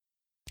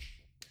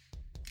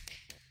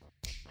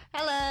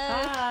Hello!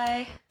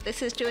 Hi!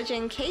 This is Georgia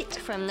and Kate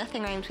from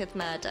Nothing Rhymes with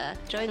Murder.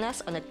 Join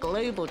us on a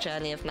global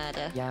journey of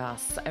murder.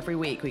 Yes, every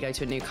week we go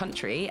to a new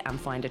country and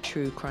find a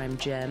true crime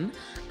gem,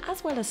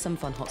 as well as some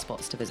fun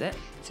hotspots to visit.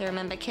 So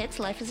remember, kids,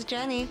 life is a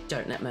journey.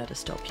 Don't let murder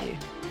stop you.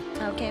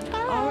 Okay, bye!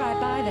 Alright,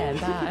 bye then,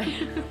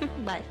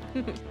 bye. Bye.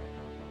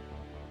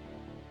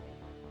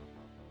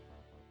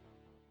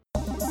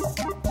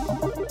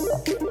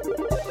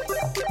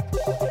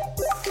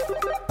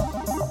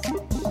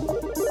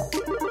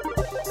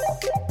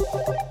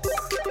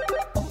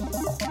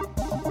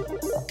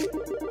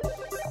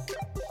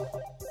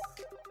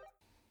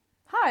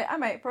 Hi,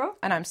 I'm April,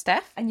 And I'm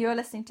Steph. and you're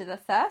listening to The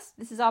Thirst.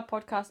 This is our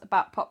podcast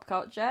about pop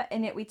culture.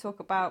 In it, we talk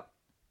about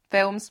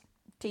Films,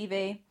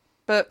 TV,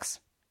 books,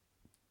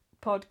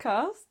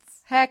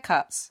 podcasts,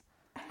 haircuts,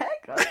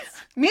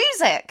 haircuts,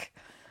 music,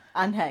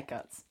 and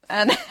haircuts.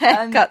 and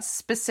haircuts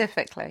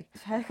specifically.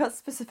 Haircuts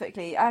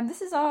specifically.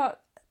 This is our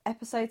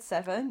episode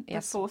 7,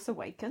 Yes. The Force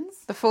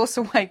Awakens. The Force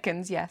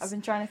Awakens, I've yes.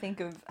 been trying to think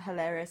of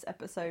hilarious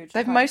episodes.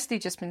 They've mostly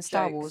just been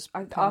Star jokes. Wars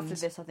After puns.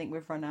 this, I think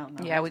we've run out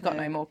now. Yeah, we got So-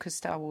 no more because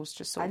Star Wars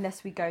just sort of...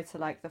 Unless we go to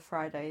like the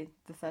Friday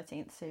the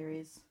 13th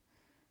series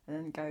and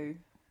then go...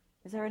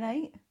 Is there an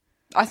 8?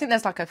 I think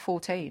there's like a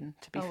 14,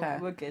 to be fair.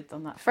 We're good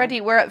on that.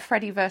 We're at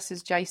Freddy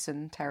versus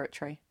Jason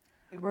territory.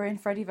 We're in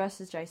Freddy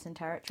versus Jason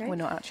territory. We're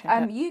not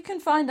actually. You can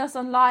find us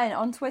online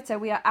on Twitter.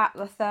 We are at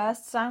The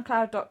Thirst,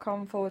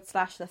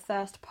 soundcloud.com/The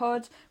Thirst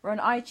Pod. We're on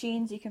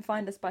iTunes. You can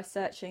find us by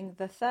searching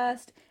The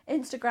Thirst.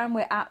 Instagram,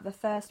 we're at The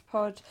Thirst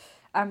Pod.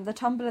 The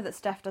Tumblr that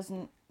Steph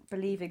doesn't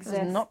believe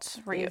exists not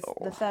real. is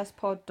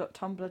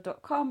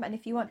thethirstpod.tumblr.com. And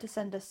if you want to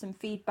send us some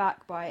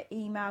feedback by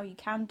email, you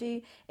can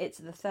do. It's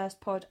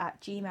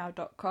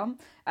thethirstpod@gmail.com.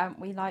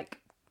 We like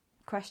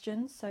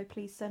questions, so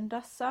please send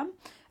us some.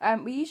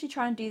 We usually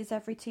try and do this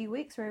every 2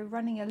 weeks. We're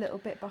running a little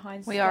bit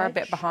behind. We are a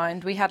bit schedule.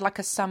 behind. We had like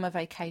a summer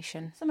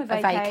vacation. Some of a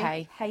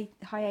vacay.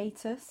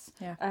 hiatus.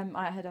 Yeah.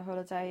 I had a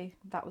holiday.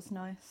 That was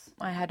nice.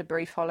 I had a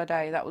brief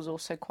holiday. That was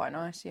also quite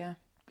nice, yeah.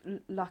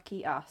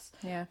 Lucky us.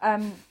 Yeah.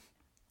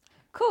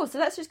 Cool. So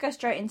let's just go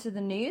straight into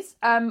the news.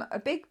 A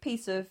big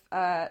piece of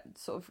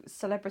sort of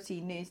celebrity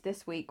news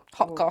this week.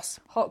 Hot goss.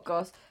 Hot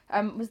goss.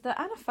 Was that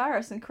Anna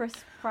Faris and Chris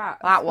Pratt.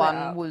 That split one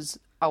up. was...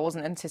 I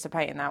wasn't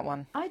anticipating that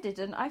one. I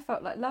didn't. I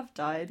felt like love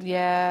died.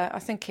 Yeah, I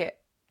think it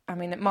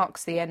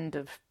marks the end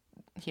of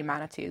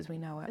humanity as we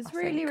know it. It's I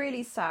really, think.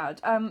 really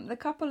sad. The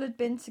couple had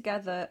been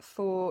together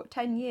for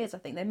 10 years, I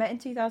think. They met in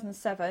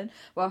 2007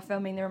 while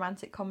filming the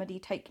romantic comedy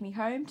Take Me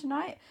Home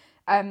Tonight.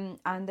 And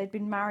they'd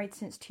been married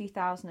since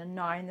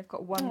 2009. They've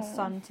got one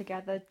son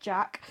together,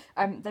 Jack.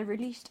 They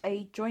released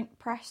a joint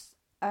press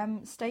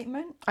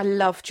statement. I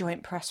love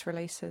joint press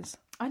releases.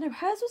 I know,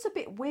 hers was a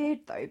bit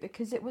weird, though,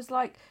 because it was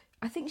like...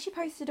 I think she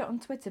posted it on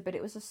Twitter, but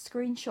it was a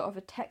screenshot of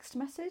a text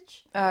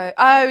message.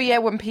 Oh yeah,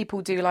 when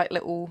people do like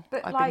little...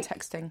 But, I've like, been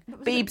texting. but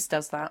was Biebs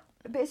does that.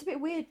 But it's a bit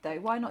weird, though.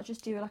 Why not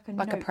just do like a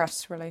Like note? a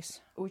press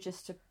release. Or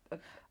just a...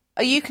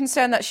 Are you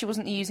concerned that she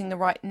wasn't using the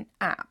right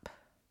app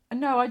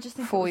No, I just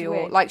think for it was your...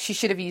 weird. Like, she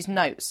should have used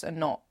Notes and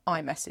not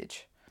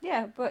iMessage.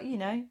 Yeah, but you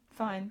know,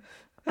 fine.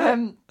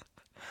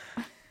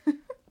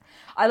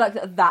 I like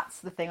that. That's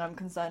the thing I'm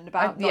concerned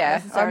about. Not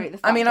necessarily the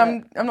fact I'm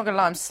that not going to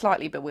lie, I'm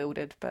slightly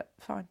bewildered, but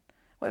fine.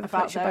 Whatever about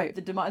floats your boat.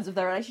 the demise of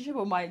their relationship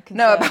or my concern.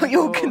 No, about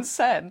your or-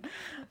 concern.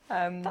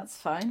 That's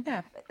fine.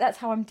 Yeah. That's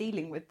how I'm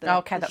dealing with the.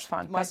 Okay, the that's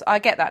fine. My, I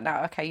get that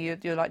now. Okay,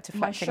 you're like my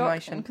deflecting shock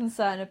emotion. and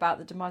concern about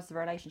the demise of the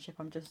relationship.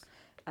 I'm just.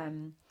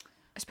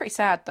 It's pretty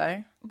sad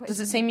though. But Does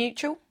it seem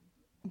mutual?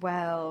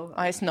 Well,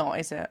 Oh, it's not,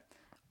 is it?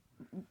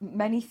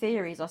 many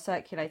theories are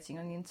circulating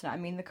on the internet. I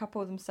mean, the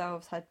couple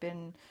themselves had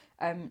been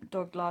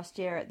dogged last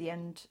year at the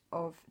end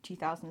of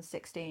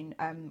 2016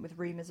 with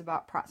rumours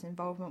about Pratt's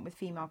involvement with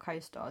female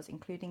co-stars,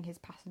 including his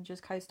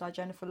Passengers co-star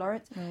Jennifer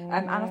Lawrence.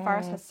 Anna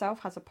Faris herself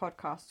has a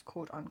podcast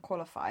called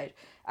Unqualified.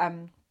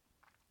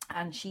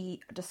 And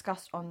she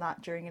discussed on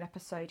that during an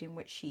episode in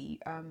which she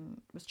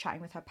was chatting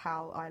with her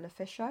pal Isla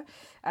Fisher.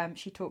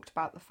 She talked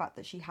about the fact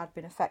that she had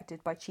been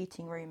affected by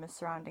cheating rumours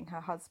surrounding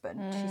her husband.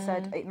 She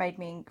said, "It made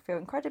me feel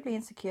incredibly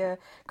insecure.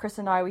 Chris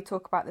and I, we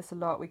talk about this a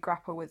lot. We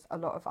grapple with a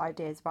lot of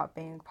ideas about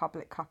being a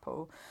public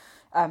couple."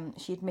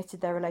 She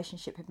admitted their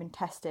relationship had been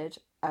tested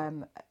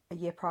a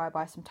year prior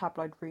by some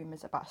tabloid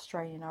rumours about a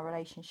strain in our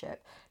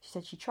relationship. She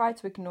said she tried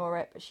to ignore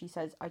it, but she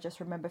says, "I just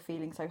remember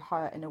feeling so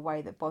hurt in a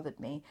way that bothered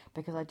me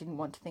because I didn't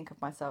want to think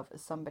of myself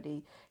as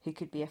somebody who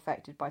could be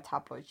affected by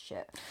tabloid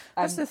shit."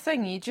 That's the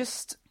thing.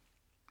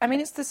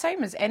 It's the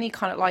same as any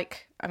kind of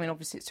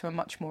obviously it's to a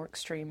much more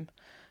extreme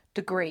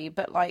degree,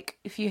 but like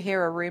if you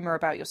hear a rumour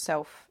about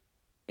yourself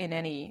in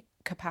any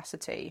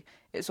capacity,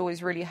 it's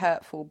always really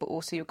hurtful, but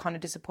also you're kind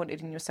of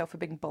disappointed in yourself for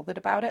being bothered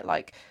about it.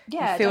 Like,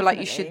 Yeah, you feel like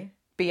you definitely. should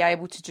be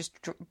able to just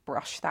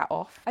brush that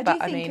off. I do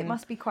think it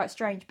must be quite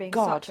strange being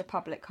God. such a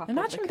public couple.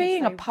 Imagine because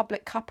being a they-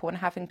 public couple and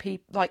having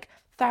people like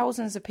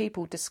thousands of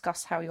people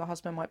discuss how your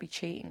husband might be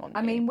cheating on you.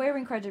 I mean, we're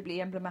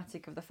incredibly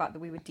emblematic of the fact that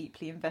we were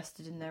deeply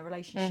invested in their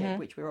relationship,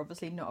 which we're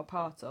obviously not a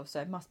part of.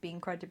 So it must be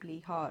incredibly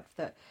hard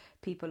that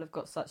people have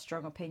got such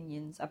strong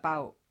opinions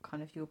about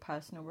kind of your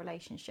personal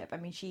relationship. I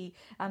mean,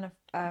 Anna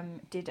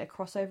did a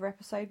crossover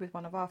episode with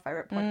one of our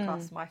favourite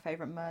podcasts, My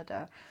Favourite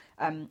Murder,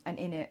 and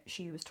in it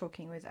she was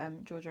talking with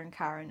Georgia and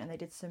Karen, and they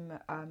did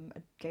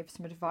gave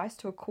some advice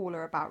to a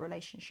caller about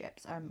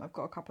relationships. I've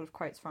got a couple of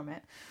quotes from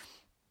it.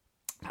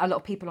 A lot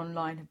of people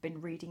online have been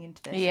reading into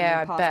this in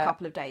the past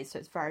couple of days, so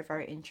it's very,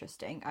 very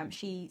interesting.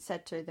 She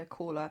said to the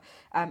caller,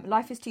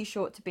 life is too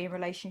short to be in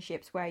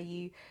relationships where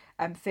you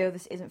feel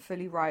this isn't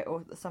fully right, or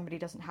that somebody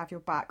doesn't have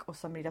your back, or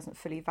somebody doesn't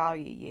fully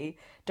value you.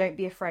 Don't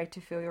be afraid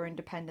to feel your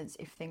independence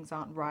if things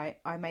aren't right.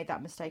 I made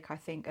that mistake, I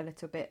think, a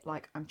little bit,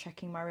 like I'm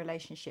checking my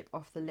relationship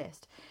off the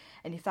list.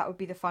 And if that would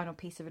be the final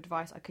piece of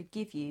advice I could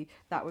give you,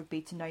 that would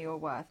be to know your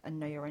worth and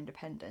know your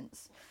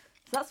independence.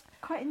 So that's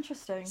quite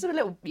interesting. It's a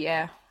little,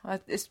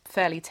 it's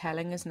fairly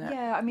telling, isn't it?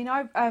 Yeah, I mean,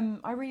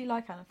 I really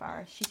like Anna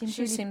Faris.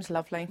 She seems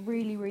lovely.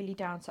 Really, really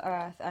down to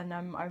earth, and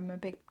I'm a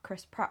big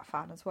Chris Pratt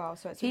fan as well.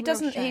 So it's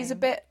He's a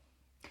bit.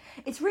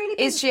 It's really.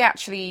 Is she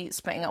actually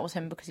splitting up with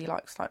him because he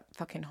likes like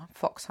fucking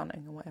fox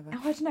hunting or whatever? Oh,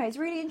 I don't know. It's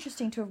really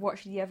interesting to have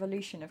watched the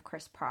evolution of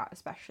Chris Pratt,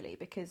 especially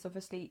because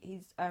obviously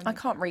he's. I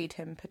can't read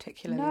him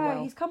particularly well.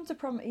 No, he's come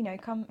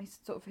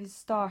to his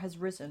star has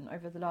risen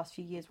over the last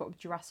few years. What with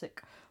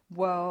Jurassic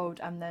World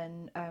and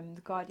then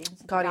the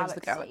Guardians of the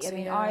Galaxy. I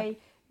mean, I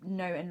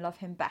know and love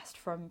him best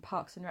from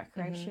Parks and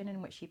Recreation,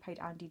 in which he played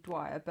Andy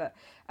Dwyer. But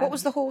what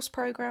was the horse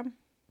program?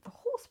 The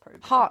horse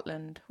program.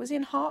 Heartland. Was he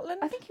in Heartland?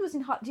 I think he was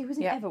in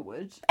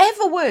Everwood.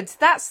 Everwood.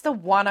 That's the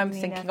one I'm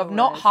thinking of.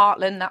 Not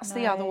Heartland. That's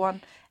the other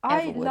one.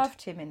 I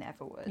loved him in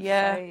Everwood.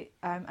 Yeah. So,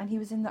 and he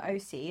was in the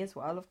OC as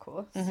well, of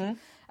course.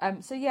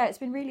 So yeah, it's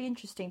been really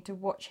interesting to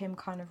watch him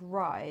kind of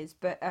rise.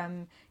 But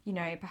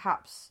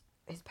perhaps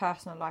his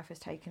personal life has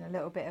taken a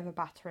little bit of a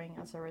battering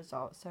as a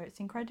result. So it's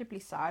incredibly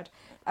sad.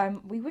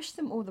 We wish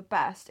them all the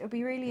best. It'll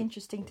be really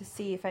interesting to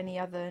see if any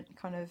other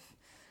kind of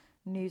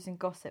news and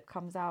gossip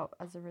comes out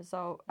as a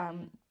result.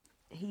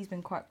 He's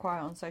been quite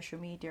quiet on social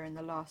media in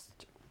the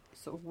last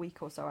sort of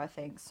week or so, I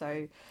think.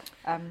 So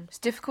it's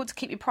difficult to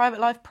keep your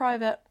private life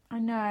private. I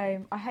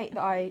know. I hate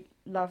that I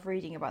love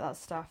reading about that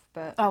stuff,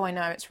 but I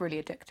know, it's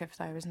really addictive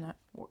though, isn't it?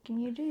 What can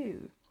you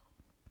do?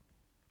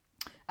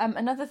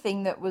 Another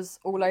thing that was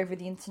all over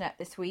the internet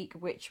this week,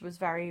 which was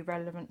very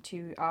relevant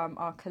to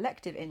our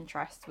collective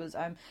interests, was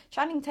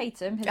Channing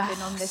Tatum has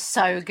been on this.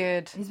 So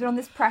good. He's been on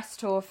this press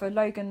tour for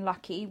Logan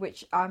Lucky,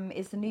 which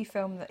is the new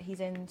film that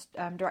he's in,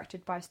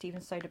 directed by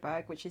Steven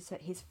Soderbergh, which is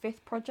his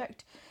fifth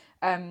project,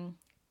 in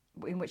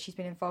which he's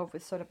been involved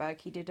with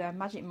Soderbergh. He did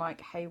Magic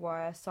Mike,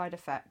 Haywire, Side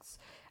Effects,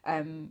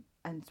 and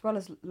as well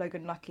as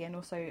Logan Lucky, and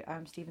also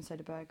Steven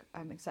Soderbergh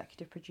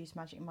executive produced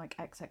Magic Mike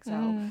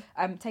XXL.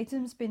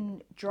 Tatum's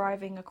been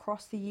driving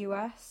across the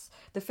US.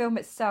 The film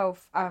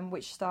itself,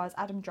 which stars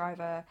Adam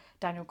Driver,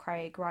 Daniel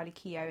Craig, Riley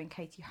Keough and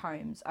Katie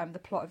Holmes, the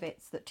plot of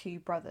it's that two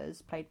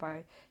brothers, played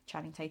by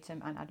Channing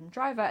Tatum and Adam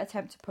Driver,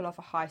 attempt to pull off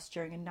a heist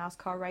during a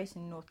NASCAR race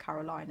in North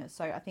Carolina.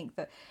 So I think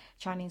that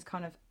Channing's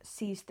kind of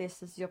sees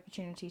this as the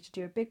opportunity to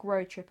do a big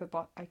road trip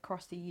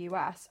across the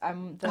US.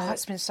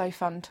 It's been so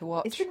fun to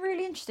watch. It's been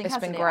really interesting,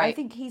 hasn't it? Great. I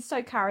think he's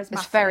so charismatic.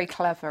 It's very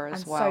clever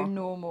as well. And so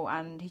normal,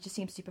 and he just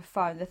seems super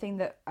fun. The thing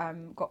that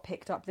got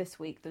picked up this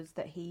week was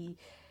that he...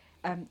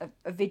 a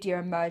video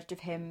emerged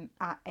of him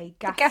at a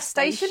gas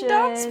station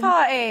dance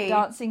party,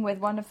 dancing with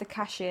one of the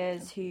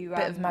cashiers who...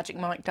 bit of Magic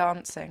Mike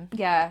dancing.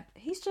 Yeah,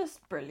 he's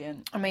just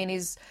brilliant. I mean,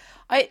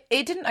 it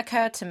didn't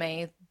occur to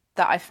me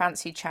that I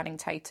fancied Channing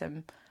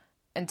Tatum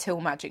until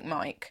Magic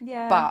Mike.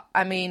 Yeah. But,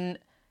 I mean...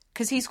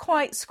 because he's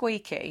quite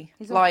squeaky.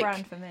 He's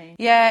off-brand for me.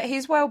 Yeah,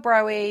 he's well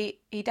broy.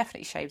 He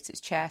definitely shaves his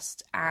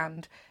chest,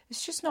 and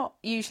it's just not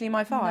usually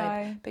my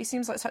vibe. No. But he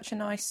seems like such a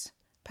nice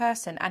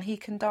person, and he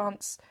can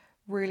dance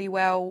really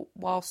well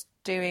whilst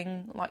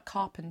doing like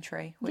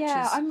carpentry. Which is,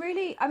 I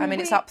mean,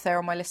 it's up there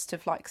on my list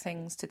of like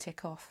things to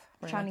tick off.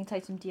 Really. Channing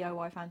Tatum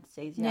DIY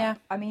fantasies. Yeah.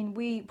 I mean,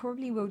 we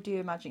probably will do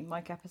a Magic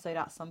Mike episode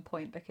at some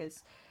point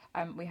because.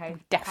 We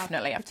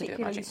definitely have to do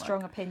particularly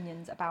strong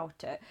opinions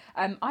about it.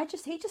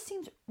 He just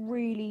seems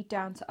really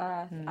down to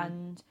earth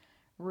and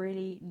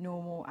really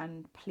normal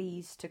and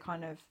pleased to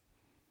kind of,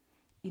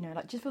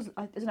 just feels.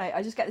 I don't know.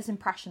 I just get this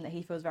impression that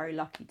he feels very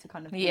lucky to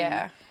kind of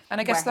and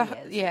I guess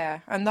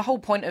and the whole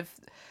point of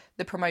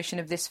the promotion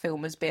of this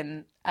film has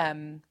been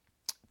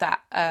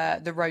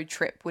that the road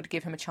trip would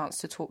give him a chance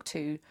to talk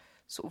to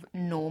sort of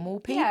normal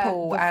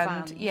people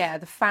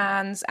the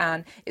fans,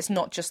 and it's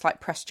not just like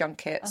press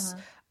junkets.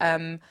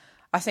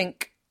 I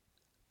think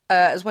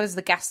as well as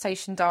the gas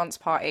station dance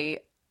party,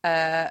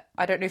 I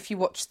don't know if you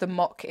watched the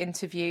mock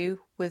interview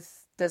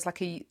with, there's like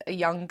a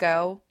young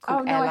girl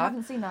called Ella. I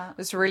haven't seen that.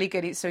 It's really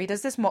good. So he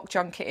does this mock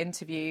junket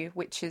interview,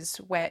 which is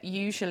where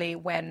usually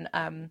when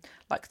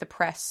like the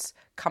press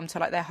come to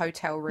like their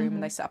hotel room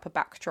and they set up a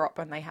backdrop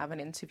and they have an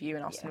interview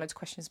and ask them loads of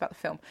questions about the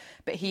film.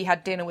 But he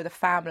had dinner with a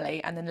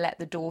family and then let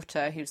the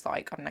daughter, who's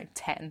like, I don't know,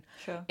 10,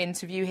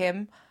 interview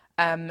him.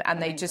 and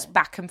they just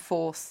back and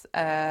forth,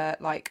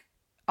 like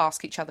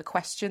ask each other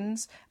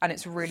questions, and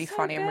it's really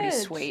funny and really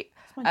good. sweet.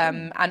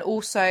 And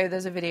also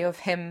there's a video of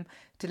him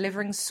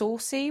delivering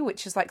Saucy,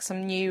 which is like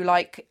some new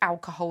like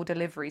alcohol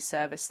delivery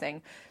service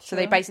thing. So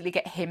they basically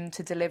get him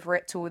to deliver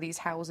it to all these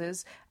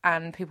houses,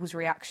 and people's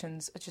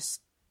reactions are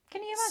just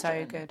Can you so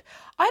imagine? good.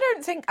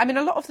 I mean,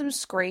 a lot of them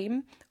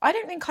scream. I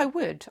don't think I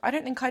would. I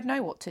don't think I'd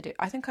know what to do.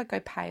 I think I'd go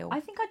pale.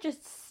 I think I'd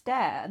just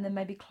stare and then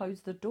maybe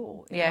close the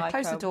door. Yeah,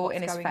 close the door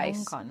in his what's going face.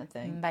 on kind of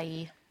thing.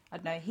 May. I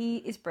don't know. He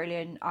is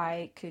brilliant.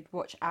 I could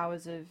watch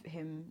hours of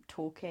him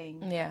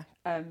talking. Yeah.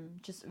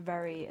 Just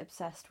very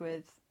obsessed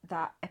with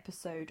that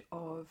episode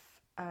of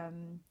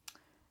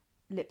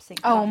Lip Sync.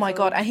 Oh my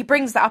Battle. god! And he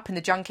brings that up in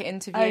the junket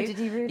interview. Oh, did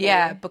he really?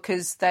 Yeah,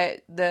 because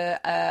the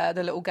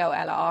little girl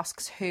Ella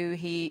asks who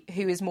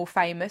is more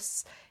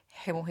famous,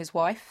 him or his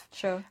wife.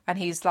 Sure. And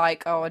he's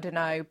like, "Oh, I don't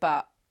know,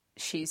 but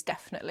she's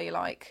definitely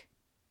like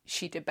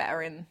she did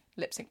better in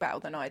Lip Sync Battle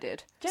than I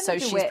did, Jenna so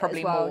she's DeWitt probably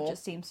as well more."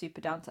 just seems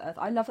super down to earth.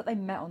 I love that they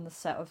met on the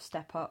set of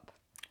Step Up.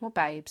 Well,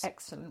 babes.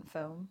 Excellent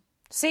film.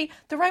 See,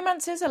 the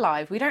romance is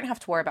alive. We don't have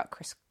to worry about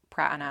Chris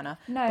Pratt and Anna.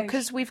 No,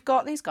 because we've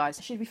got these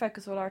guys Should we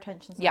focus all our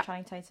attentions on Yeah.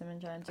 Channing Tatum and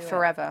Jenna DeWitt?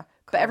 forever.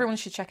 But everyone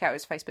should check out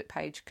his Facebook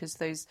page because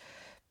those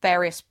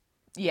various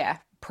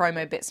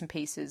promo bits and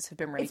pieces have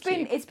been really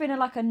cute. It's been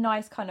like a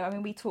nice kind of. I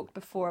mean, we talked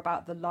before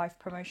about the live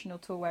promotional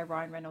tour where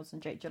Ryan Reynolds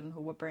and Jake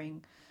Gyllenhaal were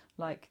bringing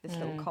like this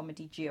little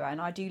comedy duo, and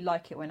I do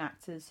like it when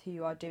actors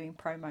who are doing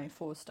promo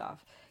for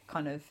stuff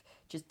kind of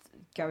just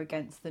go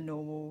against the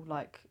normal,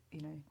 like,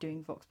 you know,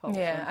 doing Vox Pop.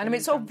 Yeah, and I mean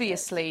it's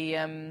obviously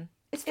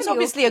it's really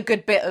obviously a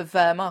good bit of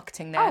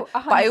marketing there. Oh,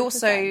 but I 100%.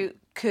 also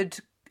could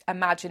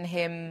imagine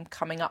him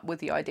coming up with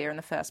the idea in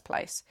the first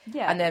place.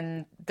 Yeah. And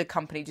then the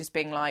company just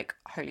being like,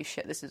 "Holy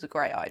shit, this is a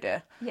great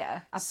idea."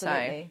 Yeah,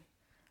 absolutely.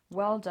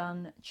 Well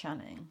done,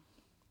 Channing.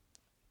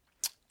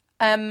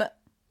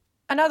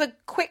 Another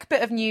quick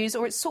bit of news,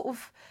 or it's sort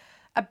of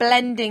a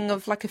blending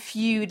of like a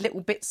few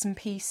little bits and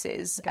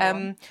pieces.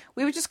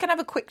 We were just going to have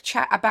a quick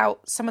chat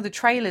about some of the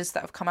trailers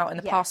that have come out in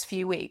the past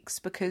few weeks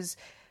because,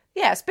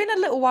 yeah, it's been a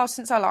little while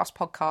since our last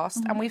podcast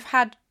and we've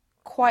had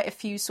quite a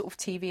few sort of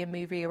TV and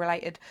movie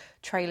related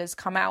trailers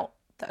come out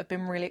that have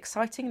been really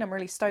exciting and I'm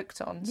really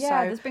stoked on.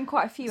 Yeah, So there's been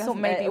quite a few. thought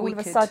Hasn't maybe there? All we of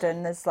a could-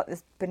 sudden, there's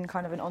been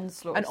kind of an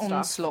onslaught. an of stuff.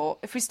 onslaught.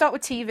 If we start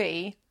with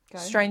TV, Go.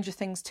 Stranger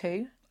Things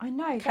 2 I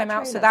know came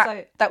out. So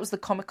trailer, that was the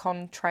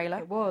Comic-Con trailer.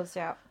 it was.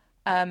 Yeah,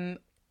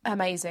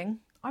 Amazing.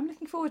 I'm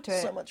looking forward to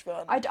it. So much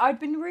fun. I'd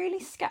been really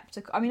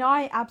sceptical. I mean,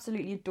 I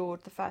absolutely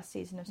adored the first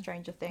season of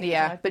Stranger Things. and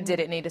Yeah, I've but been- did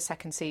it need a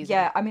second season?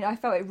 Yeah, I mean, I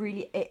felt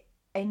it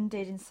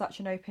ended in such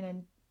an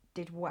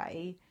open-ended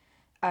way,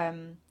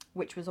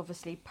 which was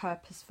obviously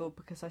purposeful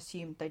because I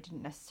assumed they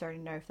didn't necessarily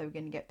know if they were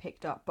going to get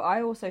picked up. But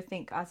I also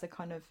think as a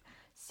kind of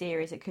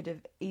series, it could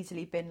have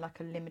easily been like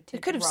a limited.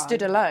 It could have run.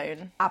 stood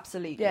alone.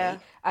 Absolutely. Yeah.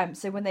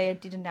 So when they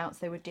did announce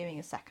they were doing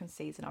a second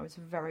season, I was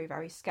very,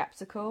 very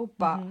skeptical.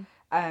 But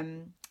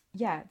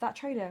yeah, that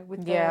trailer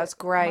with the Yeah, it's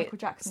great. Michael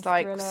Jackson It's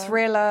like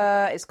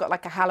thriller. It's got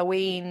like a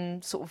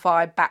Halloween sort of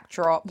vibe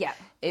backdrop. Yeah.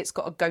 It's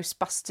got a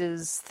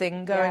Ghostbusters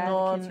thing going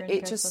on.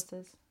 It just,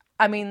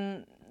 I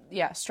mean,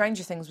 yeah,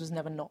 Stranger Things was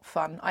never not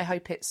fun. I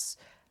hope it's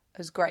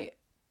as great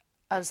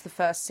as the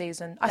first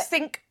season. I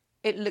think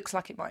it looks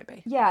like it might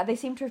be. Yeah, they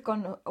seem to have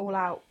gone all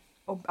out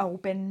or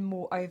been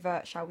more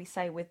overt, shall we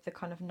say, with the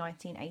kind of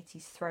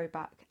 1980s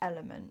throwback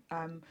element,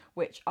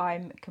 which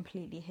I'm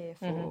completely here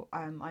for.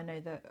 I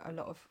know that a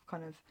lot of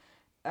kind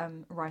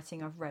of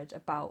writing I've read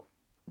about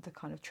the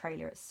kind of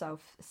trailer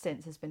itself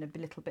since has been a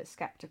little bit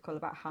sceptical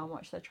about how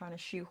much they're trying to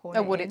shoehorn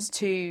Oh, it what in. it's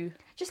too...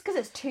 Just because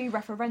it's too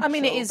referential. I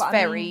mean, it is but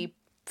very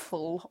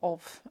full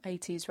of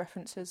 80s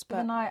references, but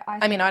then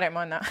I mean, I don't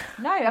mind that.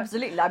 No,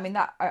 absolutely. I mean,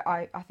 that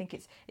I think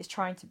it's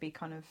trying to be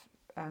kind of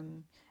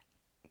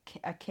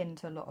akin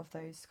to a lot of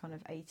those kind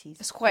of 80s.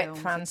 It's quite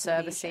films fan and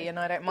TV servicey, shows. and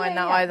I don't mind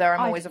Yeah, that yeah. either.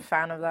 I'm I always do. a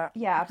fan of that.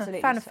 Yeah,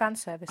 absolutely. Fan of So fan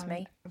service, I'm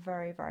me.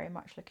 very, very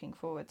much looking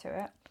forward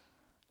to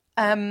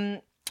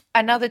it.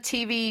 Another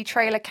TV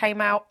trailer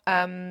came out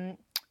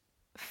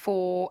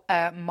for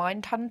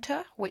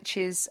Mindhunter, which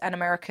is an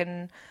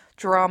American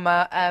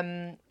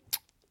drama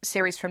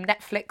series from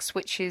Netflix,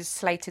 which is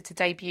slated to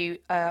debut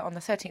on the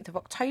 13th of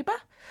October.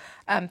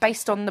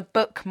 Based on the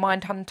book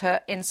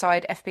Mindhunter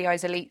Inside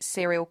FBI's Elite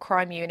Serial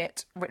Crime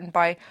Unit, written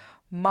by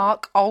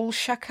Mark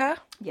Olshaker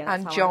Yeah, that's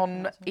and how I John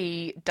pronounce it.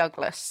 E.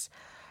 Douglas.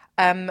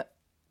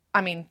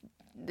 I mean,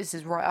 this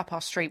is right up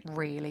our street,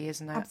 really,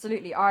 isn't it?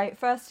 Absolutely. I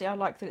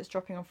like that it's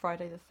dropping on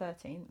Friday the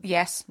 13th.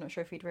 Yes. Not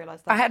sure if you'd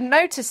realised that. I hadn't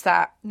noticed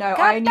that. No, God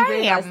I only damn.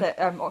 realised that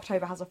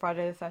October has a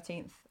Friday the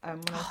 13th when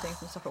I was doing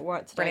some stuff at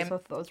work today, Brilliant. so I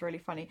thought that was really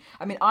funny.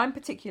 I mean, I'm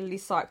particularly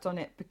psyched on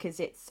it because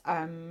it's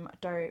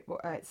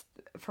it's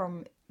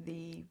from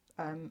the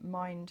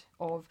mind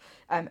of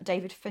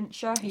David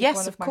Fincher. He's Yes,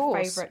 one of of my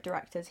course. favourite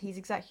directors. He's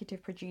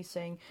executive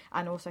producing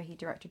and also he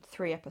directed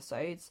 3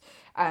 episodes.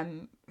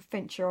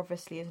 Fincher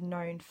obviously is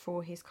known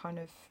for his kind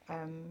of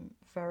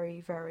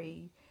very,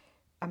 very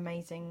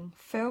amazing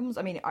films.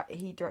 I mean,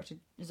 he directed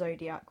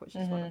Zodiac, which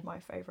is one of my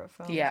favourite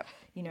films. Yeah.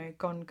 You know,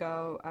 Gone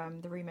Girl,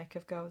 the remake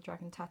of Girl with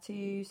Dragon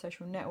Tattoo,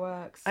 Social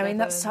Network. I mean,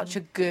 that's Seven. such a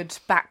good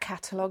back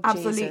catalogue.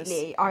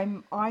 Absolutely. Jesus.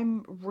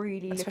 I'm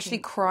really especially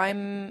looking...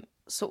 crime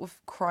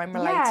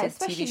related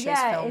especially, TV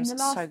shows, films. In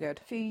the last so good.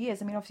 few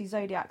years. I mean, obviously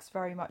Zodiac's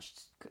very much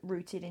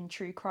rooted in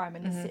true crime,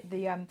 and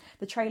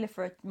the trailer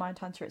for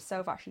Mindhunter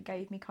itself actually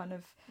gave me kind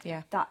of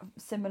that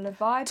similar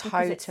vibe.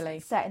 Totally. Because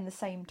it's set in the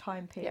same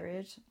time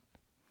period.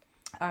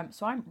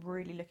 So I'm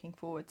really looking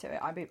forward to it.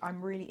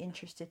 I'm really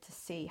interested to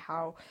see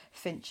how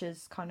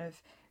Fincher's kind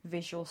of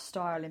visual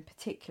style in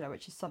particular,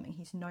 which is something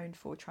he's known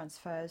for,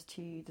 transfers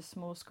to the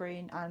small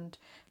screen and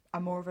a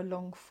more of a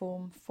long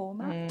form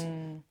format.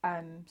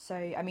 So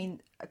I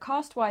mean,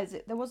 cast wise,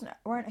 there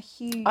weren't a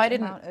huge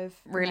amount of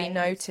really names.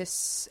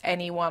 notice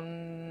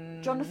anyone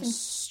Jonathan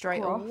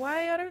straight Groff.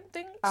 away. I don't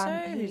think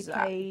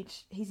so.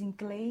 He's in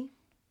Glee.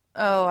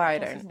 Oh, I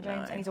Justice don't and know.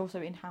 James, and he's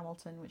also in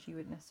Hamilton, which you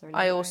wouldn't necessarily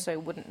I know. also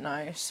wouldn't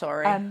know.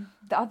 Sorry.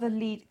 The other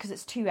lead, because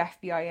it's two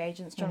FBI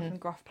agents, Jonathan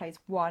Groff plays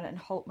one and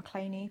Holt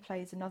McClaney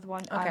plays another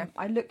one. Okay.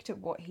 I looked at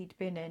what he'd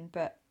been in,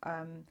 but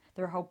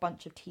there are a whole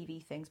bunch of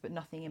TV things, but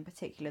nothing in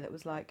particular that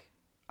was like,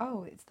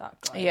 oh, it's that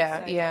guy.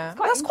 Yeah, So yeah. it's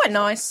That's quite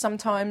nice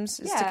sometimes,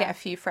 is to Yeah. get a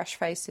few fresh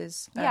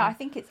faces. Yeah, I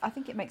think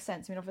it makes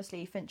sense. I mean,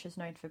 obviously Fincher's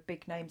known for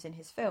big names in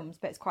his films,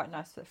 but it's quite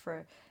nice that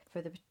for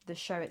the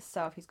show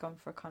itself, he's gone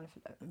for a kind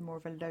of more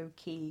of a low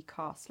key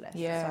cast list.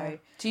 Yeah. So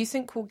Do you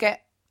think we'll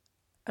get?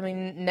 I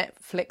mean,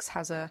 Netflix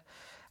has a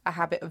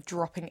habit of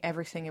dropping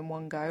everything in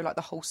one go, like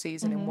the whole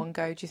season in one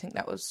go. Do you think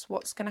that was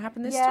what's going to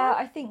happen this yeah, time?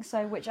 I think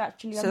so. Which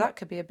actually, So that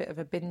could be a bit of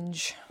a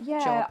binge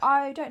yeah, job.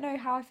 I don't know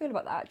how I feel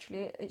about that.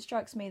 Actually, it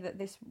strikes me that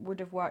this would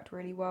have worked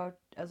really well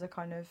as a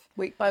kind of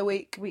Week by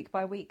week. week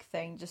by week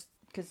thing, just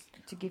because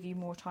to give you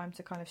more time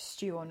to kind of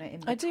stew on it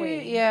in I do,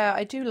 between. yeah.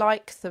 I do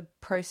like the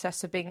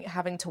process of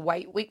having to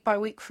wait week by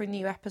week for a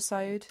new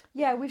episode.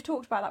 Yeah, we've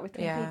talked about that with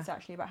Twin Yeah. Peaks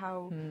actually, about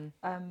how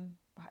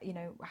you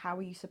know, how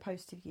are you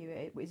supposed to view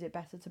it? Is it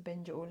better to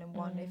binge it all in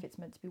one if it's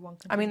meant to be one?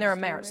 I mean, there are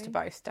continuous merits to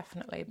story? both,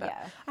 definitely, but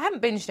Yeah. I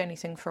haven't binged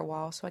anything for a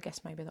while, so I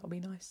guess maybe that'll be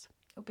nice.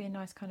 It'll be a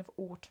nice kind of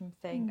autumn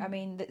thing. I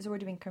mean, it's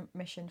already been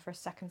commissioned for a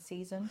second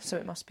season, So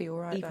it must be all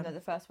right even then. though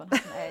the first one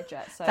hasn't aired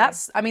yet. So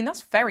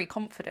That's very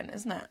confident,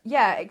 isn't it?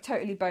 yeah, it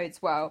totally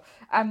bodes well.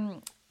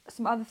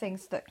 Some other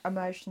things that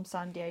emerged from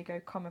San Diego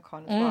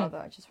Comic-Con as well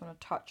that I just want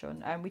to touch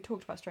on. We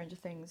talked about Stranger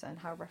Things and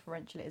how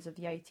referential it is of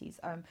the 80s.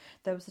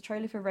 There was the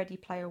trailer for Ready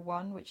Player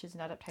One, which is an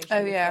adaptation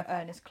of the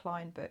Ernest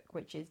Cline book,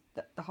 which is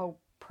the whole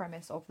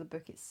premise of the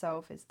book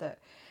itself is that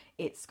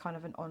it's kind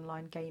of an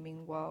online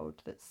gaming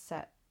world that's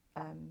set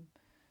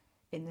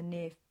in the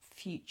near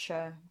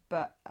future,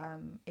 but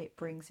it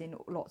brings in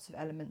lots of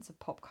elements of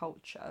pop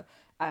culture.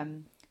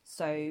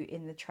 So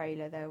in the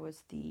trailer there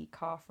was the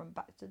car from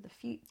Back to the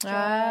Future.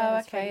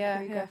 There's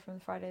Freddy Krueger from the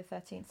Friday the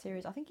 13th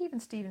series. I think even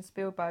Steven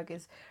Spielberg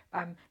is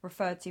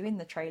referred to in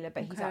the trailer,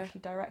 but he's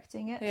actually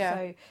directing it. Yeah.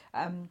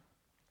 So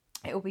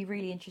it will be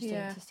really interesting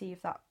Yeah. to see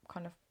if that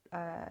kind of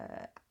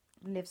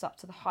lives up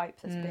to the hype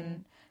that's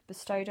been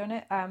bestowed on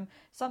it.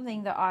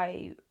 Something that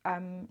I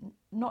am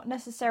not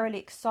necessarily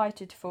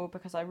excited for,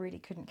 because I really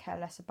couldn't care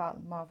less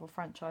about Marvel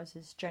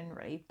franchises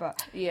generally,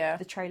 but Yeah.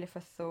 the trailer for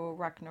Thor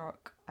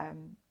Ragnarok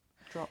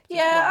dropped. as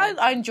Yeah, well.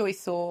 I enjoy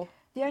Thor.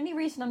 The only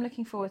reason I'm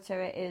looking forward to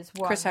it is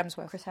one, Chris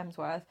Hemsworth. Chris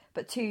Hemsworth,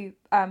 but two,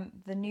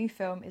 the new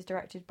film is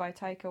directed by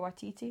Taika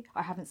Waititi.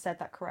 I haven't said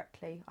that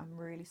correctly. I'm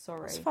really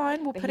sorry. It's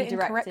fine. We'll But put he it in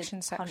directed correction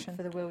Hunt section.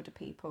 for the Wilder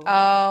People,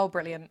 Oh,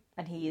 brilliant!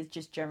 and he is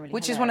just generally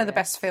Which is one of the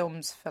hilarious. best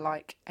films for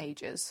like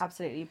ages.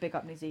 Absolutely, big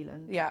up New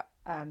Zealand. Yeah.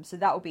 So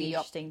that will be Yep.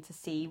 interesting to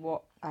see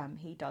what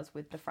he does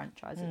with the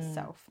franchise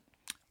itself.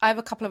 I have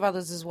a couple of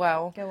others as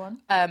well. Go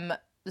on.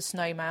 The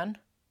Snowman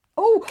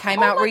Oh,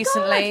 came out my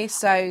recently. God!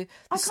 So The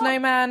can't-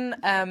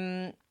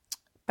 Snowman,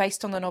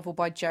 based on the novel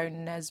by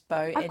Joan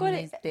Nesbo. I've got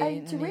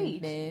it to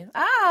read.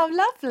 Oh,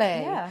 lovely.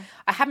 Yeah.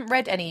 I haven't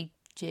read any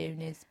Joe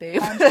Nesbo.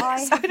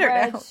 I so have I don't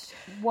read know.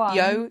 one.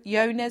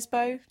 Yo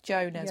Nesbo?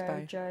 Joe Nesbo.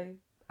 Yo, Joe.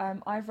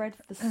 I've read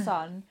The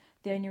Sun.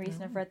 The only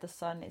reason I've read The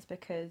Sun is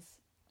because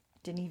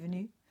Denis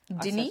Villeneuve. I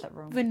said Denis that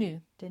wrong.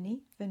 Villeneuve. Denis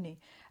Villeneuve.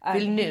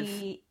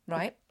 Villeneuve,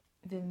 right?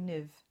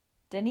 Villeneuve.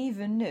 Denis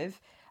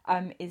Villeneuve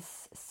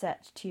is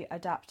set to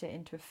adapt it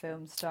into a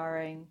film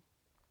starring,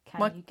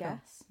 can you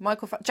guess?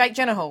 Jake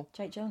Gyllenhaal.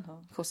 Jake Gyllenhaal.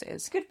 Of course it is.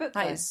 It's a good book,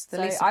 That though. is the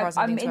So least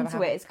surprising I'm thing to ever into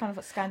happen. it. It's kind of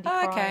like Scandi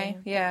Oh, crime. okay,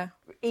 yeah.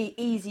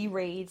 Easy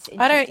reads.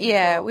 I don't. interesting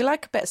Yeah, plot. we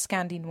like a bit of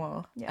Scandi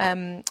noir.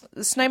 Yeah.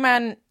 The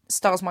Snowman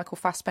stars Michael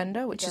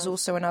Fassbender, which is does.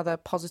 also another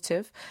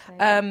positive.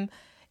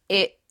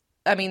 Okay.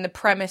 I mean, the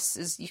premise,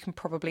 as you can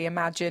probably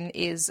imagine,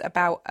 is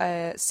about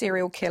a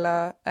serial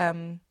killer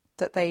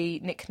that they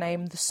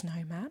nickname the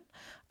Snowman,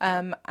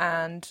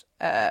 and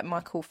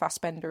Michael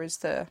Fassbender is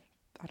the,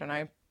 I don't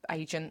know,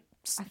 agent.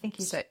 I think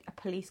he's so- a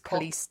police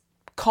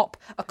cop.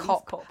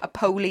 a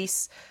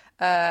police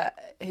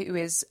who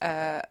is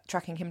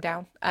tracking him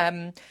down.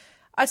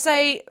 I'd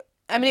say,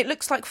 I mean, it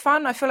looks like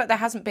fun. I feel like there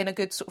hasn't been a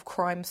good sort of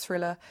crime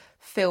thriller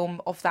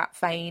film of that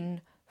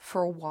vein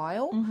for a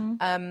while.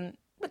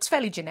 it's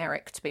fairly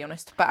generic, to be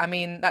honest. But I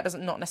mean, that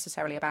doesn't not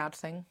necessarily a bad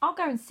thing. I'll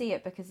go and see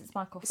it because it's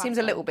Michael It seems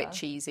a little bit Fassbender.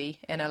 cheesy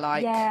in a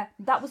like. Yeah,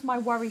 that was my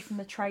worry from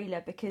the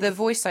trailer because The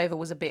voiceover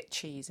was a bit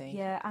cheesy.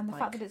 yeah, and the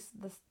like, fact that it's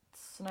the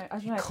snow. I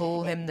don't know.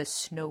 Call him the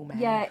snowman.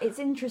 Yeah, it's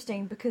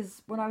interesting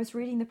because when I was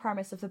reading the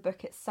premise of the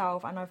book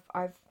itself, and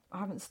I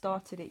haven't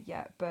started it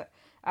yet, but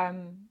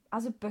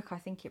as a book, I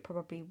think it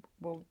probably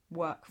will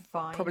work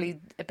fine. Probably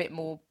a bit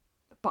more.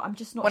 But I'm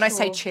just not When sure. I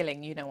say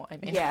chilling, you know what I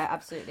mean. Yeah,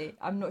 absolutely.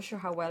 I'm not sure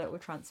how well it will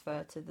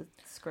transfer to the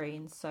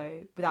screen, so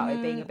without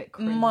it being a bit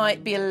cringe.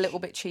 Might be a little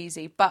bit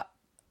cheesy, but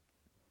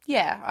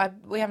yeah,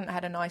 we haven't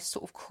had a nice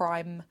sort of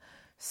crime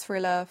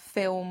thriller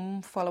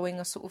film following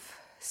a sort of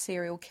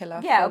serial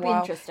killer. Yeah, for a it'll be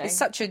while. interesting. It's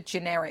such a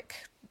generic,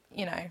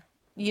 you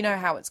know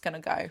how it's going to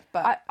go.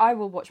 But I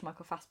will watch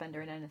Michael Fassbender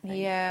in anything.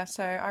 yeah,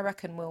 so I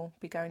reckon we'll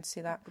be going to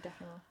see that.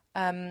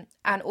 Definitely.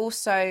 And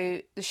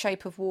also The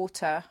Shape of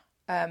Water,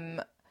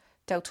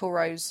 Del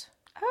Toro's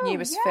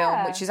newest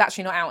film, which is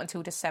actually not out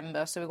until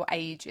December, so we've got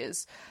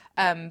ages.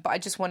 But I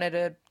just wanted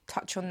to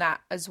touch on that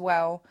as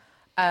well.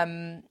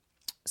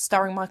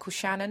 Starring Michael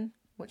Shannon,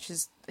 which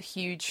is a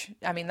huge.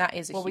 I mean, that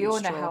is a huge. we all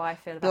know draw. how I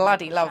feel about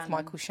Bloody Michael love Shannon.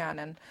 Michael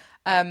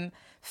Shannon.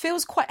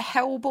 Feels quite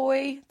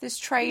Hellboy, this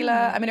trailer.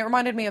 I mean, it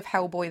reminded me of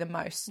Hellboy the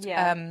most.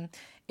 Yeah.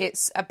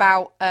 It's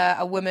about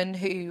a woman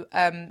who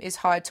is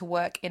hired to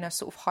work in a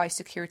sort of high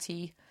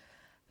security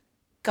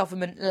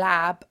government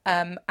lab,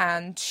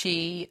 and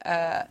she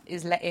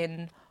is let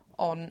in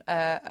on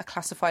a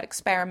classified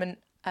experiment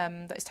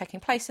that is taking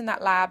place in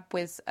that lab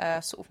with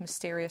a sort of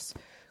mysterious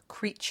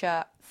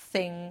creature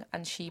thing,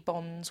 and she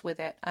bonds with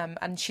it.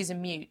 And she's a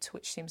mute,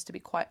 which seems to be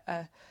quite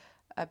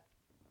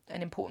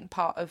an important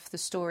part of the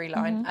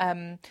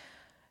storyline.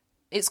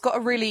 It's got a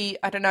really,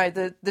 I don't know,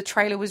 the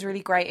trailer was really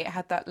great. It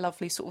had that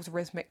lovely sort of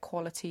rhythmic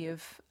quality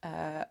of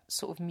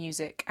sort of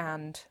music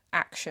and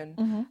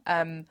action.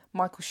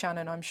 Michael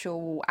Shannon, I'm sure,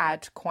 will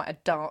add quite a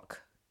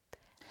dark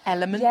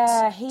element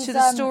to the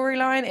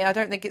storyline. I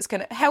don't think it's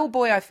going to...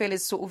 Hellboy, I feel,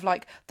 is sort of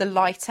like the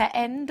lighter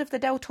end of the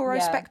Del Toro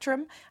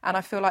spectrum, and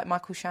I feel like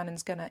Michael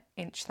Shannon's going to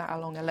inch that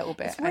along a little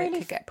bit, and it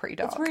could get pretty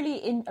dark. It's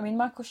really... I mean,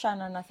 Michael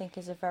Shannon, I think,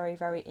 is a very,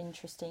 very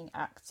interesting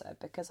actor,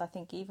 because I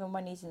think even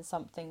when he's in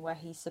something where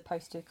he's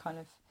supposed to kind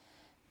of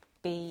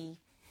be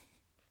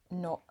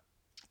not...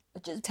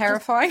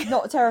 Terrifying?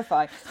 Not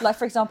terrifying. Like,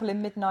 for example,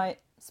 in Midnight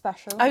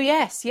Special. Oh,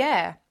 yes,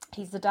 yeah.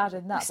 He's the dad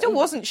in that. I still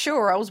wasn't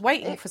sure. I was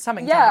waiting for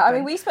something to Yeah, happen. I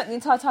mean, we spent the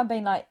entire time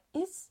being like,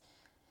 is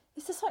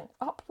there something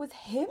up with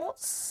him?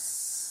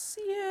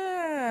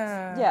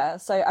 Yeah. Yeah,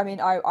 so, I mean,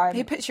 I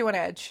He puts you on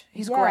edge.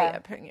 He's Yeah. great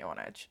at putting you on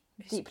edge.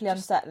 He's deeply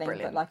just unsettling,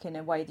 brilliant. but like in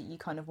a way that you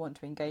kind of want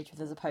to engage with,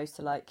 as opposed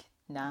to like,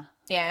 nah.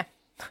 Yeah.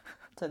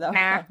 So that,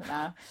 Nah.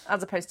 nah,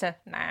 As opposed to,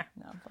 nah.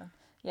 no, I'm fine.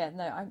 Yeah,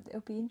 no,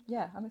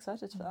 I'm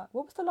excited for that.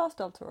 What was the last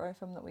Del Toro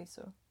film that we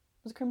saw?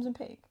 Was it Crimson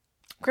Peak?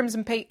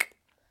 Crimson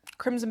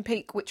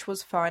Peak, which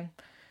was fine.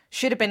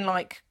 Should have been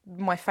like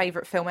my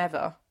favourite film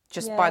ever,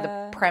 just by the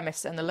Yeah.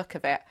 premise and the look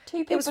of it. Two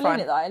It was people in fun.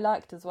 it that I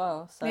liked as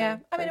well. So Yeah,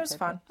 I mean, it was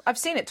fun. I've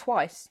seen it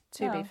twice,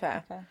 to be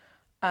fair.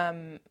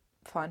 Okay.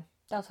 Fun.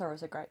 Del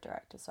Toro's a great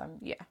director, so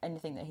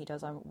anything that he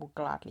does, I will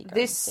gladly go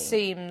This and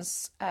see.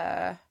 seems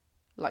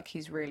like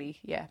he's really,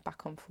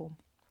 back on form.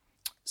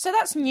 So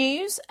that's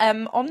news.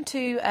 On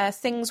to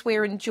things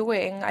we're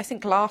enjoying. I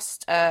think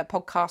last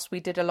podcast we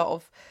did a lot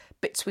of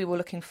bits we were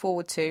looking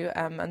forward to,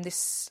 and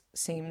this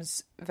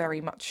seems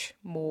very much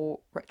more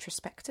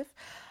retrospective.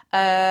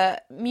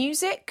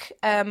 Music.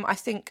 I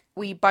think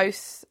we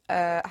both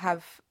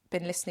have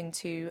been listening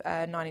to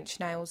Nine Inch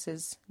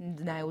Nails'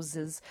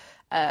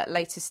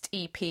 latest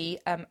EP,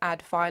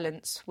 Add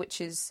Violence, which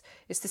is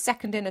the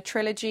second in a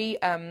trilogy.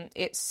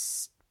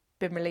 It's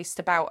been released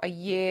about a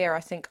year,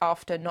 I think,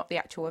 after Not the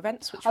Actual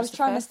Events, which I was the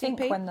trying to first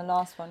think EP. when the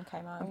last one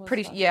came out.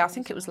 I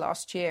think it was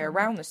last year,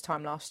 around this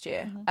time last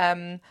year.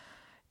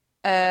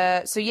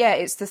 So yeah,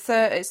 it's the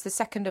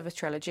second of a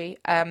trilogy.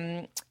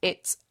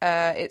 It's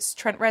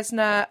Trent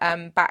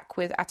Reznor back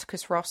with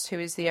Atticus Ross, who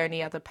is the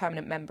only other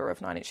permanent member of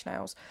Nine Inch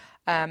Nails,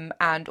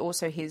 and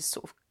also his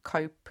sort of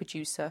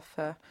co-producer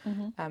for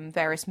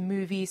various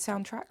movie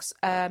soundtracks,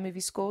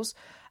 movie scores.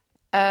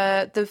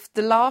 The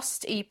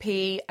last EP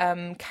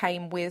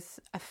came with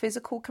a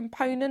physical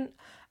component.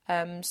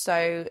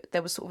 So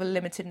there was sort of a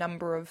limited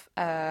number of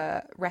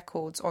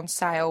records on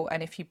sale,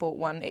 and if you bought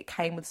one, it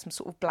came with some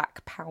sort of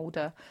black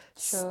powder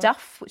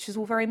stuff, which is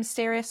all very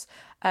mysterious.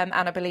 And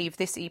I believe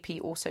this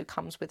EP also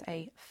comes with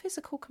a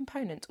physical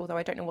component, although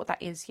I don't know what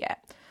that is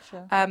yet.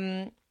 Sure.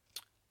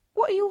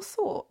 What are your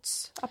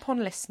thoughts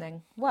upon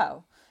listening?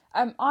 Well,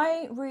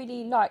 I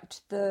really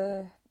liked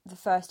the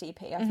first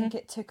EP. I think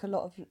it took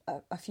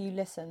a few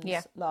listens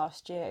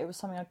last year. It was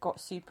something I got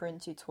super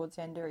into towards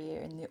the end of the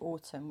year in the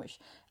autumn, which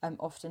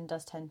often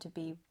does tend to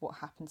be what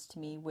happens to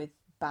me with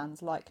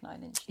bands like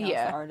Nine Inch Nails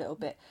that are a little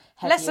bit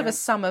heavier. Less of a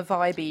summer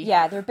vibey.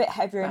 Yeah, they're a bit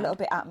heavier, a little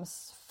bit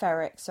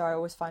atmospheric, so I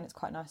always find it's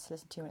quite nice to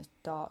listen to when it's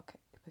dark,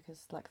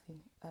 because like the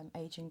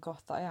aging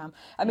goth that I am.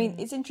 I mean,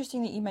 it's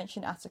interesting that you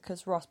mentioned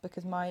Atticus Ross,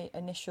 because my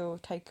initial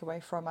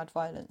takeaway from Ad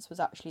Violence was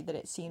actually that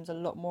it seems a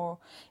lot more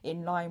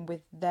in line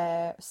with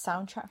their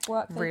soundtrack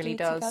work they Really do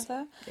does.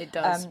 together. It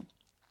does.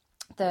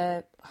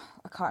 I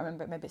can't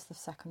remember, maybe it's the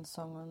second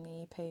song on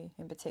the EP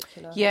in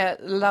particular. Yeah,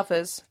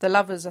 Lovers. The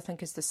Lovers, I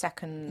think, is the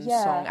second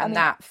Yeah, song, I and mean-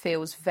 that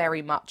feels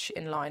very much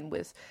in line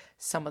with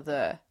some of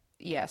the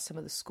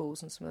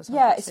scores and some of the.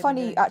 Yeah, soundtracks it's they've been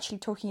funny doing. actually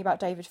talking about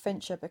David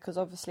Fincher, because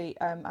obviously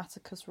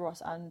Atticus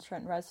Ross and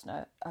Trent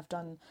Reznor have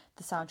done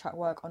the soundtrack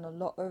work on a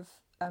lot of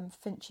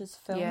Fincher's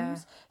films. Yeah.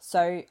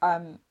 So,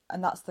 and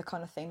that's the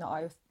kind of thing that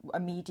I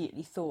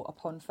immediately thought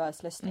upon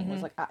first listening,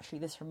 was like, actually,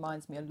 this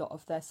reminds me a lot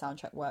of their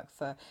soundtrack work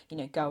for, you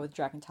know, Girl with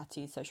Dragon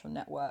Tattoo, Social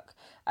Network,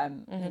 you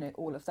know,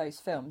 all of those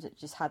films. It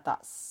just had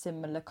that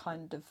similar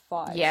kind of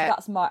vibe. Yeah. So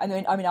that's my,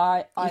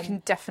 I You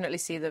can definitely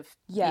see the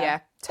Yeah.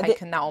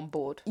 taken that on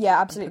board.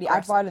 yeah, absolutely. Ad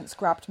progressed. Violence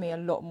grabbed me a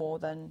lot more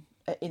than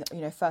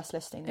first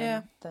listening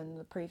Yeah. than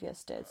the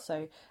previous did.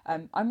 So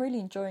I'm really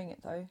enjoying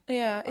it though.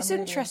 Yeah, it's I'm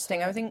really interesting.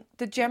 into I it. think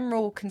the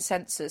general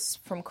consensus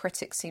from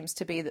critics seems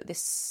to be that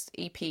this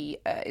EP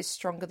is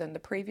stronger than the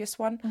previous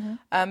one.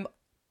 Mm-hmm.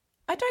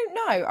 I don't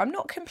know. I'm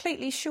not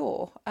completely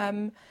sure.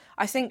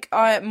 I think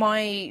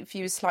my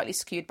view is slightly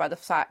skewed by the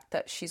fact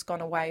that She's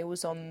Gone Away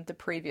was on the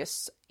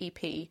previous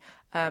EP,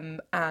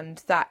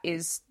 and that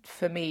is,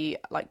 for me,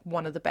 like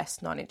one of the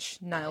best Nine Inch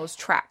Nails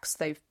tracks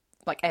they've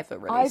like ever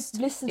released.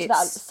 I've listened to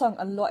that It's song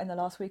a lot in the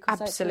last week or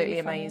so. It's absolutely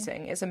really funny.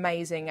 amazing. It's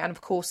amazing, and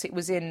of course, it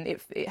was in.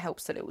 It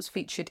helps that it was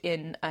featured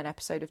in an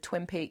episode of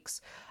Twin Peaks.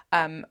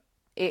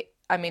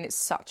 It's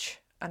such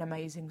an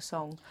amazing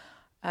song,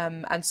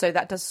 and so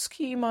that does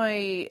skew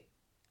my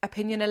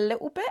opinion a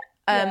little bit.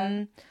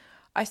 Yeah.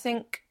 I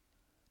think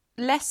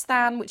Less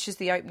Than, which is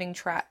the opening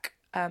track,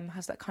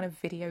 has that kind of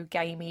video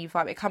gamey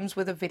vibe. It comes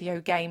with a video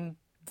game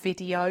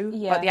video,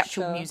 Yeah, like the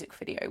actual sure. music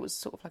video was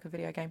sort of like a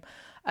video game.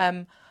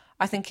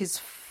 I think is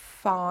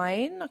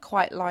fine. I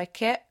quite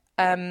like it.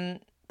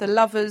 The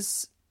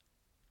Lovers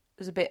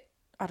is a bit,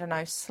 I don't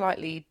know,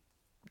 slightly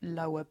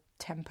lower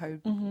tempo.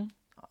 Mm-hmm.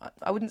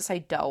 I wouldn't say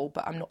dull,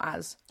 but I'm not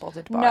as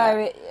bothered by No,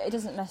 it. it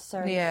doesn't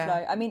necessarily Yeah.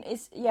 flow. I mean,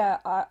 it's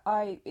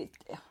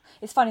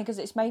it's funny because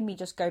it's made me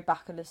just go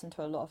back and listen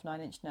to a lot of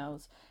Nine Inch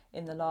Nails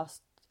in the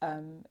last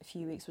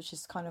few weeks, which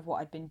is kind of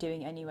what I'd been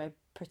doing anyway,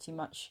 pretty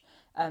much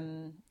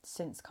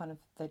since kind of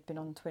they'd been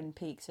on Twin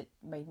Peaks. It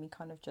made me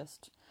kind of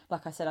just,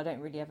 like I said, I don't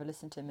really ever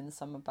listen to them in the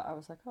summer, but I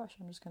was like, gosh,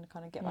 I'm just going to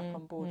kind of get back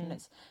on board, and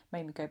it's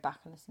made me go back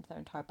and listen to their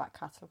entire back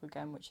catalogue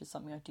again, which is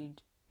something I do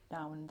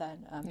now and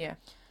then. Yeah.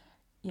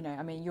 You know,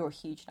 I mean, you're a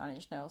huge Nine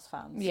Inch Nails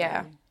fan. So.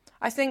 Yeah.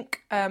 I found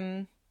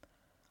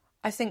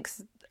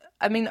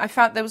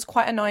there was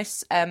quite a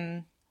nice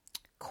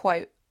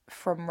quote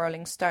from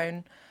Rolling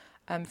Stone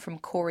from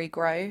Corey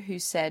Grow, who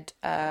said,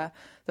 the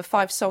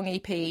 5-song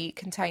EP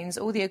contains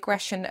all the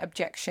aggression,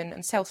 objection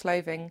and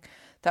self-loathing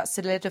that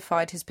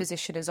solidified his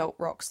position as alt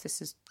rock's,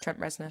 this is Trent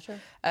Reznor, Sure.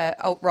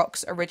 alt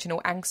rock's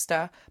original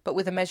angster, but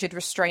with a measured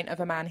restraint of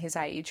a man his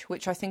age,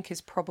 which I think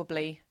is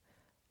probably,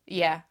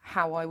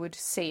 how I would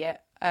see it.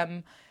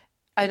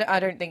 I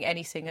don't think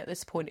anything at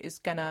this point is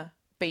gonna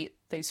beat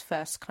those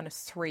first kind of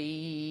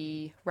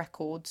 3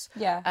 records.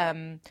 Yeah.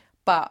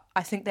 But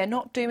I think they're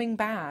not doing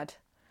bad,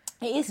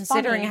 It is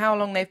considering funny. how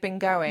long they've been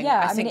going. Yeah,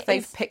 I I mean, think it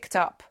they've is- picked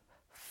up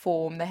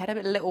form. They had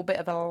a little bit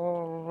of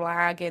a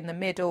lag in the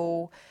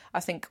middle. I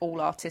think all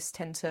artists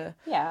tend to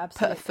Yeah,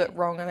 put absolutely. a foot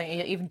wrong. I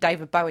think even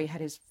David Bowie had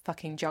his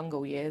fucking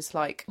jungle years.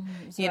 Like,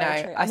 it's you very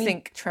know, true. I I mean-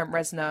 think Trent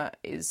Reznor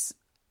is.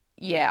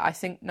 Yeah, I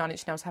think Nine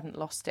Inch Nails haven't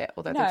lost it,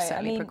 although No, they've I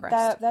certainly mean,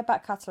 progressed. their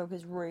back catalogue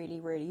is really,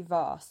 really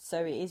vast.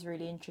 So it is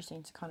really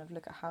interesting to kind of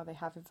look at how they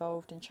have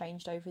evolved and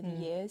changed over the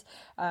years.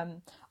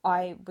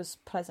 I was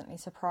pleasantly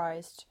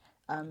surprised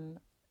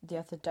the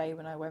other day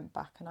when I went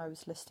back and I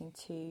was listening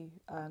to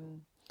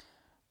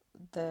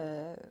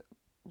the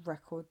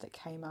record that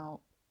came out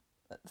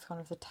at kind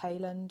of the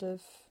tail end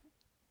of,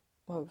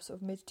 sort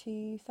of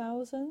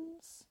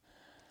mid-2000s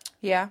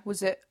Yeah,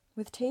 was it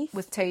with Teeth.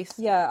 with Teeth?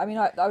 Yeah, I mean,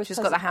 I was She's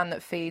got the hand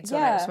that feeds on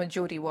it. Yeah. It's when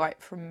Geordie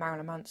White from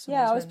Marilyn Manson.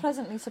 Yeah, I was in.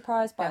 pleasantly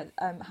surprised by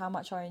how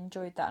much I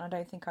enjoyed that, and I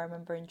don't think I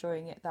remember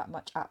enjoying it that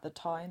much at the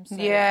time. So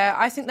Yeah,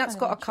 I think that's kind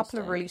got of a couple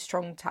of interesting. really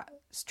strong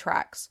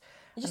tracks.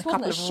 It just and a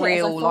couple wasn't of as shit as I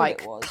real thought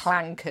like it was.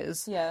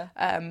 clankers. Yeah,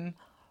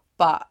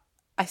 But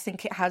I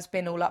think it has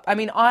been all up. I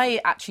mean, I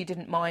actually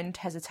didn't mind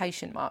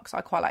Hesitation Marks.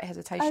 I quite like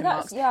Hesitation that's-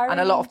 Marks, yeah, I and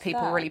a really lot of liked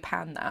people that. really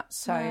pan that.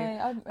 So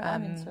No,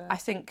 I'm into it. I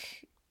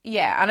think.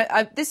 Yeah,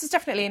 and this is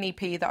definitely an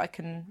EP that I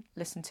can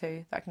listen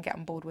to, that I can get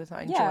on board with, that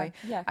I enjoy.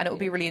 yeah, And it will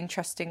be really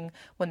interesting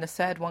when the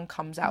third one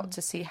comes out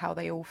to see how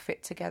they all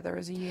fit together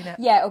as a unit.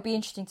 Yeah, it'll be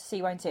interesting to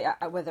see, won't it,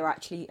 whether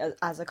actually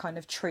as a kind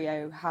of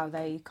trio, how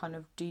they kind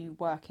of do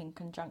work in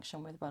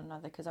conjunction with one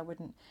another. Because I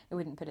wouldn't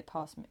put it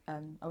past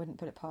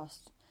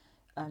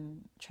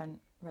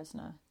Trent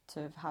Reznor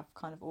to have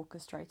kind of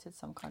orchestrated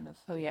some kind of,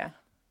 Oh yeah,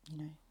 you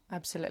know.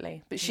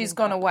 absolutely. But She's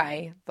Gone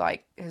Away,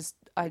 like,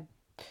 I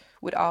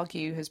would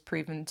argue, has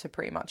proven to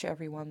pretty much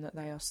everyone that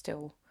they are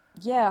still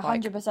Yeah,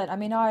 Like, 100%. I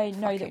mean, I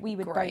know that fucking we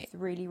would great. both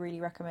really,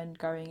 really recommend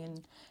going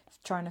and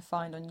trying to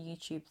find on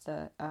YouTube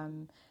the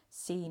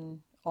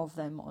scene of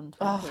them on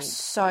Twin Oh, Peaks,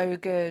 so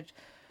good.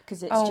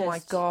 because it's Oh just my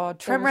god,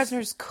 there Trent was- Reznor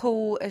is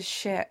cool as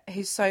shit.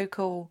 He's so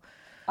cool.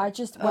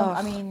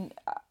 I mean,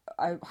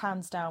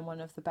 hands down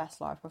one of the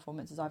best live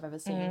performances I've ever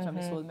seen was when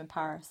we saw them in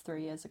Paris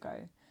 3 years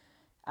ago,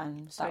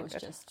 and So that was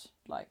good. just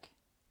like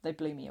they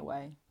blew me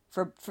away.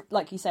 For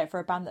like you say, for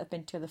a band that have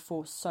been together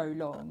for so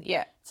long,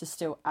 Yeah, to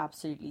still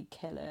absolutely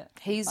kill it.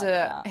 he's like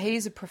that.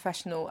 he's a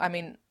professional. I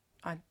mean,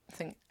 I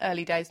think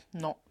early days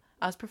not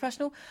as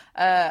professional.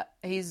 But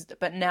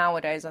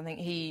nowadays I think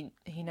he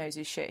knows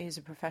his shit. He's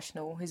a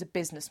professional. He's a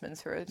businessman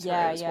through as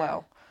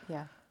well.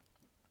 Yeah.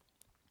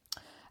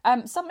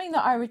 Something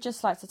that I would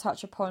just like to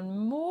touch upon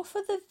more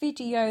for the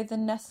video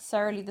than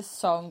necessarily the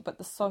song, but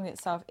the song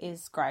itself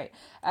is great.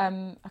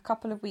 A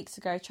couple of weeks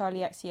ago, Charlie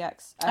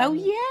XCX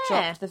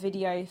dropped the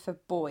video for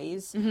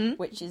Boys,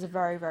 which is a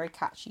very, very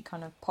catchy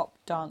kind of pop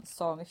dance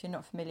song. If you're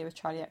not familiar with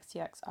Charlie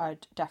XCX,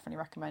 I'd definitely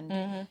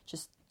recommend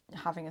just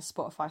having a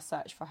Spotify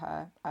search for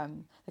her.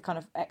 They're kind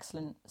of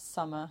excellent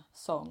summer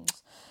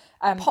songs.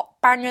 Pop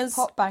bangers.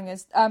 Pop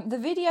bangers. The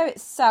video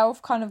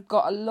itself kind of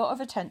got a lot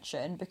of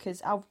attention because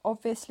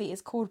obviously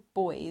it's called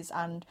Boys,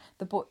 and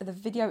the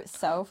video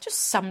itself Just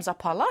sums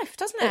up our life,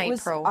 doesn't it,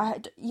 April?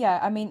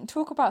 I mean,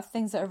 talk about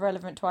things that are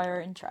relevant to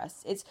our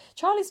interests.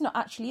 Charlie's not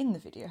actually in the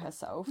video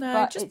herself. No,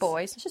 but just it's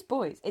boys. It's just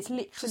boys. It's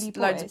literally Just boys.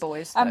 loads of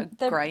boys that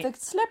are great. The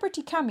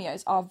celebrity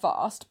cameos are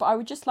vast, but I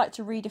would just like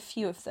to read a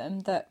few of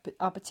them that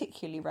are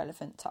particularly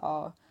relevant to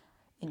our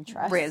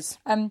interests.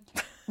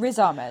 Riz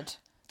Ahmed.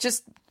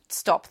 Just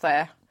stop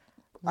there.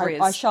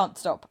 Riz. I shan't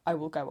stop. I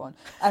will go on.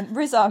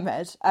 Riz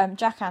Ahmed,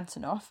 Jack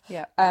Antonoff,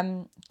 Yeah.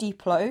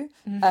 Diplo,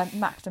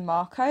 Mac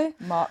DeMarco,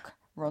 Mark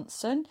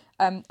Ronson,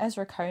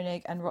 Ezra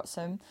Koenig and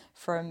Rotsam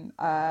from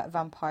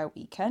Vampire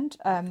Weekend.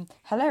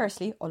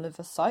 Hilariously,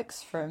 Oliver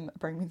Sykes from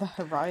Bring Me the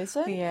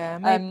Horizon. Yeah,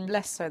 maybe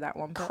less so that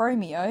one. But...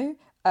 Chromeo,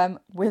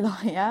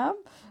 Will.i.am.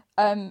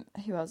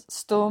 Who else?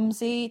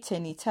 Stormzy,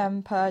 Tinny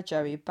Temper,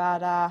 Joey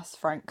Badass,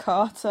 Frank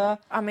Carter.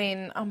 I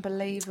mean,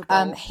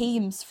 unbelievable.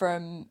 Heems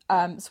from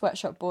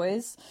Sweatshop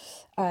Boys.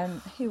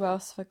 Who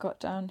else have I got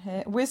down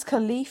here? Wiz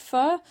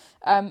Khalifa.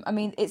 I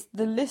mean, it's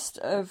the list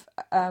of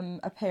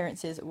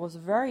appearances was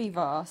very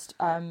vast.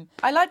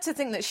 I like to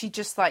think that she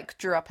just like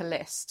drew up a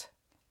list.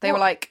 They were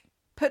like,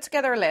 put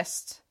together a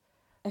list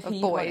If of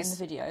you want boys in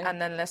the video,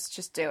 and then let's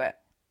just do it.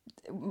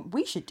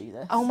 we should do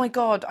this. Oh my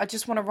god, I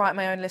just want to write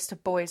my own list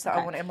of boys that I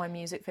Okay. want in my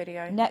music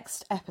video.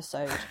 Next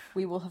episode,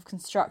 we will have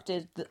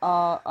constructed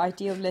our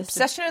ideal list.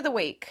 Obsession of the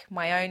week,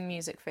 my own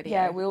music video.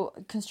 Yeah, we'll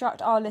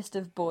construct our list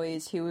of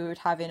boys who we would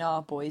have in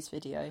our boys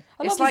video. A lot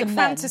It's of these like are men,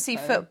 fantasy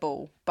so-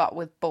 football, but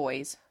with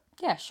boys.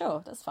 Yeah,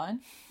 sure, that's fine.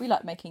 We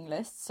like making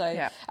lists, so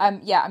Yeah.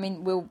 I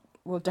mean, we'll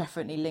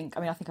definitely link. I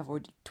mean, I think I've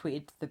already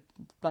tweeted the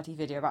bloody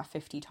video about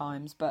 50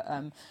 times, but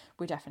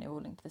we definitely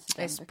will link this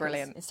again. It's because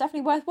brilliant. It's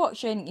definitely worth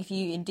watching if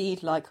you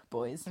indeed like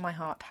boys. My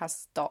heart has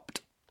stopped.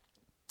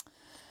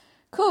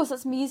 Cool, so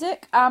that's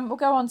music. We'll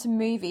go on to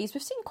movies.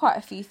 We've seen quite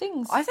a few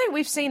things. I think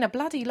we've seen a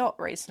bloody lot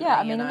recently. Yeah,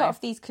 I mean, you a know. lot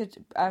of these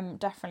could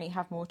definitely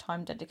have more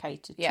time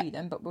dedicated Yeah. to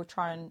them, but we'll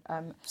try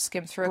and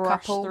Skim through a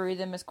brush couple. through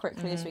them as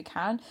quickly as we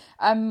can.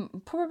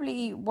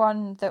 Probably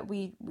one that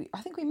we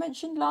I think we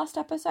mentioned last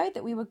episode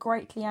that we were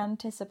greatly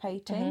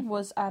anticipating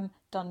was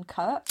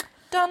Dunkirk,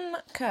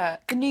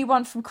 Dunkirk. the new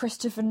one from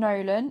Christopher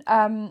Nolan.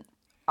 I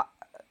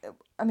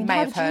mean, May how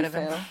have did you heard of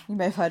him. feel? You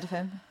may have heard of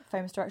him,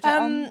 famous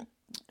director.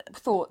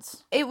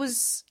 Thoughts? It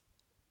was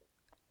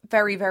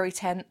very, very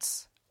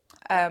tense.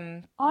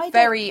 I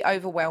Very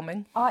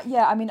overwhelming.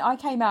 Yeah, I mean, I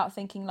came out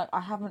thinking like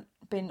I haven't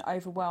been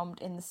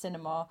overwhelmed in the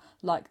cinema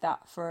like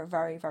that for a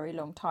very, very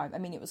long time. I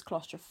mean, it was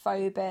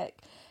claustrophobic,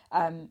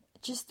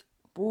 just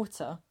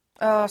water.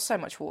 Oh, so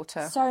much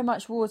water. So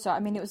much water. I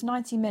mean, it was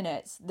 90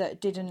 minutes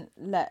that didn't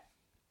let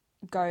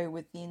go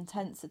with the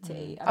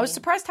intensity. I was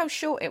surprised how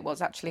short it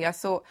was, actually. I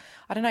thought,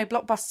 I don't know,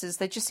 blockbusters,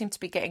 they just seem to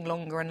be getting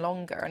longer and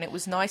longer. And it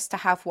was nice to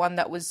have one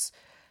that was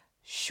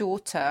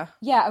shorter.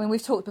 Yeah, I mean,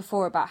 we've talked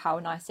before about how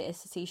nice it is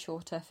to see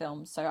shorter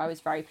films, so I was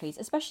very pleased.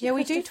 Especially Yeah,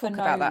 we do Christopher talk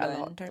about that a Nolan.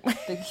 lot, don't we?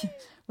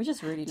 We're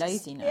just really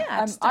lazy now. yeah,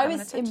 just don't I have an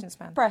was attention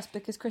span. impressed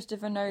because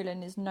Christopher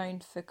Nolan is known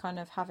for kind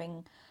of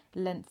having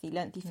lengthy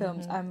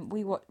films.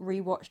 We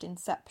rewatched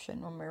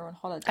Inception when we were on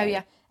holiday. Oh,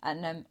 yeah.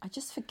 And I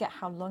just forget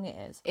how long it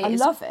is. It I is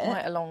love it,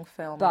 quite a long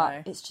film, but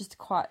though. it's just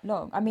quite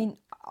long. I mean,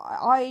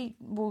 I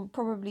will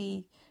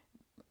probably,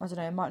 I don't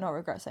know, I might not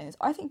regret saying this.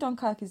 I think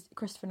Dunkirk is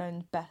Christopher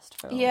Nolan's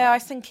best film. Yeah, I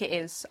think it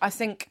is. I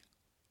think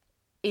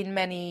in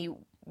many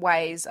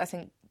ways, I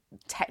think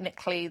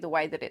technically the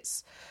way that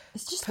it's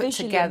just put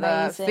visually together,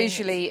 amazing.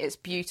 visually it's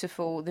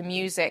beautiful. The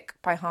music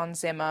by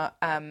Hans Zimmer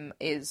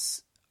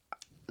is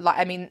like,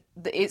 I mean,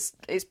 it's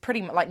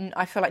pretty much like,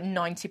 I feel like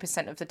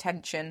 90% of the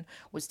tension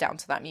was down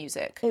to that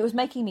music. It was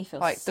making me feel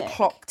Like sick. the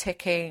clock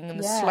ticking and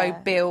the Yeah. slow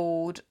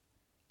build,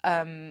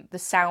 the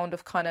sound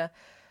of kind of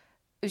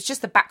it was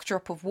just the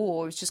backdrop of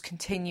war. It was just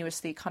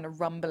continuously kind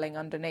of rumbling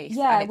underneath,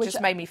 Yeah, and it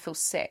just made me feel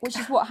sick. Which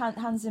is what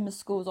Hans Zimmer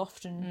scores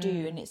often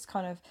do, and it's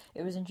kind of,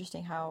 it was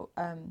interesting how,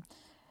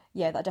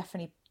 that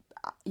definitely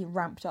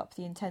ramped up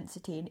the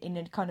intensity in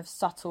a kind of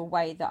subtle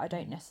way that I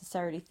don't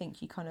necessarily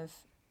think you kind of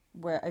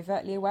were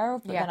overtly aware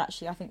of. But then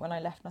actually, I think when I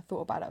left and I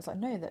thought about it, I was like,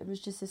 no, that it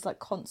was just this like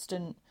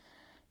constant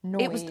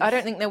noise. I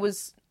don't think there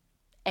was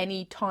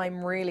any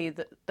time really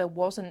that there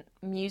wasn't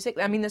music.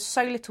 I mean, there's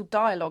so little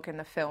dialogue in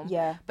the film,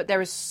 but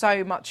there is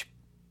so much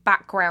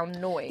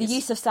background noise. The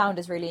use of sound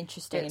is really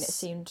interesting, and it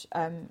seemed,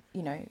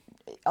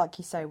 like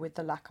you say, with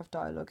the lack of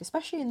dialogue,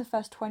 especially in the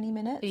first 20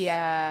 minutes.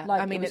 Yeah,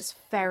 like, I mean, it's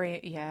very,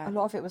 a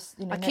lot of it was,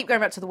 I keep going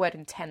back to the word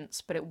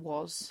intense, but it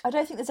was. I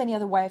don't think there's any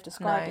other way of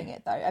describing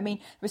it, though. I mean,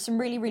 there were some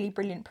really, really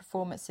brilliant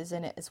performances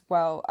in it as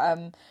well.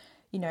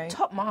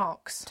 Top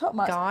marks,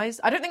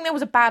 guys. I don't think there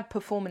was a bad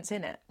performance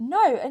in it.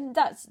 No, and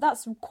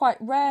that's quite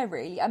rare,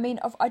 really. I mean,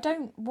 I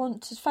don't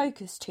want to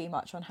focus too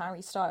much on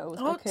Harry Styles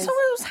because so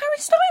it was Harry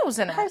Styles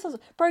in it. Harry Styles,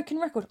 broken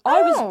record.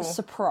 I was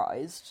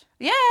surprised.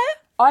 Yeah,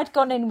 I'd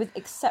gone in with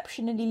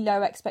exceptionally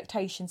low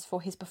expectations for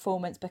his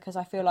performance because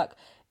I feel like,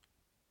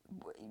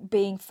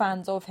 being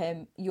fans of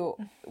him,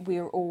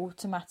 we're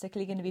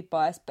automatically going to be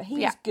biased, but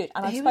he was good,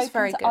 and I've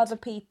spoken to other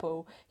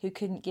people who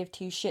couldn't give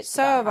two shits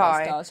about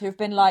Harry Styles, who have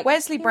been like,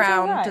 Wesley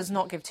Brown does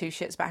not give two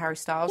shits about Harry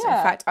Styles. In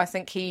fact, I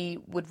think he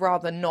would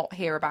rather not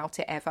hear about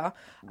it ever.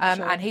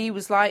 And he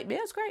was like, yeah,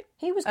 it's great.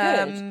 He was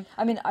good.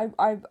 I mean,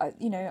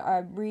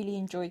 I really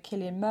enjoyed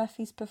Cillian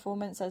Murphy's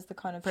performance as the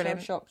kind of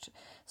shell-shocked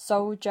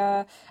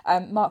soldier.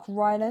 Mark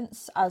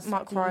Rylance as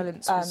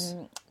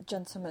the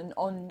gentleman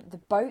on the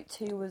boat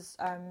who was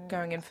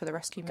going in for the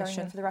rescue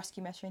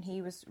mission.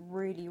 He was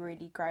really,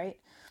 really great.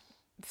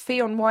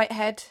 Fionn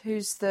Whitehead,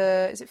 is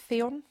it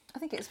Fionn? I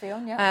think it's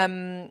Fionn,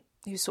 yeah.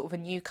 Who's sort of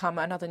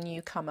another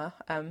newcomer,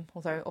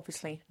 although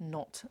obviously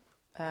not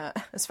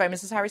as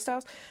famous as Harry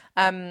Styles.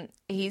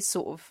 He's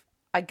sort of,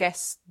 I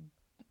guess,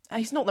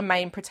 he's not the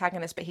main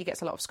protagonist, but he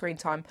gets a lot of screen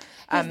time.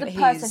 He's the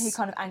person who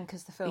kind of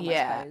anchors the film,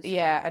 I suppose.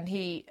 Yeah, and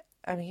he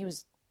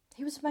was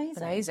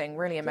amazing,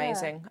 really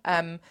amazing.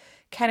 Yeah.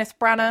 Kenneth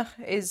Branagh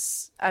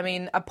is, I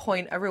mean,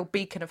 a real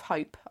beacon of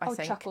hope, I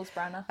think. Chuckles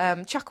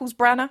Branagh. Chuckles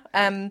Branagh.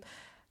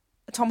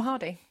 Tom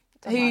Hardy,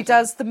 who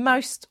does the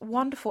most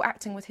wonderful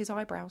acting with his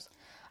eyebrows.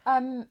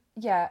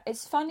 Yeah,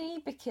 it's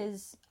funny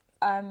because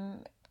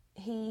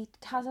he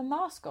has a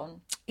mask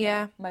on.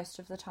 Yeah. Most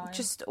of the time.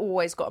 Just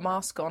always got a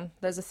mask on.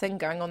 There's a thing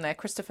going on there.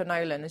 Christopher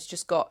Nolan has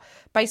just got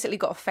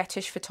a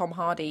fetish for Tom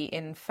Hardy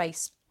in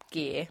face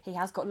gear. He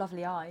has got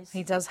lovely eyes.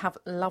 He does have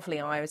lovely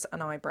eyes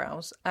and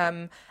eyebrows.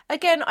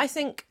 Again, I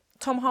think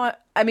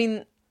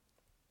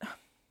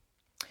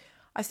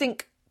I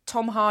think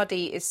Tom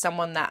Hardy is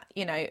someone that,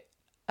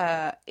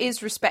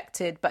 is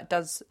respected but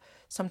does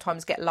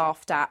sometimes get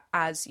laughed at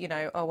as,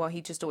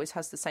 he just always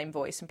has the same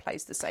voice and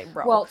plays the same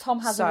role. Well,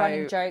 Tom has a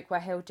running joke where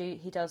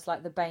he does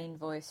like the Bane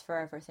voice for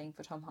everything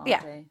for Tom Hardy.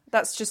 Yeah,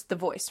 that's just the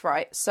voice,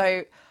 right?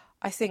 So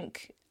I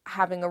think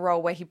having a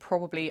role where he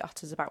probably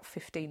utters about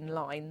 15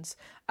 lines,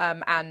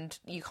 and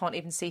you can't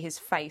even see his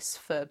face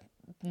for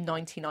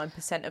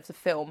 99% of the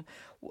film,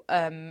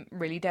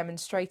 really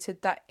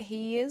demonstrated that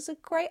he is a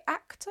great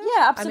actor.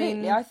 Yeah,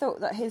 absolutely. I thought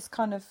that his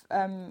kind of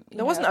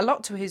there wasn't a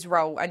lot to his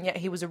role, and yet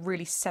he was a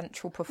really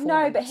central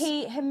performance.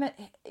 No,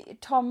 but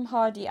Tom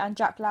Hardy and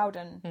Jack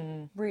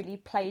Lowden really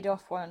played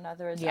off one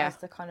another as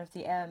the kind of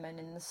the airmen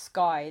in the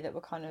sky that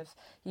were kind of,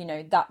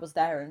 that was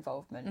their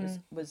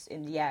involvement was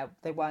in the air.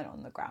 They weren't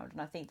on the ground,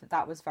 and I think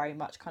that was very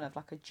much kind of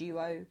like a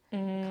duo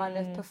kind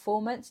of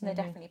performance, and they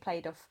definitely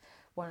played off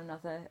one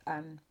another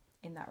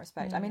in that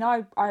respect. I mean,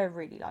 I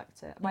really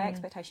liked it. My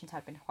expectations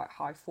had been quite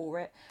high for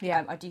it.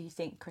 Yeah. I do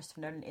think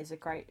Christopher Nolan is a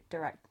great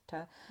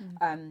director,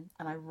 and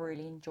I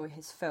really enjoy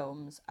his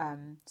films.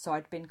 So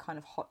I'd been kind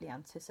of hotly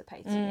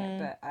anticipating it,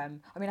 but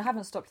I mean, I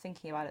haven't stopped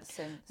thinking about it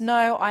since.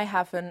 No, I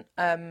haven't,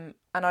 and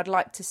I'd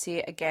like to see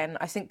it again.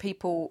 I think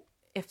people,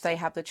 if they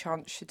have the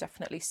chance, should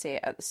definitely see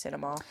it at the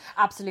cinema.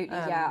 Absolutely,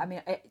 yeah. I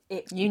mean,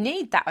 you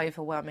need that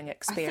overwhelming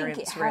experience,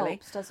 I think it really.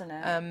 helps, doesn't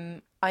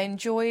it? I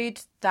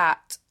enjoyed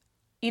that.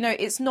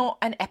 It's not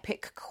an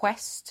epic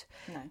quest.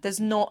 No. There's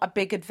not a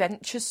big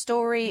adventure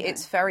story. No.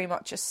 It's very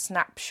much a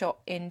snapshot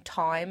in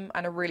time,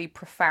 and a really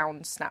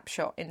profound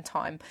snapshot in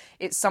time.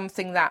 It's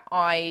something that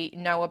I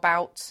know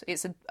about.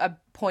 It's a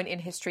point in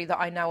history that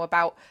I know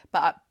about,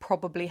 but I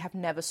probably have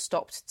never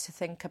stopped to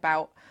think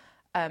about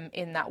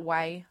in that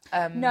way.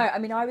 No, I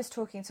mean, I was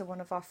talking to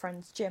one of our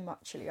friends, Jim,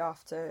 actually,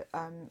 after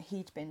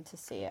he'd been to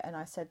see it, and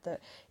I said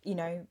that,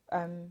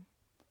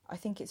 I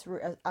think it's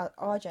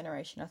our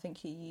generation. I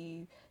think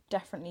you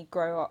definitely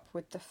grow up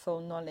with the full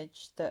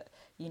knowledge that,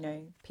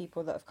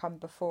 people that have come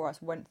before us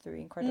went through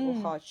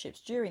incredible hardships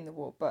during the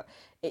war. But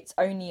it's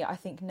only, I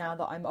think, now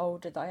that I'm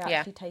older that I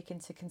actually take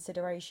into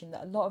consideration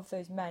that a lot of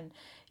those men,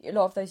 a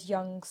lot of those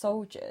young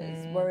soldiers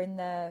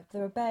they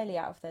were barely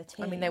out of their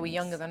teens. I mean, they were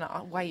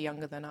way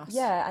younger than us.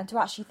 Yeah, and to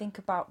actually think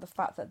about the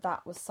fact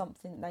that was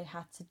something they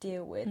had to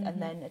deal with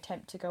and then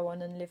attempt to go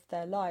on and live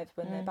their lives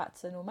when they're back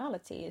to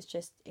normality is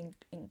just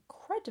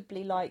incredible.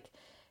 incredibly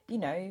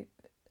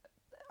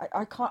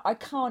I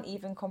can't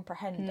even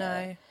comprehend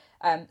it.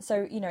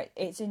 So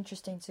it's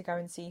interesting to go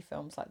and see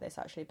films like this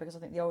actually, because I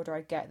think the older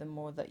I get, the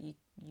more that you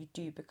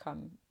do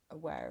become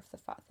aware of the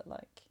fact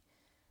that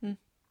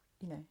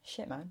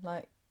shit, man,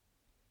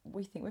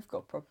 we think we've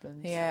got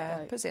problems.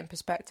 Yeah, puts it in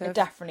perspective.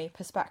 Definitely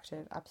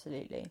perspective,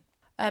 absolutely.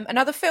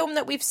 Another film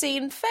that we've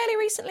seen fairly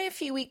recently, a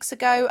few weeks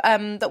ago,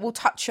 that we'll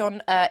touch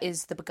on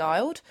is The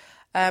Beguiled.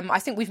 I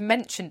think we've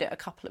mentioned it a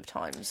couple of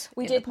times.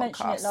 We did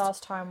mention it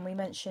last time. We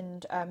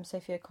mentioned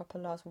Sofia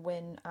Coppola's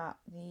win at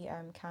the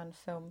Cannes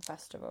Film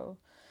Festival.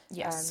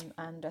 Yes.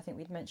 And I think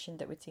we'd mentioned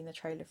that we'd seen the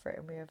trailer for it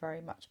and we were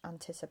very much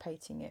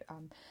anticipating it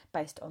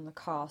based on the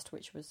cast,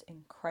 which was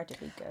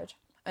incredibly good.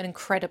 An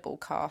incredible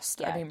cast.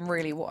 Yeah. I mean,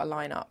 really, what a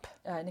lineup.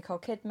 Nicole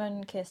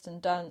Kidman,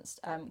 Kirsten Dunst,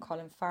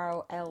 Colin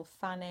Farrell, Elle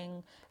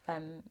Fanning.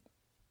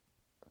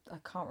 I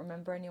can't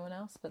remember anyone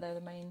else, but they're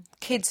the main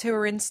kids who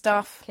are in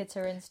stuff. Kids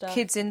who are in stuff.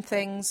 Kids in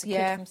things.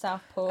 Kid from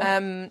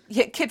Southpaw.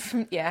 Kid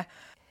from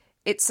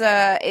It's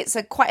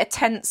a quite a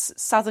tense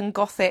Southern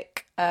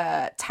Gothic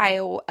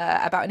tale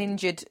about an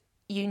injured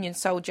Union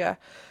soldier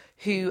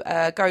who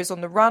goes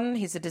on the run.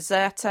 He's a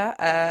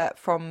deserter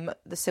from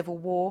the Civil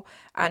War,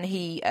 and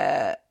he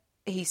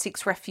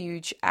seeks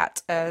refuge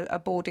at a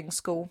boarding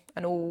school,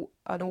 an all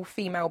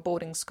female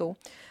boarding school,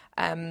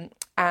 and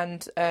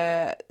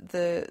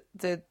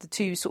the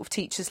two sort of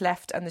teachers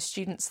left and the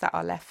students that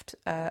are left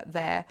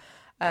there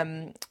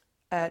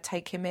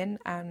take him in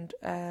and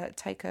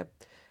take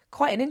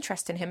quite an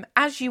interest in him,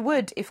 as you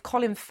would if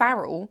Colin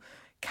Farrell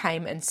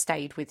came and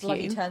stayed with you.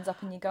 He turns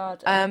up in your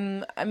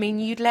garden. I mean,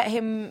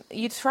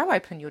 you'd throw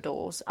open your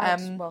doors.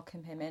 I'd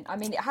welcome him in. I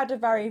mean, it had a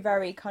very,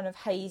 very kind of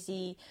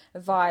hazy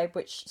vibe,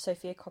 which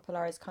Sofia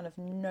Coppola is kind of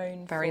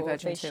known very for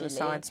Virgin visually.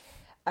 Suicides.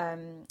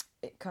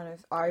 It kind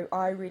of,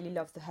 I really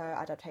love her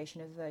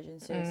adaptation of Virgin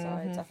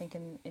Suicides. I think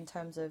in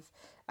terms of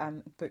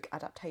book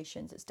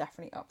adaptations, it's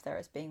definitely up there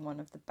as being one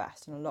of the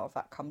best, and a lot of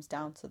that comes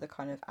down to the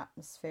kind of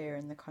atmosphere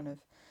and the kind of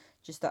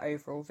just the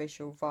overall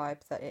visual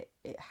vibe that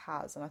it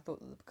has. And I thought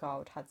that The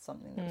Beguiled had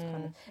something that was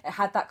kind of, it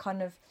had that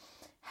kind of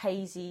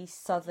hazy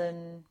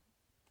southern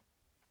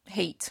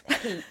heat.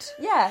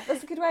 Yeah,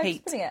 that's a good way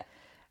of putting it.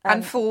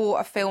 And for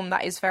a film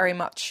that is very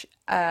much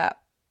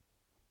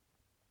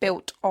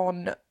built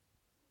on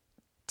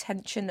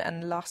tension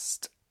and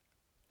lust.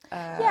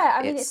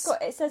 I mean,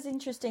 it says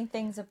interesting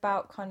things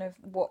about kind of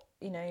what,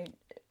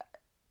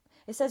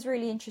 it says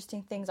really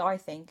interesting things, I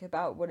think,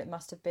 about what it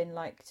must have been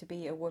like to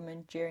be a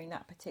woman during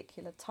that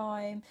particular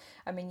time.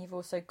 I mean, you've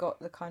also got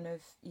the kind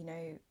of,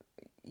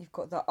 you've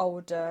got the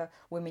older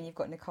women, you've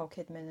got Nicole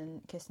Kidman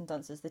and Kirsten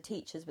Dunst as the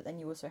teachers, but then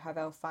you also have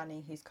Elle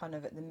Fanning, who's kind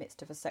of at the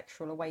midst of a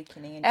sexual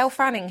awakening. And Elle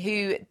Fanning,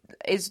 who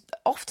is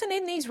often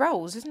in these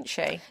roles, isn't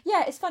she?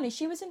 Yeah, it's funny.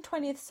 She was in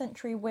 20th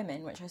Century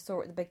Women, which I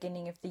saw at the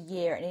beginning of the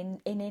year,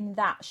 and in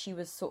that she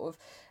was sort of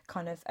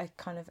kind of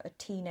a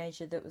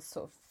teenager that was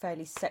sort of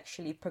fairly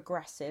sexually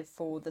progressive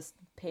for the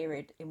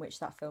period in which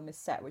that film is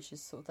set, which is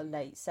sort of the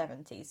late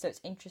 70s. So it's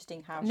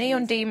interesting how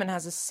Neon Demon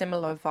has a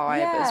similar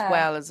vibe as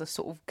well, as a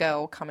sort of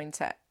girl coming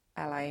to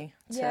LA.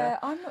 Yeah,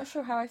 I'm not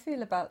sure how I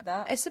feel about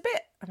that. It's a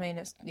bit, I mean,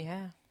 she's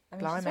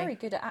very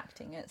good at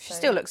acting it. She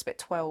still looks a bit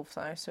 12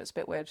 though, so it's a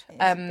bit weird. It is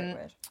a bit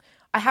weird.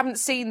 I haven't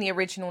seen the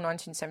original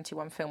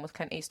 1971 film with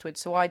Clint Eastwood,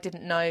 so I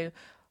didn't know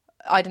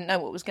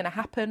what was going to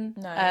happen.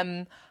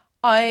 No.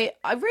 I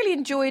really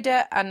enjoyed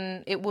it,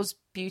 and it was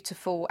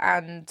beautiful,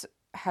 and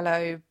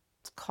hello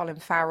Colin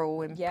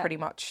Farrell, and pretty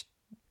much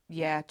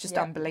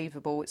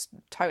unbelievable. It's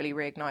totally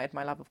reignited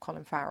my love of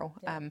Colin Farrell.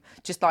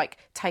 Just like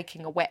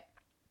taking a wet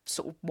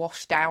sort of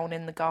wash down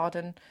in the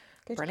garden.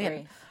 Good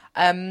brilliant.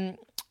 grief.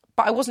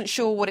 But I wasn't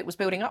sure what it was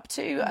building up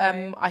to.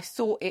 No. I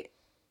thought it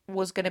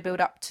was going to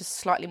build up to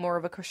slightly more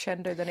of a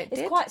crescendo than it did.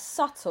 It's quite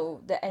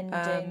subtle, the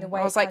ending, the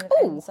way I was it like, kind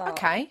of ends up.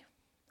 okay.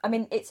 I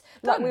mean, it's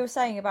like we were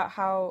saying about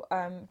how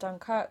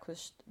Dunkirk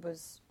was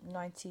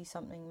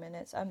 90-something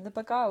minutes. The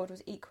Beguiled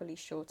was equally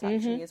short,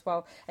 actually, as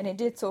well. And it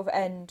did sort of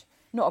end,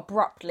 not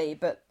abruptly,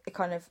 but it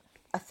kind of,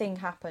 a thing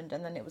happened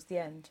and then it was the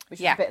end.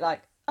 Which is a bit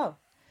like, oh,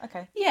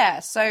 okay. Yeah,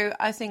 so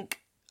I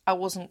think I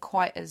wasn't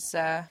quite as...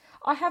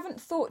 I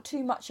haven't thought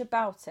too much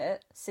about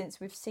it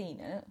since we've seen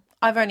it.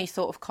 I've only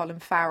thought of Colin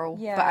Farrell,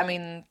 Yeah. but I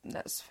mean,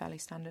 that's fairly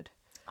standard.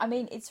 I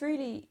mean, it's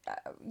really,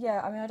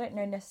 I mean, I don't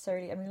know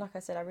necessarily, I mean, like I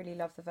said, I really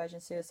love the Virgin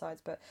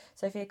Suicides, but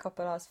Sofia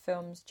Coppola's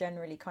films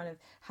generally kind of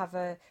have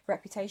a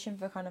reputation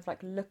for kind of like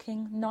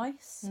looking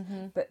nice,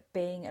 but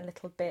being a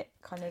little bit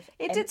kind of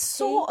It empty. did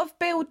sort of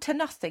build to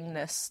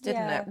nothingness,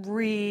 didn't Yeah. it?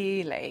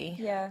 Really?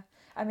 Yeah.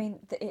 I mean,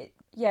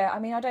 I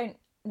mean,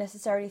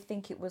 necessarily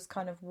think it was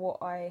kind of what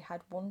I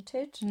had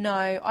wanted.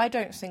 No, I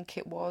don't think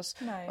it was.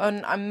 No.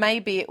 And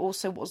maybe it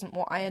also wasn't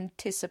what I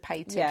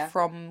anticipated Yeah.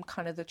 from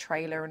kind of the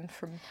trailer and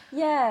from...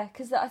 Yeah,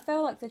 because I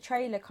felt like the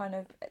trailer kind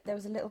of, there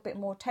was a little bit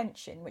more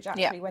tension, which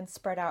actually, when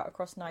spread out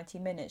across 90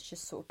 minutes,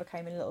 just sort of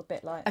became a little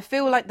bit like... I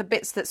feel like the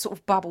bits that sort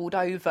of bubbled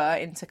over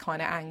into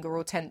kind of anger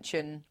or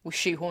tension were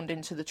shoehorned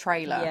into the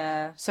trailer.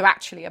 Yeah. So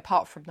actually,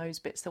 apart from those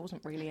bits, there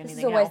wasn't really anything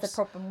This is always else. the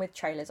problem with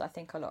trailers, I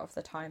think, a lot of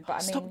the time. But I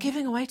mean, Stop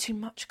giving away too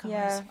much, guys.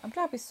 yeah, I'm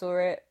glad we saw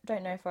it.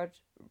 Don't know if I'd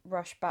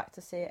rush back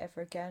to see it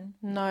ever again.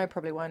 No,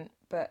 probably won't.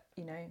 But,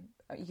 you know,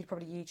 you could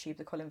probably YouTube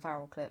the Colin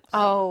Farrell clips.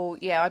 Oh,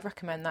 yeah, I'd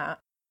recommend that.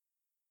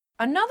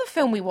 Another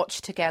film we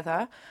watched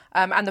together,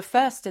 and the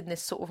first in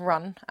this sort of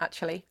run,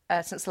 actually,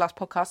 since the last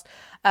podcast,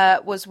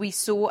 was we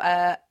saw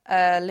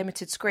a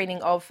limited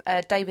screening of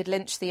David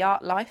Lynch, The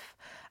Art Life,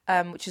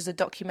 which is a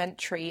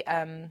documentary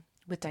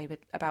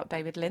about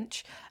David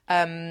Lynch.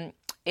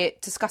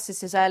 It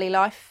discusses his early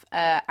life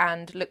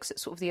and looks at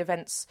sort of the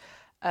events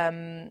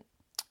in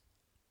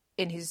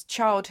his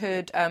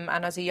childhood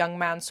and as a young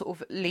man,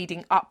 sort of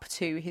leading up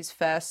to his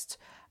first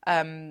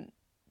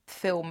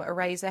film,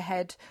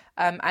 Eraserhead.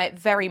 It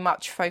very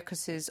much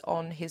focuses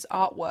on his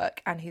artwork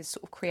and his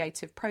sort of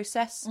creative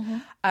process.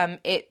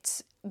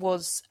 It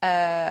was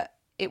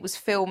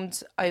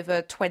filmed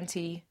over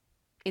 20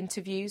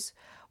 interviews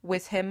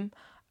with him,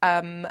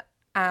 and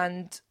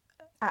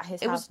At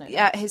his it house, was no?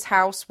 at his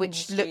house,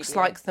 which his looks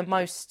studio. like the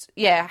most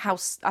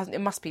house.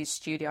 It must be his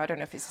studio. I don't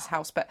know if it's his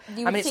house, but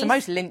You I would mean, it's see the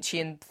most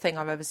Lynchian thing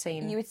I've ever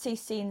seen. You would see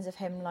scenes of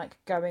him, like,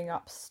 going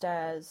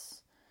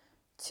upstairs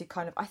to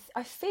kind of...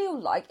 I feel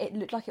like it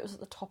looked like it was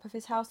at the top of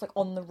his house, like,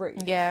 on the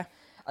roof. Yeah.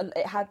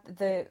 It had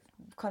the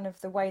kind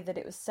of the way that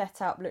it was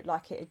set up looked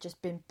like it had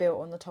just been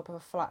built on the top of a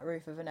flat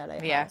roof of an LA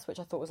Yeah. house, which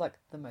I thought was like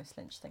the most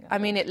Lynch thing. I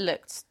mean, it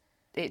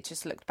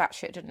just looked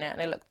batshit, didn't it?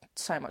 And it looked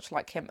so much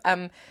like him.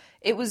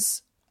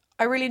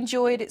 I really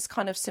enjoyed its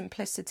kind of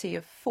simplicity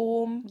of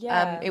form.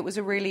 Yeah. It was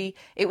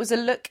a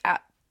look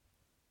at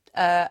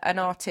an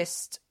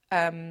artist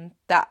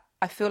that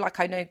I feel like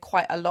I know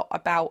quite a lot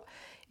about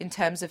in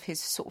terms of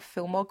his sort of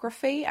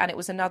filmography, and it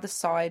was another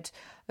side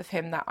of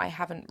him that I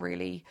haven't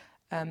really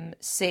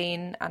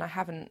seen, and I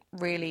haven't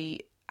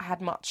really had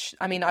much.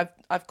 I mean,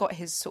 I've got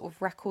his sort of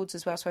records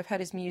as well, so I've heard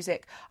his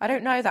music. I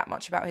don't know that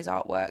much about his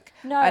artwork,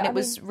 and it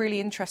was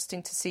really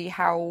interesting to see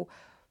how,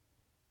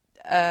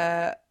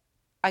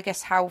 I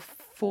guess, how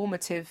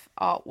formative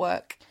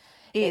artwork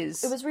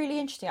is. It was really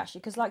interesting,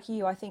 actually, because like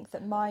you, I think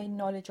that my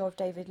knowledge of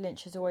David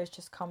Lynch has always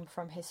just come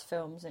from his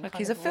films and Like, kind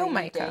he's of a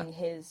filmmaker. reading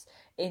his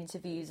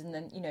interviews, and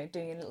then, you know,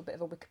 doing a little bit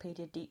of a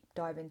Wikipedia deep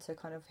dive into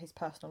kind of his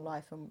personal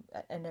life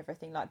and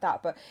everything like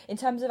that. But in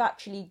terms of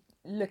actually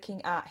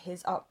looking at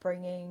his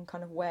upbringing,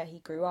 kind of where he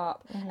grew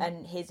up,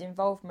 and his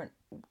involvement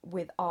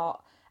with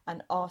art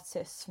and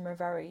artists from a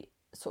very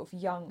sort of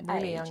young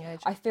age,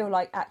 I feel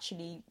like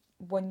actually,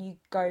 when you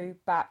go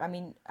back, I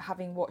mean,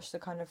 having watched the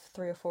kind of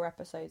 3 or 4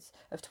 episodes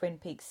of Twin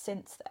Peaks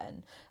since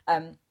then,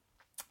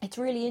 it's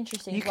really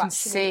interesting. You to can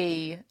actually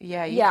see, you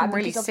can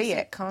really because see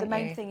obviously it, can't the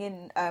main you? thing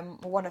in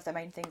one of the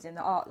main things in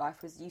The Art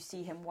Life was you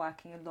see him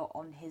working a lot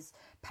on his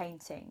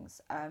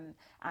paintings, and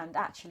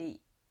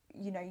actually,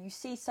 you know, you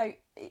see, so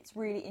it's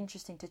really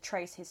interesting to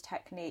trace his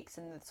techniques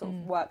and the sort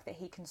of work that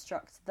he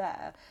constructs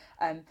there.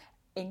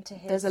 Into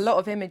his... There's a lot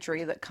of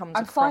imagery that comes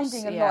I'm across.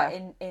 finding a lot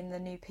in the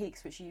New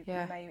Peaks, which you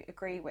may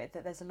agree with,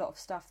 that there's a lot of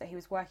stuff that he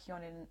was working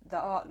on in The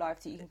Art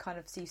Life that you can kind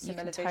of see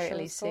similar You can visuals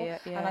totally see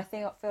it, yeah. And I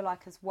feel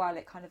like as well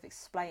it kind of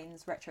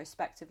explains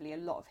retrospectively a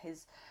lot of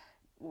his,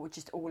 or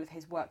just all of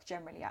his work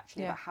generally,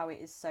 actually, about how it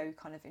is so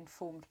kind of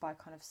informed by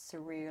kind of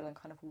surreal and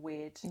kind of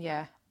weird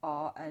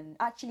art. And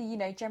actually, you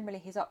know, generally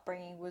his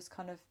upbringing was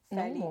kind of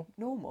fairly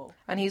normal.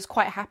 And he's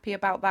quite happy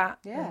about that.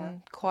 Yeah.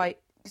 And quite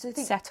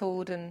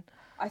settled. And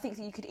I think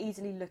that you could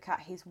easily look at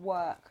his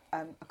work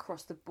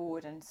across the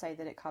board and say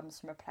that it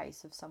comes from a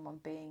place of someone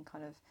being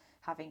kind of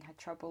having had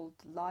troubled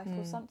life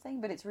or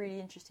something. But it's really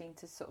interesting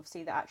to sort of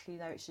see that actually,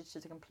 no, it's just a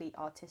complete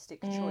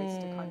artistic choice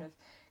to kind of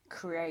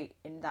create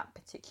in that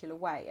particular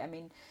way. I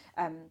mean,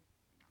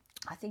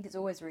 I think it's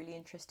always really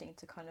interesting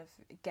to kind of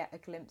get a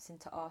glimpse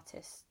into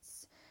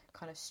artists'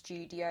 kind of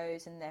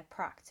studios and their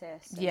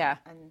practice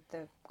and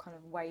the kind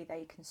of way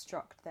they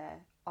construct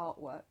their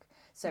artwork.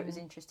 So it was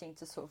interesting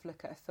to sort of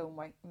look at a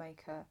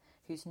filmmaker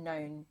who's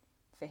known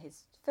for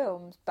his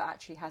films, but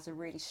actually has a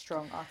really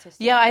strong artistic...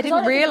 Yeah, I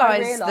didn't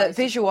realise that realised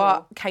visual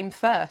art came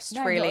first,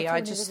 No, really. not at all,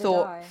 I just neither did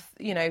thought, I.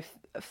 you know,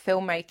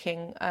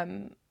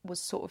 filmmaking was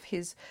sort of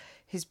his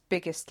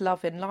biggest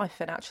love in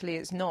life, and actually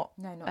it's not.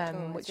 No, not at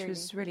all. Which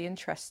was really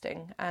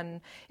interesting.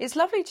 And it's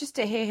lovely just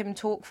to hear him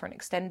talk for an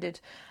extended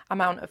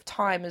amount of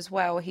time as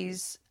well.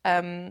 He's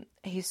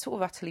sort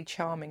of utterly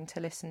charming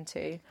to listen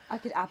to. I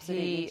could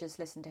absolutely just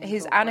listen to him.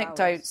 His talk for hours.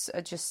 anecdotes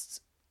are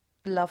just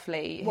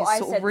lovely. What I His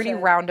sort said of really to-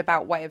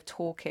 roundabout way of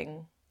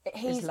talking is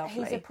He's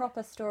lovely. a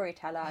proper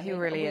storyteller. He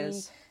really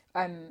is.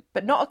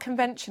 But not a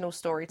conventional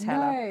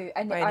storyteller. No,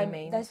 and by any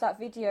means. there's that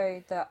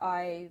video that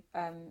I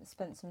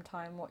spent some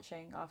time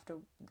watching after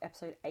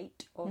episode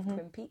 8 of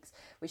Twin Peaks,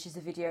 which is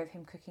a video of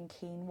him cooking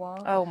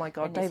quinoa. Oh my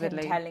God, and it's David him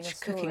Lynch telling a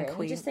story. cooking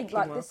And you just think, quinoa.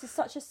 like, this is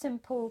such a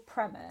simple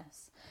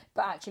premise,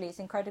 but actually it's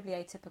incredibly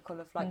atypical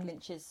of, like,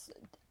 Lynch's,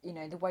 you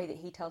know, the way that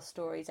he tells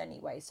stories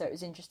anyway. So it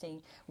was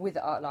interesting with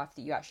The Art Life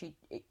that you actually...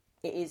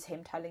 It is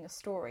him telling a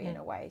story in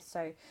a way.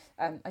 So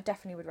I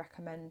definitely would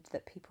recommend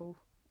that people...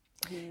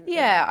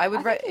 Yeah, I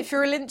would. If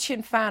you're a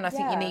Lynchian fan, I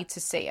think you need to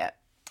see it.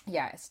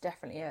 Yeah, it's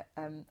definitely a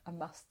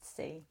must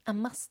see. A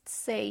must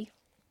see.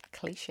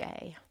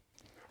 Cliche.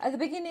 At the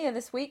beginning of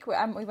this week,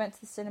 we went to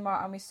the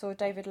cinema and we saw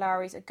David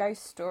Lowery's A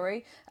Ghost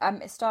Story.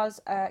 It stars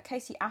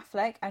Casey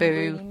Affleck and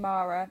Rooney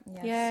Mara.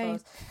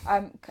 Yes,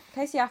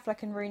 Casey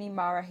Affleck and Rooney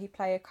Mara, who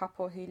play a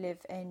couple who live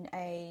in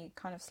a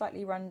kind of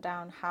slightly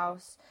run-down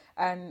house.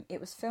 It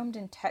was filmed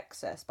in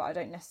Texas, but I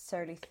don't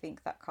necessarily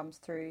think that comes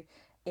through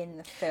in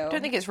the film. I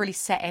don't think it's really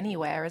set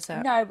anywhere, is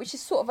it? No, which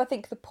is sort of, I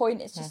think, the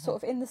point. It's just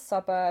sort of in the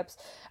suburbs.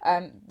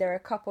 There are a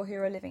couple who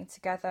are living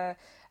together,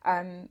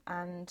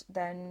 and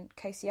then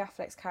Casey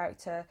Affleck's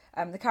character,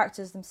 the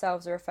characters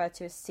themselves are referred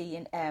to as C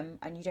and M,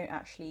 and you don't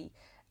actually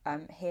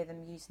hear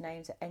them use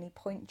names at any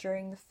point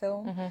during the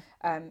film.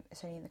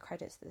 It's only in the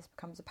credits that this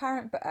becomes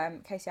apparent, but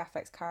Casey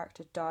Affleck's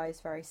character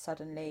dies very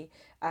suddenly,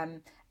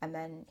 and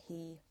then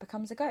he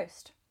becomes a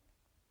ghost.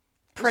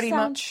 Pretty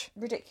much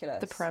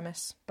ridiculous. The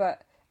premise.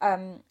 But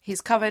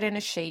he's covered in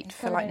a sheet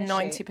for like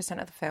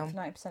 90% of the film.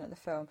 90% of the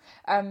film.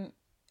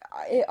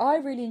 I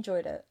really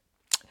enjoyed it.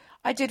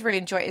 I did really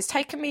enjoy it. It's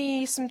taken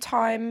me some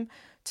time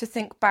to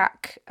think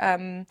back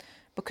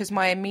because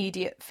my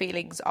immediate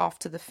feelings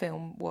after the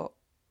film were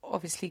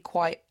obviously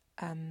quite...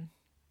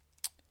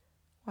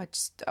 I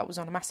was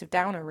on a massive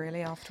downer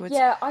really afterwards.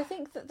 Yeah, I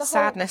think that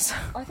sadness.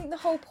 I think the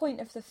whole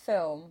point of the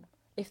film,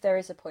 if there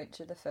is a point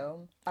to the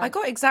film... I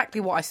got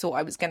exactly what I thought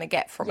I was going to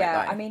get from it, though.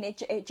 Yeah, I mean,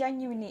 it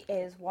genuinely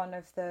is one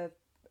of the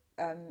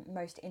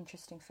most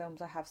interesting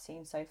films I have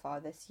seen so far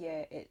this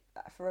year.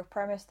 For a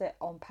premise that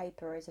on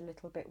paper is a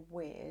little bit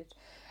weird,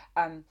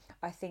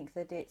 I think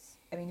that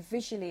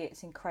visually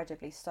it's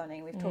incredibly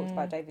stunning. We've talked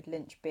about David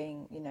Lynch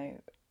being, you know,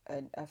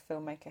 a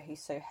filmmaker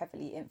who's so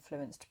heavily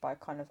influenced by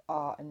kind of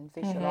art and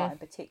visual art in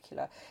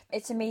particular.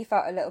 It to me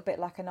felt a little bit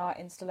like an art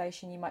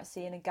installation you might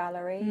see in a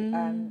gallery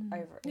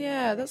over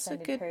an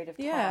extended period of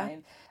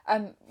time.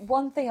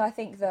 One thing I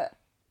think that,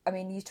 I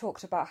mean, you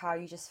talked about how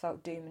you just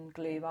felt doom and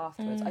gloom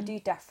afterwards. I do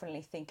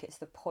definitely think it's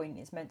the point.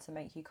 It's meant to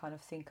make you kind of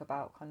think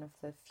about kind of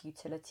the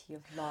futility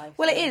of life.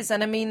 Well, it is.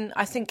 And I mean,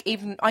 I think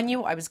I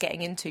knew what I was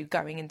getting into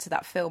going into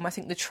that film. I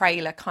think the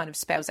trailer kind of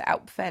spells it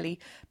out fairly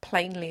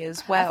plainly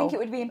as well. I think it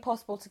would be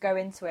impossible to go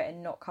into it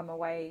and not come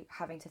away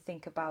having to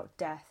think about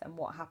death and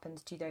what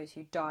happens to those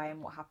who die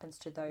and what happens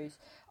to those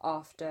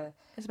after.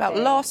 It's about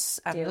loss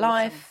and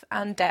life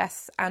and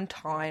death and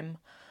time.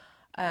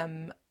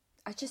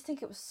 I just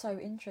think it was so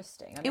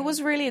interesting. I mean, it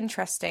was really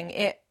interesting.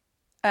 It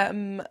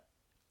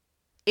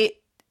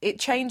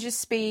changes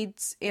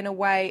speeds in a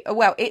way.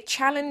 Well, it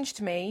challenged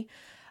me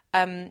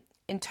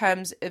in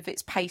terms of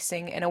its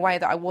pacing in a way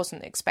that I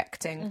wasn't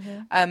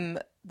expecting.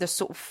 The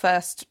sort of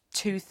first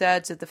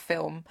 2/3 of the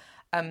film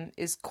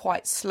is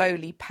quite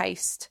slowly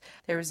paced.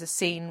 There is a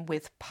scene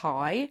with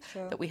Pi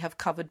that we have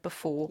covered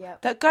before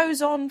that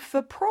goes on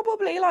for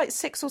probably like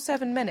 6 or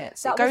 7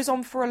 minutes. It goes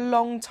on for a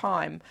long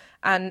time,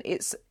 and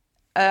it's.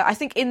 I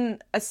think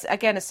in a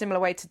similar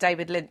way to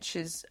David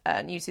Lynch's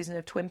new season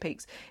of Twin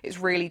Peaks, it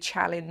really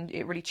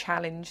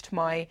challenged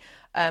my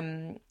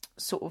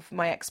sort of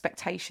my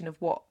expectation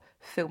of what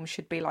films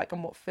should be like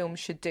and what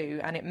films should do,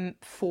 and it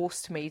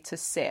forced me to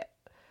sit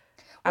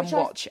and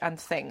watch and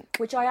think.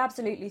 Which I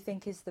absolutely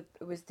think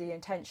was the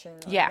intention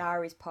on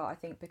Larry's part, I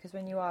think, because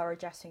when you are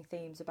addressing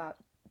themes about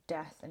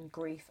death and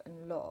grief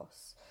and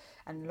loss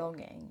and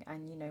longing,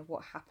 and you know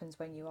what happens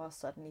when you are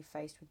suddenly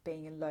faced with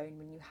being alone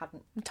when you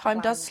hadn't time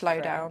does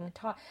slow down.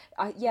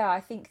 I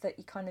think that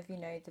you kind of, you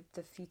know,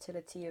 the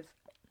futility of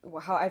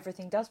how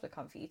everything does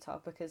become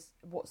futile, because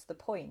what's the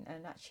point?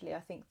 And actually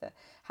I think that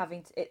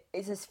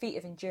it's a feat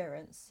of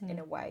endurance in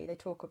a way. They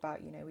talk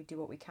about, you know, we do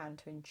what we can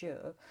to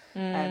endure,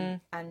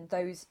 and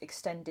those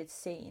extended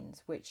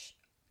scenes which,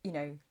 you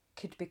know,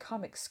 could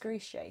become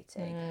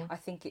excruciating. I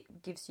think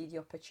it gives you the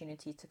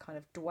opportunity to kind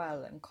of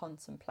dwell and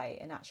contemplate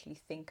and actually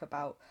think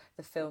about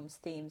the film's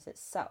themes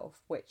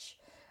itself, which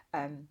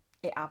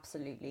it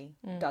absolutely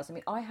does. I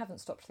mean, I haven't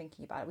stopped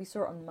thinking about it. We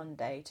saw it on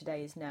Monday.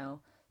 Today is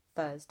now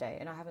Thursday,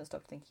 and I haven't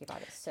stopped thinking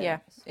about it since. Yeah,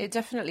 it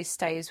definitely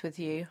stays with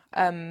you.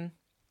 That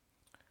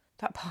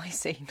pie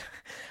scene,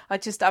 I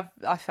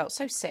felt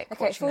so sick.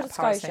 Okay, watching full that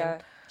pie disclosure,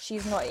 scene.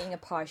 she's not eating a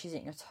pie, she's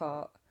eating a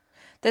tart.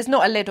 There's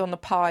not a lid on the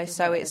pie,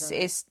 so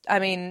it's. I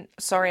mean,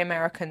 sorry,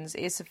 Americans,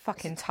 it's a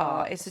fucking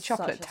tart. It's a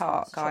chocolate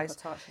tart, guys.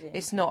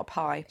 It's not a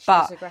pie,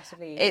 but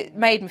it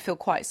made me feel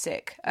quite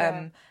sick.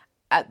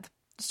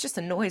 It's just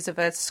the noise of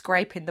her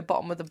scraping the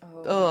bottom of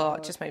the.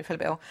 It just made me feel a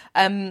bit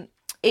ill.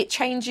 It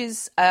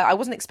changes. I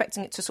wasn't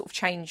expecting it to sort of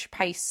change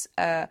pace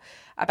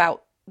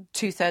about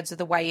 2/3 of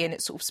the way in,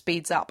 it sort of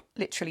speeds up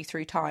literally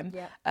through time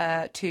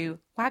to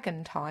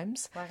Wagon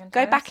Times.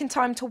 Go back in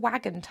time to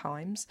Wagon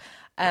Times,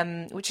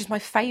 which is my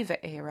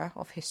favourite era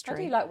of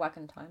history. I do like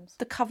Wagon Times.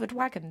 The covered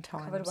Wagon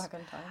Times. Covered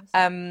Wagon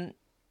Times.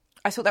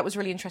 I thought that was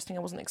really interesting. I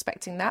wasn't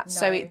expecting that. No.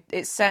 So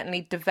it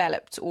certainly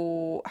developed,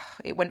 or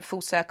it went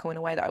full circle in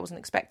a way that I wasn't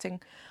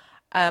expecting.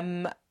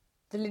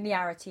 The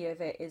linearity of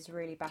it is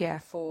really back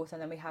and forth,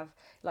 and then we have,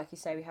 like you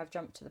say, we have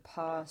jump to the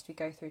past, we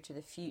go through to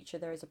the future.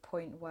 There is a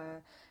point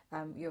where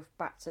you're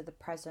back to the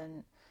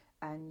present,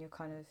 and you're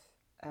kind of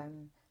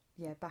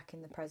back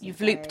in the present.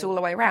 You've looped all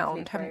the way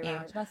around, haven't you?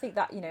 And I think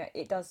that, you know,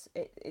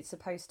 it's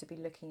supposed to be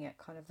looking at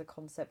kind of the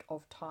concept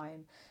of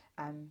time,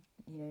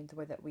 you know, the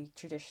way that we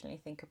traditionally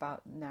think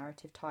about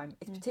narrative time.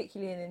 It's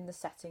particularly in the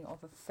setting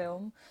of a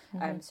film,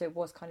 so it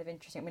was kind of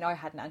interesting. I mean, I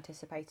hadn't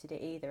anticipated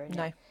it either,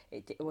 and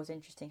it was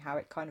interesting how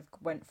it kind of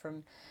went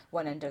from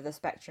one end of the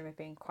spectrum of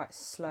being quite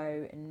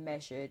slow and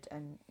measured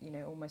and, you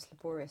know, almost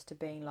laborious, to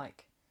being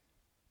like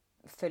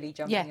fully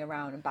jumping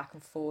around and back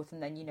and forth,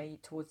 and then, you know,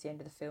 towards the end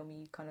of the film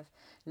you kind of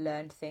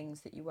learned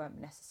things that you weren't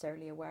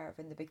necessarily aware of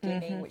in the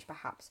beginning, which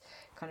perhaps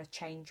kind of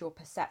change your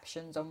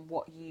perceptions on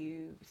what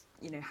you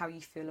know, how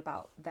you feel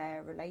about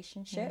their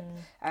relationship,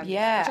 which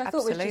I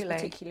thought was just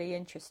particularly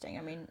interesting.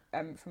 I mean,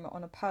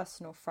 on a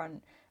personal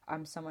front,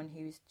 I'm someone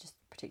who's just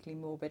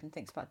particularly morbid and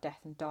thinks about death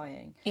and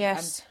dying.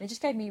 Yes. It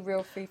just gave me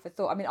real food for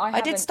thought. I mean,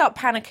 I did start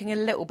panicking a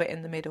little bit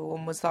in the middle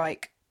and was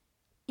like,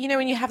 you know,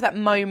 when you have that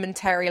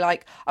momentary,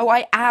 like, oh,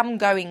 I am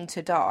going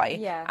to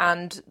die,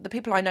 and the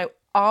people I know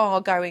are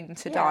going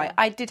to die.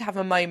 I did have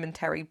a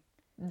momentary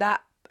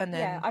that, and then...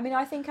 Yeah, I mean,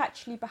 I think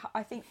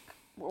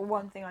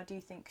one thing I do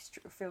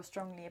feel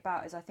strongly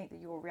about is I think that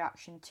your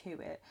reaction to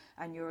it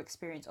and your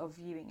experience of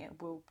viewing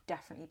it will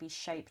definitely be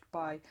shaped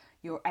by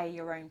your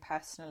own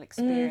personal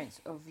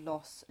experience of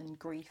loss and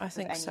grief of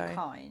any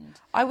kind.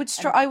 I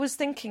was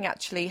thinking,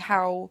 actually,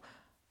 how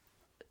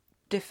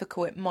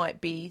difficult it might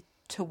be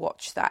to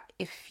watch that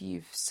if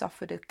you've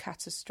suffered a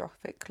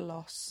catastrophic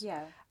loss,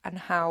 and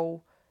how,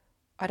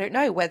 I don't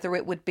know whether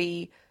it would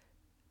be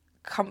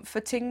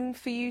comforting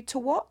for you to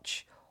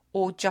watch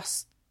or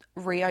just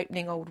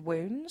reopening old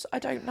wounds. I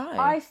don't know.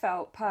 I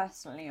felt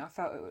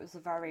it was a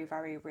very,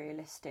 very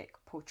realistic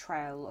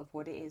portrayal of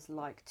what it is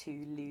like to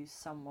lose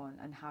someone,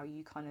 and how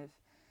you kind of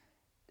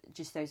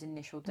just those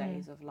initial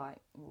days of like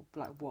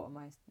what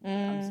am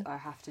I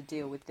have to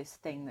deal with this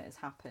thing that has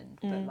happened,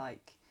 but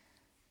like,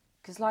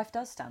 because life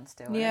does stand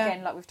still. And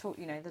again, like we've talked,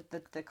 you know,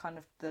 the kind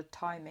of the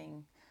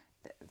timing,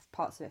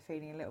 parts of it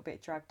feeling a little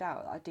bit dragged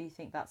out. I do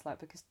think that's like,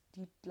 because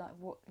you like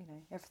what, you know,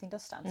 everything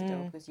does stand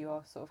still because you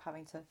are sort of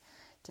having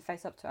to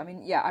face up to it. I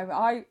mean,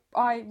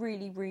 I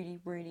really, really,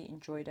 really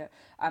enjoyed it.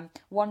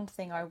 One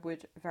thing I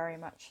would very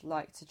much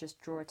like to just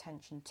draw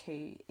attention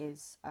to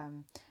is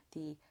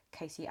the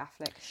Casey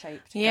Affleck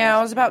shaped. Yeah,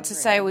 I was about to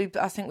say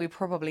I think we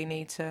probably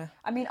need to.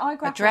 I mean, I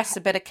address a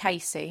bit of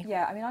Casey.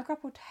 Yeah, I mean, I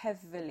grappled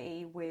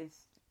heavily with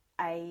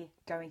A,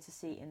 going to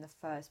see it in the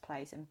first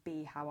place, and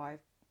B, how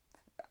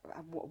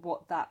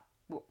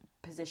what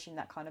position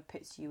that kind of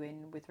puts you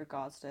in with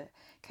regards to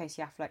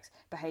Casey Affleck's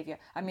behaviour.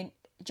 I mean,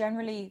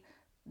 generally,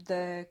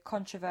 the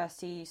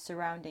controversy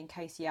surrounding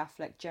Casey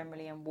Affleck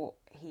generally and what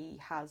he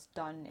has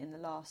done in the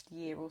last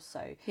year or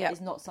so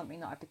is not something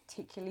that I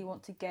particularly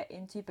want to get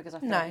into, because I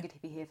feel like we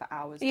could be here for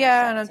hours.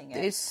 Yeah,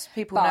 and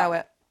people know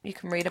it. You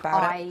can read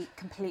about it. I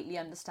completely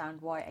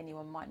understand why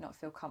anyone might not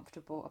feel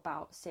comfortable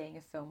about seeing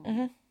a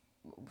film.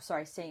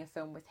 Seeing a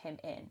film with him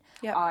in.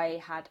 Yep.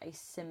 I had a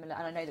similar,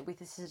 and I know that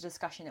this is a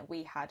discussion that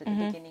we had at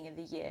the beginning of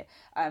the year.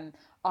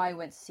 I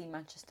went to see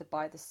Manchester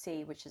by the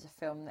Sea, which is a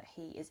film that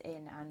he is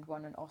in and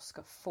won an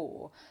Oscar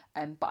for.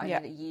 But I know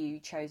that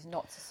you chose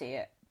not to see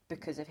it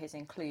because of his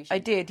inclusion. I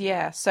did,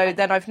 yeah. So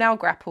then I've now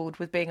grappled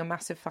with being a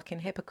massive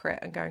fucking hypocrite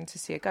and going to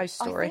see a ghost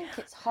story. I think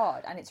it's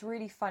hard, and it's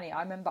really funny.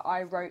 I remember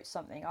I wrote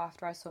something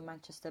after I saw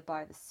Manchester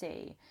by the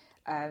Sea.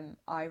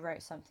 I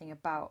wrote something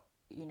about,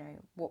 you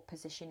know, what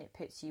position it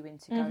puts you in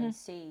to go and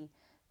see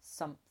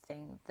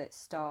something that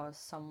stars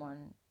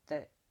someone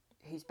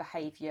whose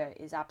behaviour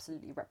is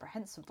absolutely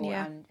reprehensible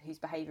and whose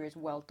behaviour is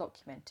well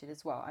documented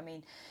as well. I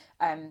mean,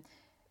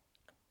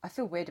 I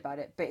feel weird about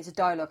it, but it's a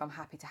dialogue I'm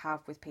happy to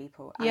have with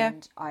people,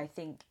 and I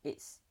think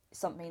it's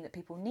something that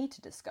people need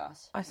to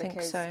discuss. I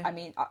think so. I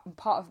mean,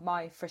 part of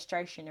my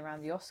frustration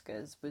around the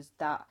Oscars was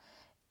that,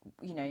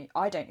 you know,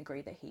 I don't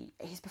agree that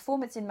his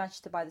performance in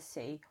Manchester by the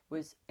Sea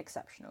was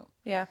exceptional.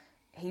 Yeah.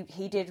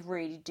 He did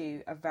really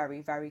do a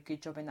very, very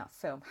good job in that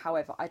film.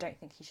 However, I don't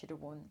think he should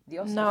have won the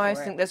Oscar. No, I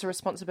think there's a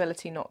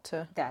responsibility not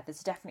to.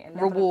 There's definitely a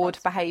level reward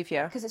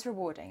behaviour, because it's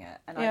rewarding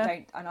it, and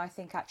I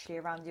think actually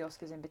around the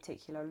Oscars in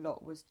particular, a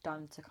lot was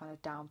done to kind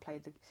of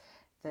downplay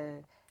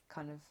the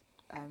kind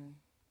of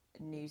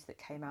news that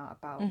came out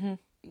about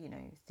you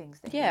know, things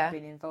that he'd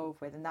been involved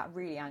with, and that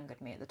really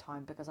angered me at the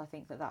time, because I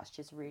think that's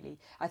just really,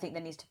 I think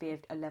there needs to be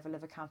a level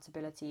of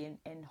accountability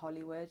in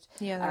Hollywood.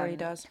 Yeah, there really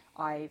does.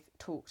 I've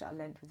talked at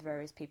length with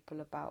various people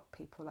about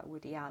people like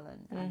Woody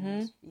Allen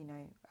and you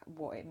know,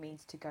 what it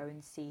means to go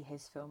and see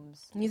his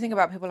films. You think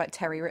about people like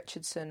Terry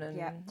Richardson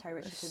and Terry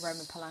Richardson,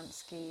 Roman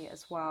Polanski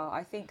as well.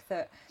 I think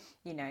that,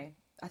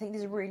 I think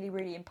these are really,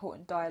 really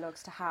important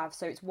dialogues to have.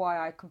 So it's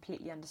why I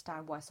completely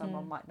understand why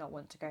someone might not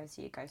want to go and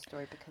see A Ghost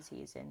Story, because he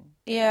is in.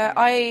 Yeah,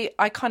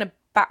 I kind of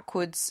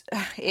backwards.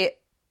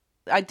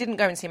 I didn't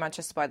go and see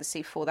Manchester by the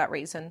Sea for that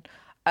reason.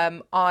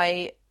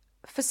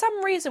 For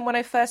some reason, when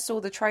I first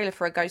saw the trailer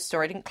for A Ghost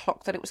Story, I didn't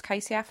clock that it was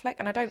Casey Affleck,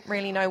 and I don't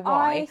really know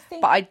why,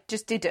 but I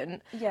just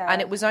didn't. Yeah.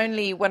 And it was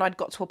only when I'd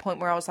got to a point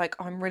where I was like,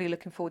 I'm really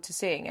looking forward to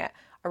seeing it,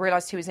 I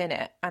realised he was in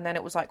it, and then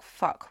it was like,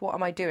 fuck, what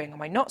am I doing?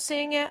 Am I not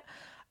seeing it?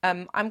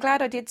 I'm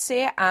glad I did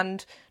see it,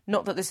 and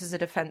not that this is a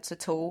defence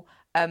at all.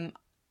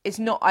 It's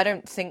not. I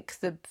don't think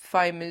the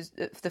film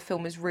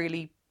is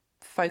really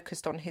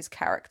focused on his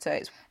character.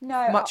 It's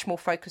much more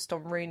focused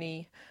on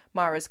Rooney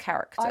Mara's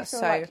character. I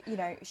feel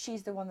like,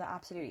 she's the one that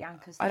absolutely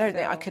anchors the I don't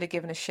film. think I could have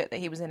given a shit that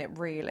he was in it,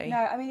 really. No,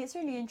 I mean, it's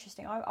really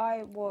interesting.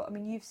 I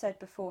mean, you've said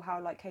before how,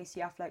 like,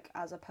 Casey Affleck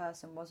as a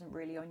person wasn't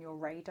really on your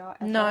radar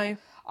ever. No.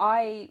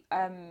 I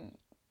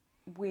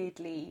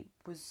weirdly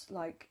was,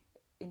 like,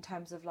 in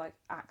terms of, like,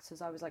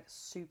 actors I was, like,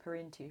 super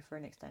into for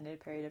an extended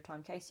period of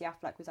time. Casey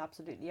Affleck was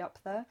absolutely up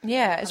there.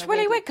 Yeah, it's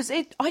really weird because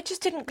I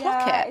just didn't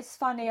clock it. It's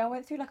funny. I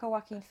went through, like, a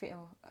Joaquin Phoenix,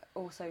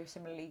 also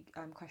similarly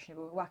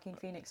questionable Joaquin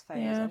Phoenix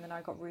phase, and then I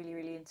got really,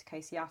 really into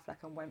Casey Affleck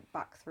and went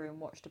back through and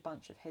watched a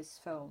bunch of his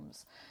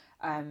films.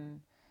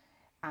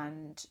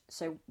 And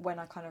so when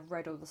I kind of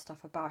read all the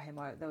stuff about him,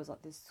 there was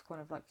like this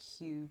kind of like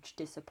huge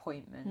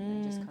disappointment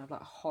and just kind of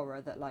like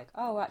horror that, like,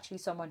 oh, actually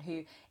someone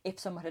who, if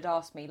someone had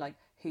asked me like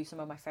who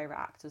some of my favourite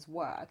actors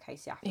were,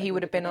 Casey Affleck, he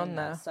would have been on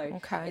there. So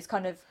okay. It's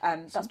kind of,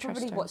 that's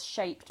probably what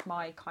shaped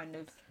my kind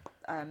of,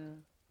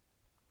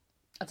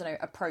 I don't know,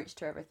 approach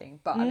to everything.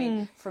 But I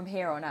mean, from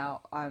here on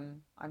out,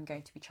 I'm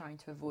going to be trying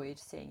to avoid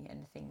seeing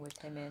anything with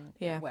him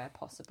in where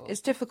possible.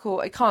 It's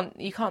difficult.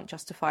 You can't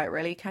justify it,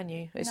 really, can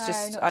you? It's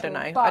No, I don't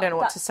know. But I don't know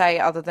what to say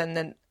other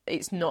than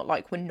it's not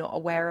like we're not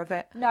aware of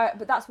it. No,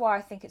 but that's why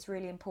I think it's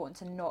really important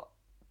to not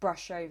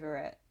brush over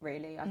it,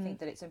 really. I think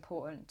that it's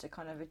important to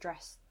kind of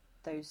address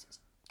those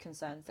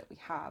concerns that we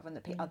have and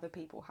that other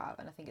people have,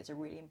 and I think it's a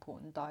really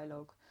important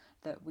dialogue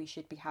that we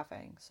should be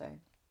having. So.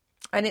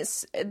 And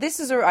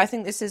I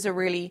think this is a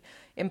really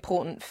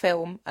important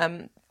film,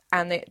 and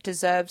it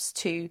deserves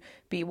to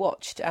be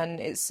watched. And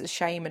it's a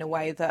shame in a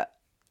way that,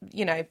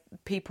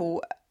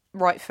 people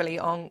rightfully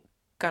aren't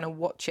going to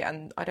watch it.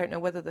 And I don't know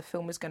whether the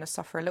film is going to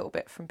suffer a little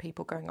bit from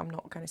people going, I'm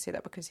not going to see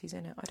that because he's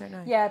in it. I don't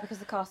know. Yeah, because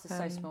the cast is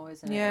so small,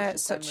 isn't it? Yeah,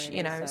 it's such,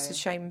 it's a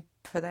shame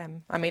for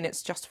them. I mean,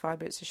 it's justified,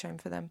 but it's a shame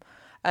for them.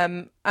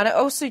 And I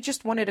also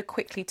just wanted to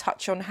quickly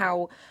touch on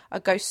how A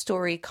Ghost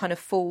Story kind of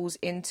falls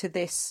into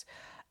this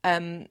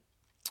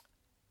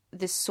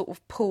this sort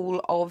of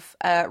pool of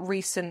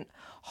recent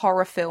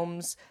horror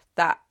films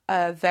that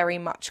very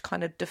much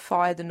kind of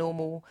defy the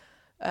normal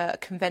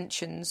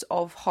conventions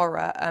of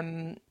horror.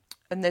 And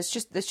there's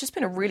just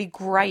been a really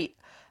great,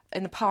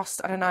 in the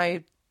past, I don't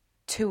know,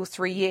 2 or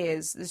 3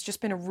 years, there's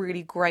just been a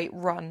really great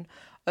run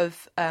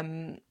of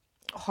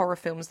horror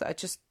films that are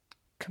just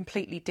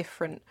completely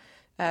different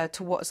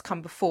to what has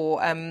come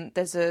before.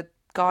 There's a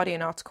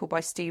Guardian article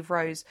by Steve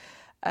Rose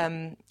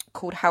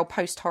called How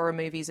Post-Horror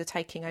Movies Are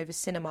Taking Over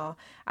Cinema,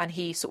 and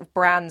he sort of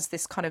brands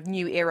this kind of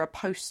new era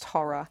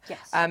post-horror.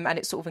 Yes. And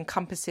it sort of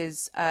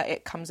encompasses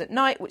It Comes at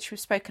Night, which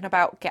we've spoken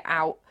about, Get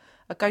Out,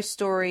 A Ghost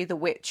Story, The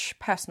Witch,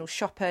 Personal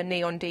Shopper,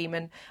 Neon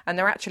Demon, and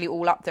they're actually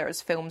all up there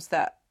as films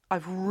that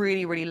I've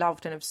really, really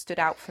loved and have stood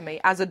out for me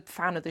as a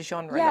fan of the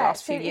genre in the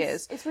last few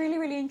years. It's really,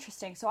 really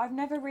interesting. So I've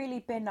never really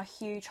been a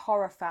huge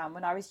horror fan.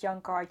 When I was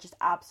younger, I just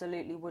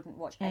absolutely wouldn't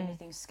watch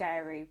anything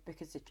scary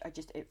because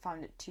it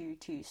found it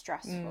too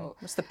stressful.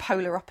 It's the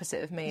polar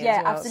opposite of me as well.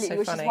 Yeah, absolutely, so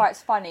which funny. is why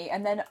it's funny.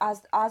 And then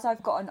as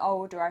I've gotten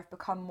older, I've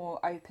become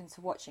more open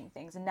to watching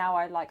things. And now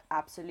I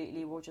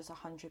absolutely will just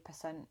 100%,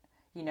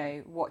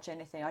 watch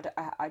anything.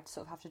 I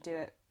sort of have to do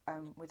it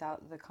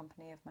without the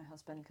company of my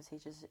husband because he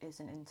just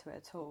isn't into it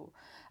at all.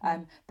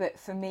 But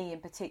for me in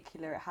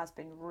particular, it has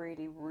been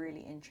really,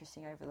 really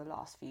interesting over the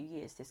last few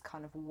years, this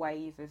kind of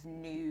wave of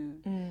new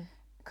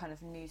kind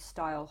of new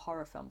style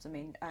horror films. I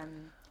mean,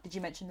 did you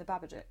mention The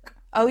Babadook?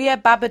 Oh yeah,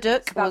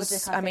 Babadook So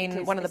was, I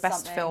mean, one of the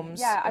best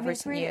films of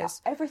recent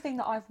years. Everything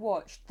that I've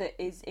watched that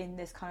is in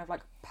this kind of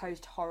like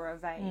post-horror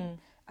vein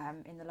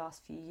in the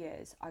last few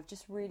years, I've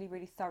just really,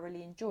 really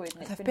thoroughly enjoyed.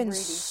 And it's been really,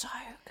 so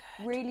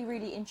good. Really,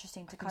 really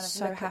interesting to kind of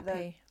so look at the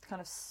happy.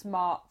 kind of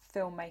smart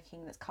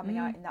filmmaking that's coming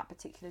out in that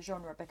particular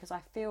genre, because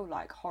I feel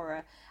like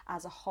horror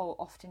as a whole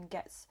often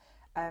gets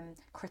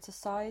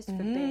criticised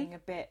for being a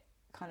bit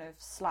kind of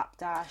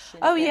slapdash.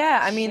 And Oh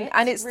yeah, I mean, shit,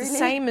 and it's really.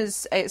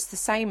 the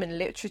same in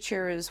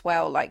literature as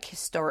well. Like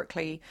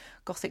historically,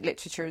 Gothic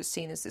literature is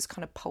seen as this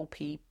kind of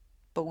pulpy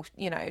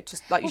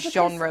just like Well, because,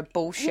 genre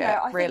bullshit.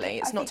 I really,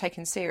 think- it's I not think-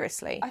 taken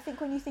seriously. I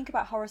think when you think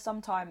about horror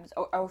sometimes,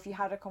 or if you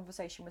had a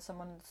conversation with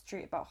someone on the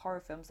street about horror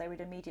films, they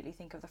would immediately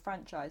think of the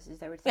franchises.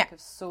 They would think of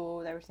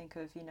Saw, they would think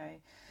of,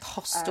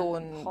 Hostel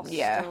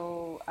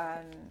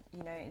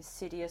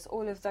Insidious,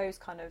 all of those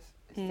kind of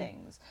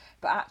things.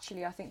 But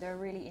actually, I think there are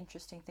really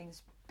interesting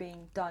things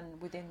being done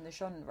within the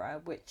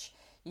genre, which,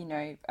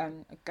 a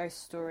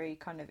Ghost Story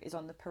kind of is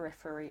on the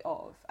periphery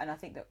of. And I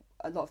think that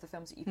a lot of the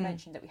films that you've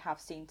mentioned that we have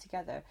seen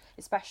together,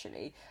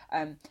 especially,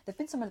 they've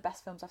been some of the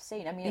best films I've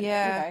seen. I mean,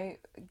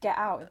 Get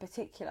Out in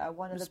particular,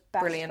 one of the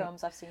best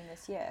films I've seen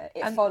this year.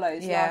 It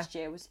Follows last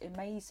year was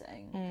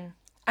amazing.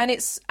 And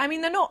it's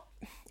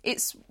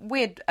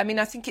weird. I mean,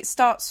 I think it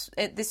starts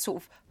at this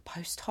sort of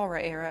post-horror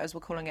era, as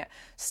we're calling it,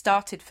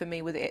 started for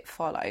me with It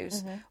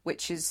Follows,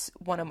 which is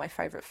one of my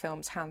favourite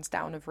films, hands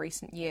down, of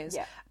recent years.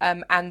 Yeah.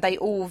 And they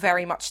all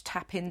very much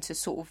tap into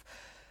sort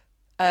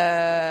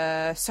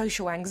of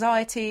social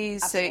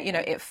anxieties. Absolutely. So,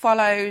 It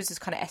Follows is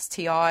kind of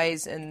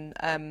STIs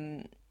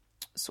and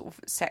sort of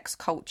sex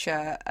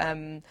culture.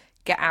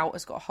 Get Out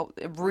has got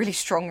a really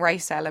strong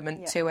race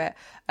element to it.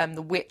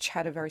 The Witch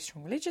had a very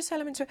strong religious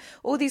element to it.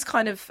 All these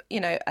kind of,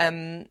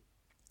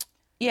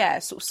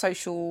 sort of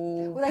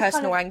social,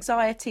 personal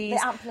anxieties.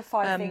 They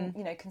amplify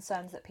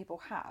concerns that people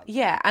have.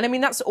 Yeah, and I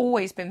mean, that's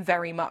always been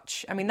very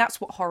much,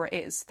 that's what horror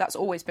is. That's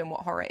always been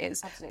what horror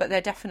is. Absolutely. But they're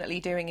definitely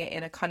doing it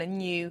in a kind of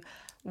new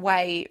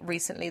way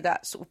recently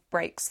that sort of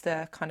breaks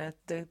the kind of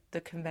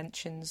the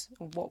conventions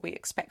of what we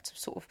expect of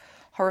sort of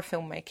horror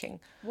filmmaking.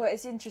 Well,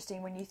 it's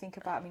interesting when you think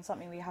about,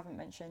 something we haven't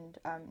mentioned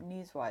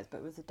news-wise,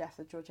 but was the death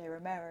of George A.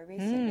 Romero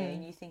recently,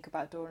 and you think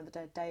about Dawn of the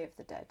Dead, Day of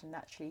the Dead, and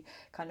actually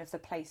kind of the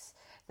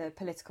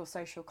political,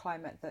 social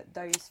climate that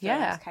those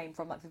films came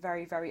from, like the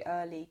very, very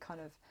early kind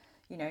of,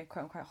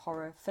 quote-unquote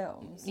horror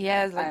films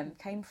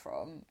came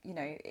from.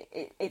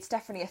 It's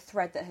definitely a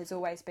thread that has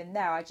always been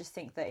there. I just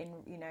think that in,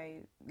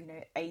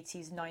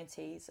 80s,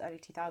 90s, early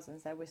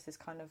 2000s, there was this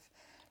kind of,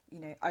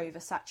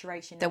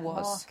 oversaturation in the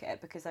market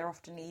because they're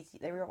often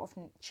they were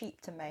often cheap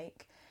to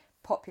make,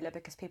 popular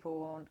because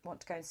people want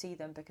to go and see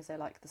them because they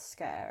like the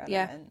scare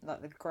and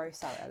like the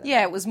gross out element.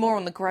 Yeah, it was more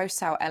on the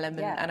gross out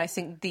element, and I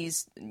think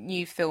these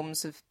new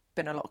films have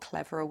been a lot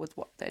cleverer with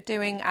what they're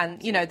doing, and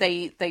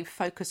they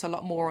focus a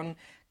lot more on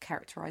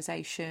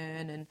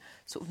characterization and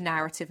sort of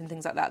narrative and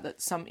things like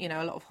that some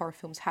a lot of horror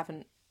films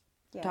haven't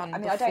done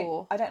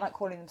before. I don't like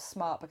calling them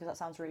smart because that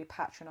sounds really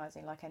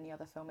patronising, like any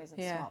other film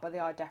isn't smart, but they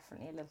are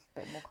definitely a little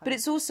bit more but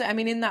it's also,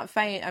 in that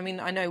vein,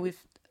 I know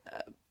we've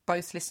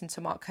both listened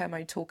to Mark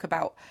Kermode talk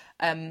about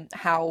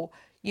how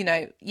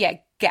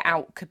Get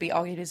Out could be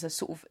argued as a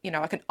sort of,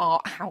 like an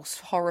art house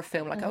horror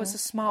film, like, it's a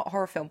smart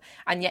horror film,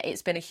 and yet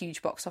it's been a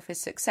huge box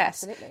office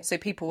success. Absolutely. So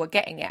people were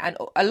getting it, and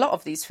a lot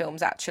of these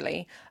films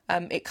actually,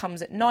 It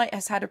Comes at Night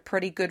has had a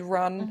pretty good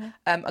run.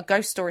 A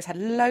Ghost Story's had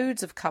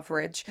loads of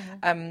coverage.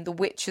 The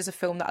Witch is a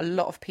film that a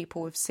lot of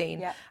people have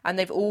seen, and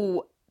they've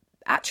all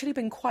actually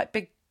been quite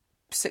big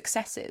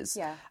successes.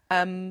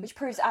 Which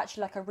proves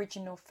actually like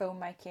original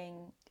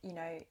filmmaking,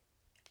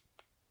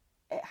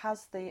 it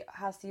has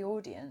the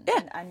audience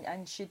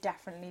and should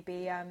definitely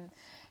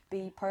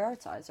be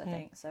prioritised, I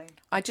think. So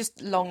I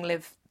just long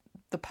live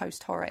the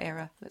post-horror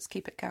era. Let's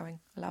keep it going.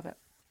 I love it.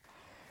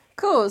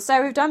 Cool.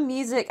 So we've done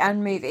music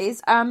and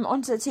movies.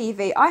 Onto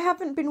TV. I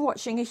haven't been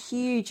watching a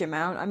huge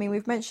amount.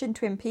 We've mentioned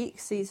Twin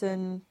Peaks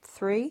season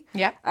 3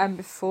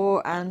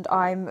 before, and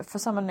for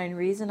some unknown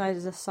reason I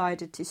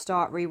decided to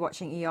start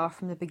rewatching ER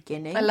from the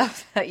beginning. I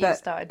love that you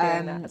started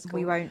doing that. That's cool.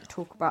 We won't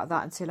talk about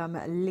that until I'm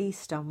at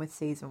least done with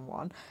season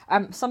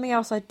 1. Something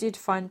else I did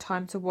find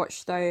time to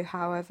watch though,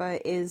 however,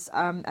 is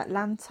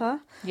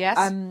Atlanta. Yes.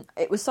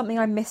 It was something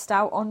I missed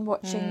out on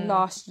watching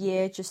last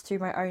year just through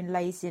my own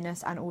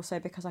laziness and also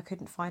because I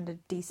couldn't find a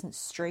decent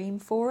stream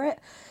for it.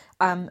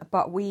 But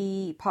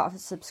part of the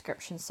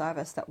subscription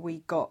service that we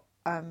got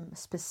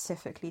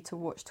specifically to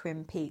watch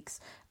Twin Peaks,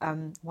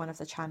 one of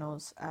the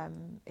channels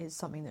is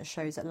something that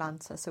shows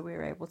Atlanta, so we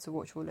were able to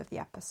watch all of the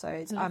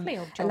episodes. Lovely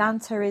old job.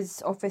 Atlanta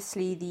is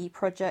obviously the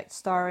project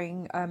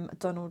starring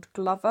Donald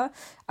Glover.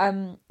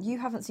 You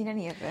haven't seen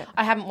any of it.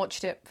 I haven't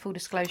watched it, full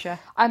disclosure.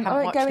 I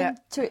won't go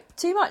into it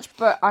too much,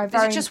 but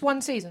Is it just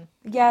one season?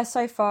 Yeah,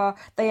 so far.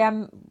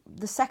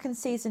 The second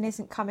season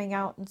isn't coming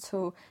out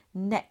until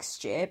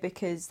next year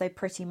because they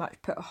pretty much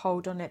put a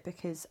hold on it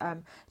because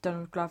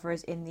Donald Glover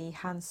is in the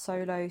Han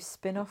Solo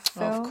spin-off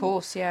film. Oh, of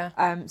course, yeah.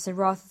 So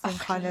rather than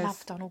I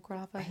love Donald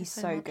Glover. He's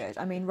so much. Good.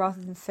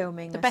 Rather than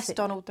filming the best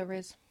Donald there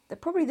is. They're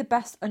probably the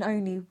best and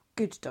only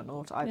good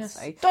Donald, I'd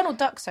say. Donald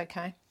Duck's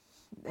okay.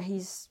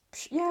 He's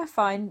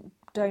fine.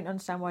 Don't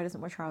understand why he doesn't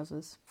wear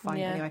trousers.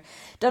 Fine, anyway.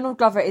 Donald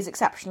Glover is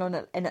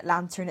exceptional in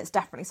Atlanta, and it's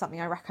definitely something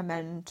I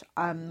recommend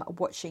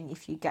watching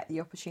if you get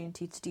the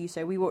opportunity to do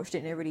so. We watched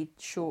it in a really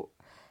short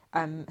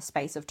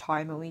space of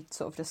time, and we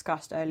sort of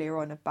discussed earlier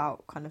on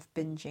about kind of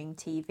binging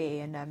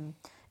TV, and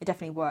it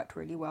definitely worked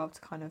really well to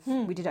kind of...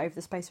 We did it over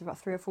the space of about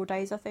 3 or 4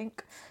 days, I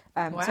think.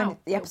 Wow, so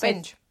the episode,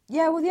 binge.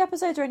 Yeah, well, the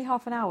episodes are only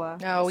half an hour.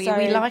 Oh, so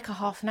we like a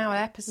half an hour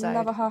episode. We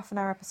love a half an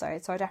hour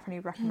episode, so I definitely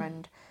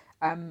recommend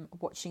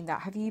watching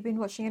that. Have you been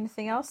watching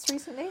anything else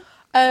recently?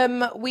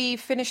 We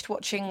finished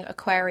watching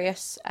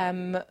Aquarius.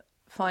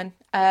 Fine.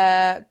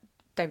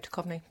 David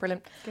Duchovny,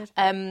 brilliant. Good.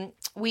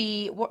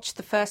 We watched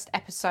the first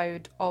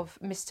episode of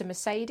Mr.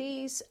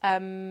 Mercedes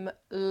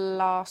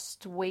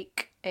last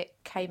week. It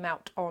came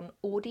out on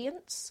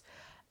Audience,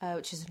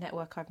 which is a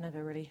network I've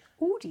never really...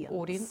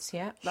 Audience,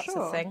 yeah, that's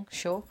Sure. a thing,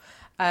 sure.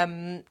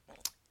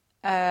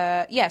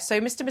 So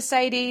Mr.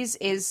 Mercedes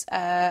is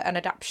an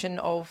adaptation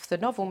of the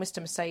novel Mr.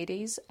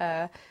 Mercedes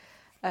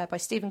by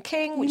Stephen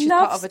King, which is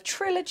part of a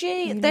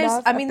trilogy.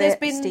 There's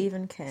been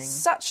Stephen King.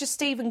 such a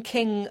Stephen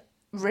King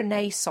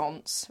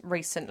renaissance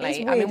recently.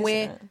 It's weird,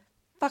 we're isn't it?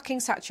 fucking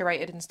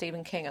saturated in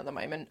Stephen King at the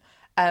moment.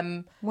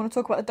 Want to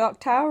talk about The Dark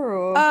Tower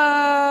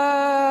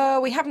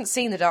or? We haven't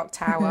seen The Dark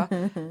Tower,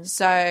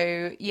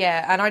 so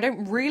yeah, and I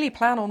don't really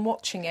plan on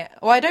watching it.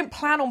 Well, I don't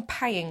plan on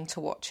paying to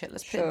watch it.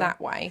 Let's put Sure. it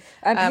that way.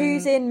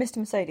 Who's in Mr.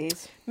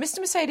 Mercedes? Mr.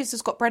 Mercedes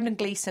has got Brendan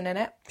Gleeson in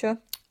it. Sure.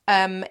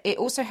 It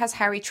also has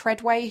Harry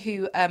Treadway,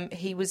 who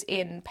he was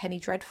in Penny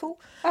Dreadful.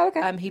 Oh,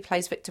 okay. He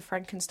plays Victor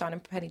Frankenstein in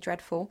Penny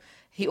Dreadful.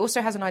 He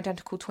also has an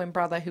identical twin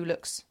brother who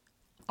looks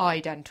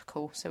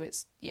identical, so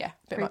it's a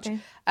bit Creepy.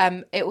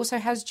 much. It also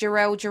has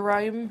Jarell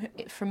Jerome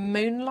from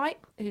Moonlight,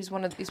 who's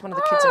one of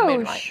the kids in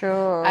Moonlight.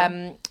 Sure.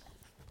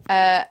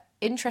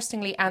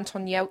 Interestingly,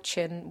 Anton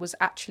Yelchin was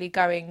actually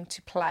going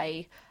to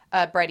play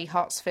Brady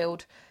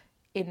Hartsfield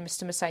in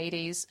Mr.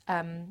 Mercedes,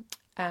 and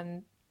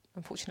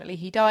unfortunately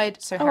he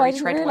died. So I Harry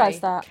didn't Treadway realise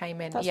that.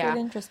 came in. That's yeah,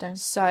 really interesting.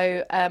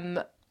 So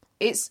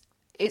it's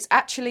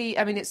actually,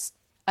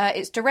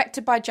 it's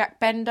directed by Jack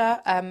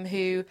Bender,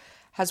 who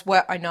has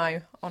worked. I know,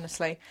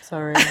 honestly.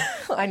 Sorry.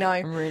 I know.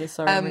 I'm really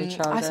sorry. I'm really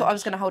childish. I thought I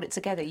was going to hold it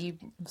together. You,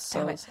 so-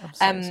 damn it.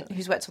 I'm so sorry.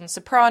 Who's worked on The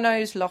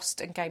Sopranos,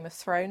 Lost, and Game of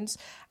Thrones,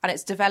 and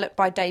it's developed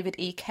by David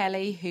E.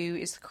 Kelly, who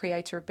is the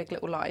creator of Big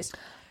Little Lies.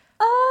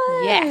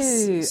 Oh,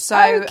 Yes. So,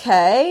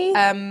 okay.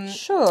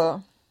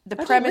 Sure. The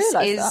didn't premise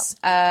realise is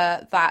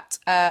that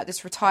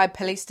this retired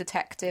police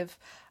detective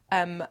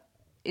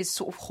is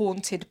sort of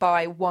haunted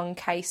by one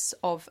case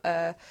of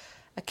a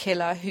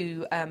killer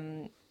who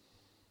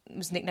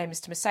was nicknamed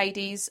Mr.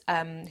 Mercedes,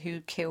 who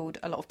killed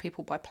a lot of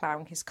people by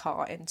ploughing his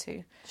car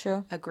into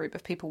Sure. a group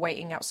of people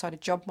waiting outside a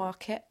job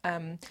market.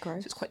 So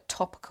Gross. it's quite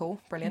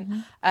topical, brilliant.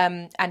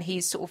 Mm-hmm. And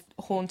he's sort of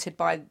haunted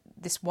by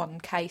this one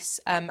case,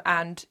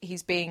 and he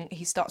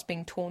starts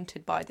being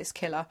taunted by this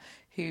killer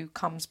who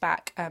comes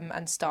back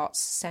and starts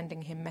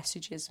sending him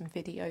messages and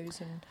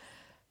videos and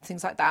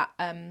things like that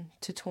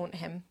to taunt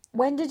him.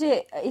 When did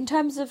it, in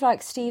terms of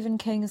like Stephen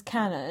King's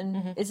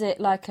canon, is it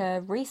like a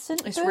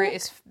recent It's book?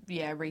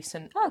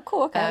 recent. Oh,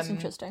 cool. Okay, that's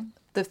interesting.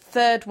 The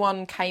third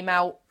one came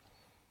out,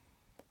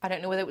 I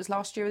don't know whether it was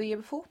last year or the year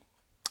before.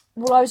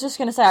 Well, I was just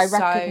going to say, I So,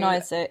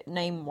 recognise it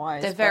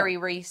name-wise. They're but- very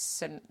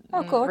recent,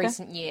 Oh, cool, okay.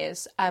 recent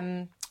years.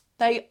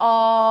 They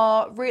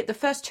are the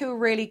first two are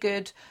really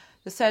good.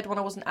 The third one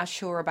I wasn't as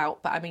sure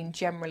about, but I mean,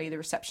 generally the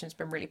reception's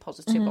been really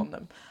positive on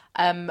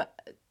them.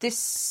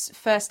 This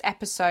first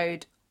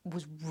episode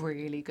was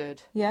really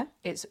good. Yeah.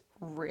 It's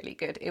really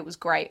good. It was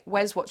great.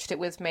 Wes watched it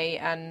with me,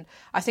 and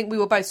I think we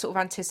were both sort of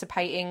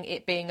anticipating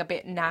it being a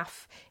bit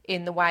naff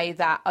in the way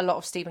that a lot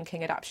of Stephen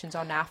King adaptations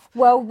are naff.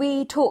 Well,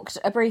 we talked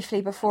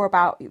briefly before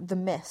about The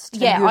Mist.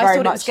 and Yeah, you were I very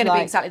thought it was much going to be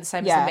like- exactly the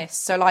same yeah. as The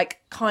Mist. So,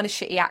 like, kind of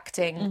shitty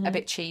acting, a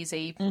bit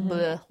cheesy,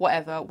 bleh,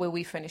 whatever. Will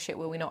we finish it?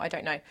 Will we not? I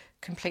don't know.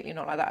 Completely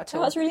not like that at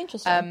all. Oh, that's really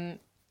interesting.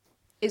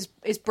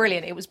 It's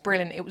brilliant. It was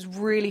brilliant. It was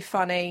really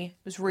funny.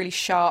 It was really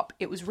sharp.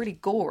 It was really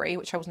gory,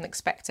 which I wasn't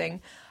expecting.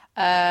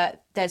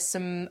 There's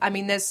some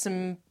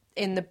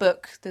in the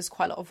book. There's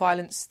quite a lot of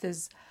violence.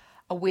 There's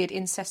a weird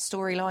incest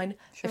storyline.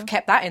 They've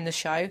kept that in the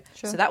show,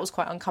 so that was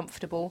quite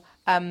uncomfortable.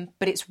 But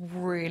it's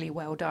really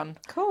well done.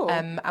 Cool.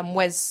 And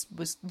Wes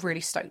was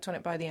really stoked on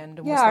it by the end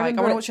and Yeah, was I like, "I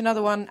remember want to it- watch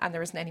another one," and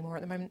there isn't any more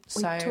at the moment.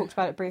 We So talked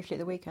about it briefly at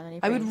the weekend. And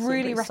I would seemed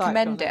really pretty psyched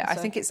recommend on it. I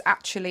so- think it's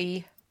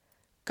actually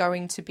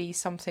going to be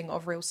something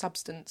of real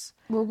substance.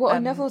 Well, what a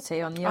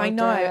novelty on the old, I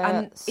know,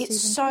 and it Stephen King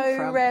so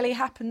front. rarely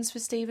happens for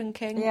Stephen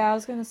King. Yeah, I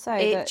was going to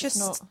say It that just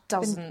it's not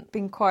doesn't.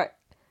 been quite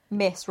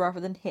miss rather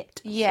than hit.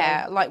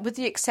 Yeah, so- like with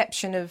the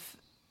exception of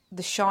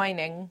The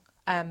Shining,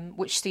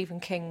 which Stephen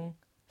King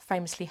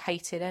famously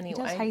hated anyway.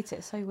 He does hate it.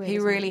 It's so weird. He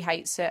isn't it? really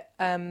hates it.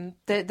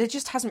 There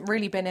just hasn't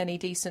really been any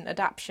decent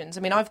adaptions.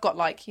 I mean, I've got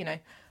like,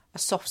 a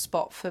soft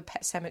spot for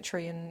Pet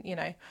Sematary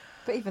and,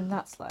 But even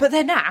that's like. but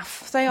they're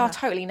naff. They are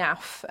totally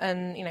naff.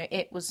 And,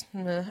 it was,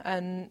 meh.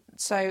 And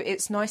so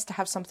it's nice to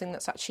have something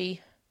that's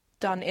actually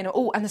done in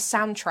and the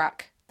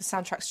soundtrack. The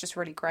soundtrack's just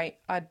really great.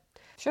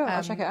 Sure,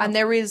 I'll check it out. And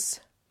there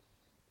is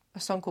a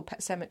song called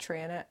Pet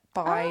Sematary in it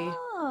by,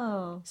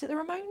 Oh, is it the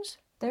Ramones?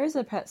 there is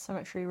a Pet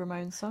Cemetery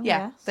Ramones song.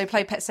 Yeah, yes. they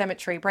play Pet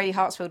Sematary. Brady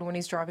Hartsfield, when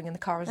he's driving in the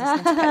car, is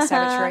listening to Pet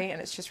Sematary, and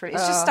it's just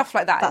stuff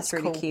like that. that's It's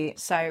really cool. cute.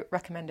 So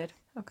recommended.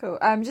 Oh, cool.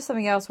 Just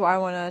something else what I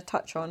want to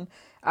touch on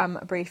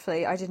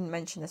briefly. I didn't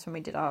mention this when we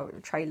did our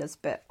trailers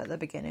bit at the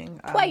beginning.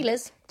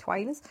 Twailers.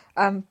 Twailers.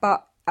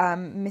 But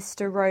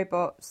Mr.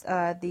 Robot,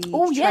 the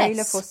Oh, trailer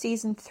yes. for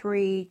season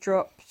 3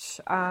 dropped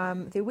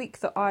the week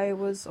that I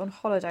was on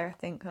holiday, I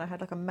think, and I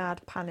had like a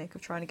mad panic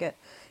of trying to get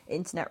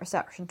internet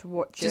reception to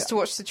watch Just it. to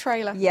watch the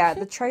trailer. Yeah,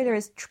 the trailer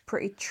is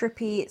pretty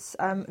trippy. It's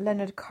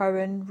Leonard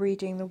Cohen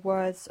reading the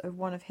words of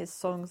one of his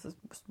songs, the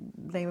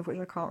name of which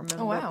I can't remember,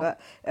 Oh, wow.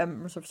 but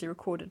was obviously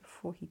recorded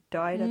before he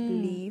died, I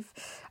believe.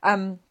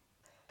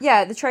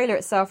 Yeah, the trailer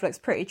itself looks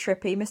pretty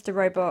trippy. Mr.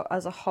 Robot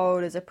as a whole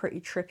is a pretty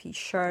trippy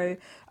show.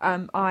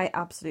 I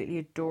absolutely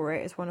adore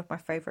it. It's one of my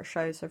favourite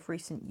shows of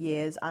recent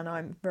years, and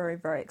I'm very,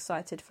 very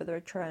excited for the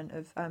return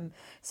of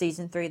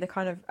season 3. They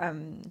kind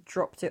of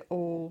dropped it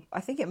all.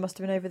 I think it must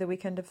have been over the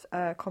weekend of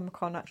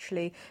Comic-Con,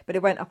 actually, but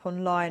it went up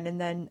online,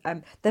 and then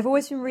they've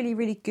always been really,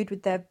 really good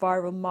with their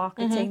viral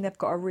marketing. They've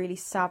got a really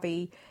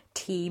savvy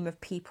team of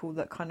people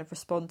that kind of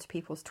respond to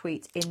people's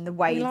tweets in the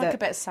way We like that a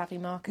bit of savvy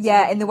marketing.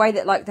 yeah, in the way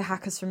that like the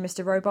hackers from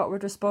Mr. Robot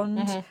would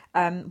respond.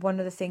 One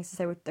of the things is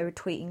they were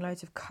tweeting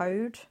loads of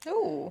code,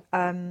 Ooh.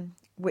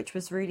 which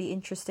was really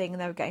interesting,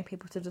 and they were getting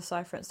people to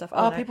decipher it and stuff. I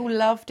Oh, don't know. people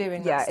love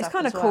doing that Yeah, stuff it's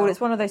kind of as cool. well. It's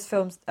one of those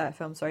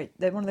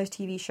they're one of those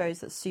TV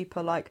shows that's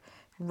super like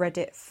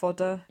Reddit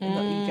fodder, in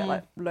that you get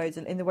like loads,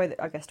 and in the way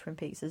that I guess Twin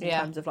Peaks is in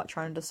terms of like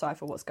trying to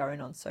decipher what's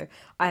going on. So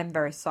I am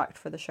very psyched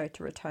for the show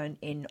to return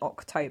in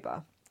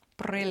October.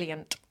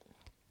 Brilliant.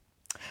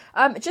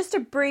 Just a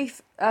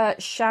brief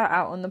shout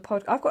out on the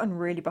pod. I've gotten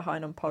really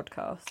behind on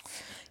podcasts.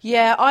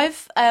 Yeah,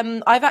 I've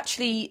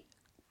actually,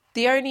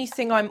 the only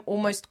thing I'm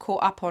almost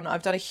caught up on,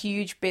 I've done a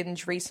huge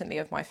binge recently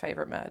of My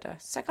Favourite Murder.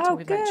 Second time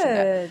we've mentioned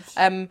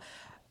it.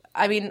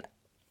 I mean,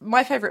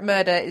 My Favourite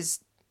Murder is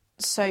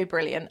so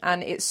brilliant,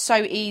 and it's so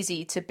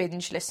easy to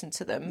binge listen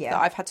to them that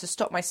I've had to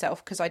stop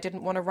myself because I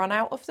didn't want to run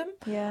out of them.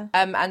 Yeah.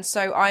 And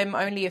so I'm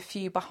only a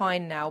few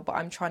behind now, but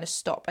I'm trying to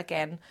stop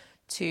again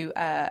to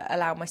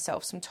allow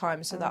myself some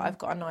time so that I've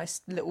got a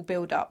nice little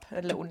build up,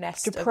 a little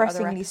nest of other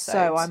Depressingly episodes.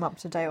 so, I'm up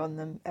to date on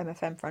the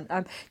MFM front.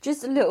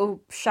 Just a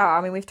little shout out.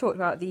 I mean, we've talked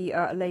about the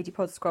Lady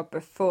Pod Squad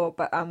before,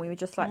 but we would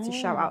just like to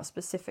shout out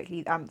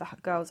specifically the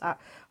girls at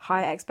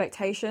High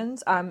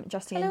Expectations,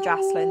 Justine and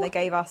Jaslyn. They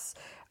gave us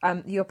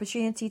the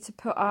opportunity to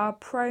put our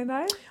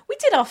promo. We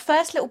did our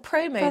first little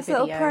promo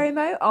video. Little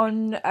promo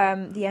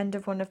on the end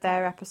of one of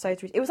their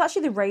episodes. It was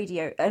actually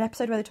an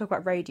episode where they talk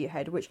about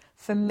Radiohead, which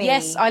for me,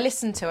 Yes, I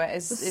listened to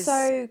it. was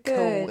so good.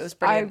 Cool. It was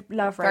brilliant. I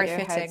love Very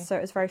Radiohead, fitting. so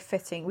it was very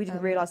fitting. We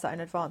didn't realise that in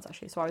advance,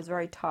 actually, so I was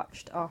very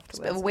touched afterwards.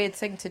 A bit of a weird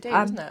thing to do,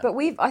 isn't it? But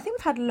I think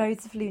we've had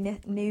loads of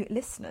new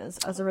listeners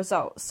as a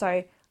result.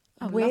 So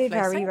we're lovely.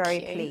 very, Thank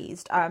very you.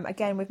 pleased.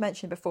 Again, we've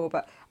mentioned before,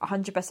 but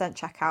 100%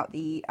 check out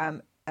the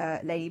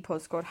Lady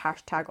Pod Squad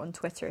hashtag on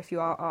Twitter if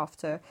you are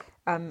after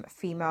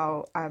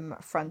female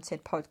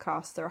fronted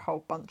podcasts. There are a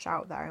whole bunch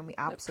out there, and we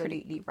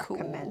absolutely cool.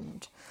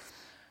 recommend.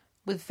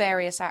 With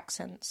various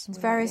accents.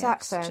 Various Really,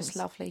 accents. Just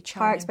lovely, High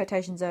charming.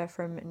 Expectations are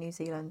from New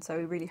Zealand, so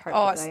we really hope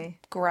Oh, that it's they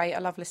great. I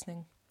love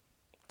listening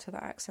to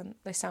that accent.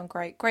 They sound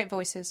great. Great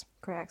voices.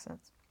 great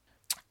accents.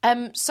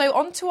 So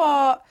on to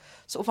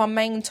our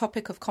main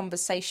topic of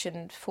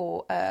conversation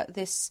for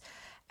this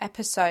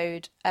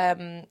episode.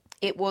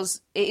 It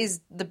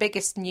is the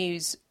biggest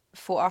news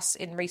for us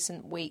in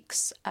recent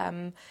weeks,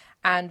 and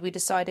we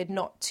decided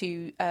not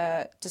to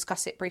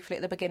discuss it briefly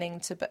at the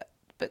beginning,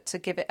 but to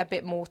give it a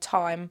bit more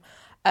time.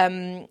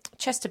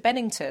 Chester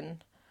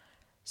Bennington.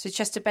 So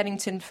Chester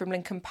Bennington from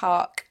Linkin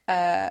Park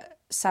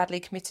sadly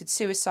committed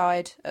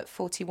suicide at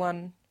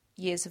 41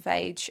 years of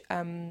age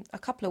a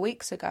couple of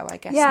weeks ago, I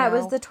guess. Yeah, now. it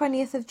was the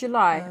 20th of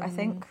July, I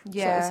think.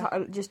 yeah. So it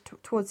was just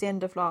towards the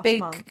end of last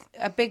month.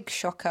 A big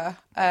shocker.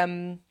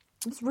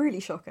 It's really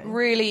shocking.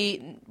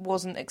 Really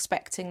wasn't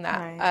expecting that.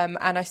 Right.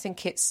 And I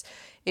think it's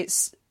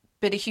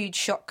been a huge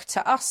shock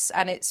to us,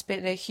 and it's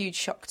been a huge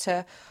shock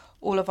to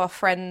all of our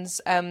friends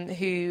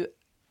who,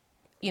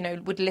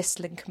 would list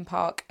Linkin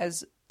Park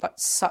as like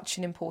such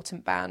an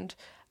important band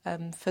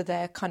for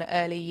their kind of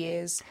early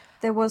years.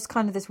 There was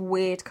kind of this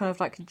weird kind of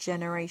like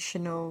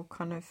generational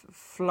kind of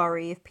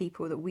flurry of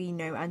people that we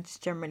know, and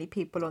just generally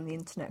people on the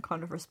internet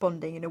kind of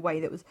responding in a way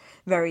that was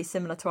very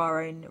similar to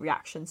our own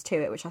reactions to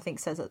it, which I think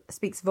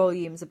speaks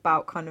volumes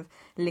about kind of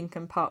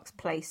Linkin Park's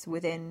place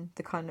within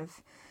the kind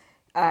of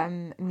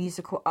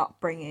musical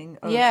upbringing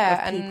of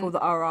people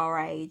that are our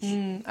age.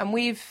 And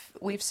we've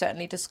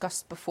certainly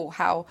discussed before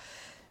how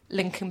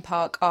Linkin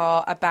Park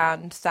are a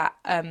band that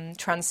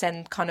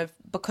transcend kind of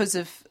because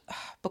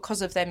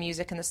of their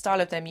music and the style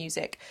of their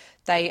music.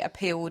 They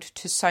appealed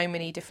to so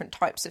many different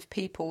types of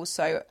people.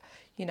 So,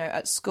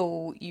 at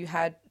school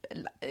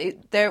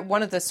they're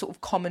one of the sort of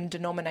common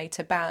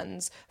denominator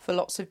bands for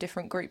lots of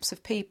different groups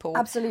of people.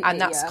 Absolutely, and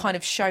that's yeah. kind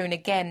of shown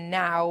again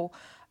now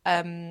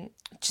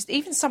just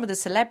even some of the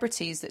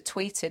celebrities that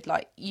tweeted,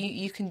 like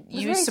you were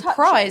really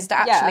surprised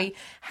touching. actually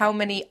how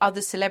many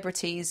other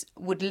celebrities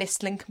would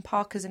list Linkin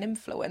Park as an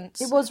influence.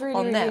 It was really,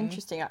 on really them.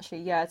 interesting,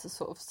 actually, yeah, to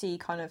sort of see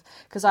kind of...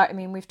 Because, I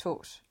mean, we've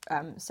talked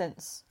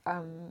since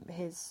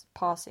his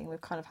passing,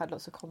 we've kind of had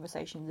lots of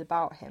conversations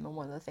about him, and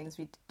one of the things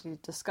we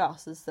did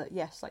discuss is that,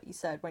 yes, like you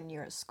said, when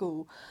you're at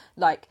school,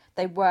 like,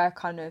 they were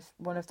kind of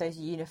one of those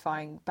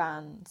unifying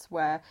bands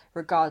where,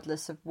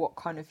 regardless of what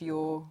kind of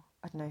your...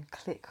 I don't know,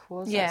 clique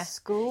was at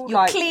school. Your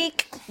like,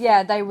 clique.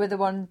 Yeah, they were the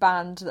one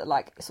band that,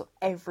 like, sort of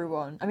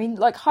everyone... I mean,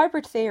 like,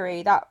 Hybrid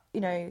Theory, that,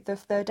 you know,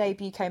 their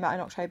debut came out in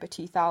October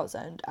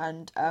 2000,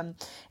 and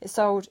it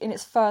sold, in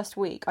its first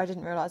week, I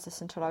didn't realise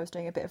this until I was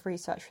doing a bit of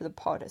research for the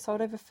pod, it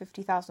sold over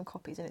 50,000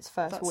 copies in its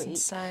first week.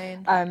 That's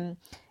insane.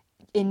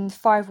 In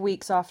 5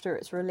 weeks after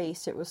its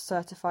release, it was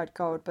certified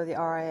gold by the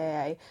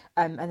RIAA,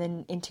 and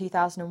then in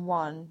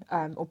 2001,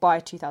 or by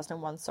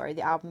 2001, sorry,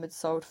 the album had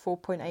sold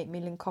 4.8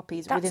 million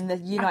copies within the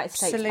United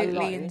States alone.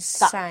 Absolutely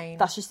insane.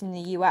 That's just in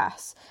the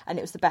US, and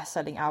it was the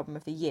best-selling album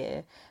of the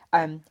year.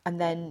 And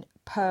then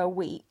per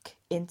week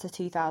into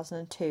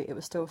 2002, it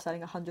was still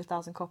selling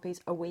 100,000 copies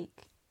a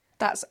week.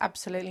 That's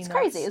absolutely It's nuts.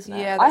 crazy, isn't it?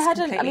 Yeah, I that's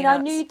hadn't. I completely mean, I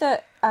nuts. knew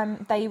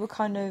that they were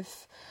kind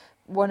of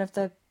one of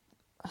the.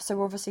 So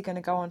we're obviously going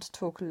to go on to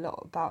talk a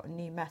lot about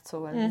new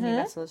metal and new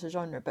metal as a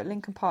genre, but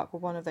Linkin Park were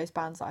one of those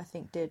bands that I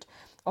think did,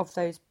 of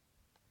those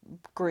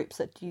groups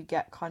that you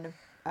get kind of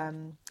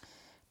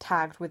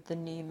tagged with the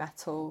new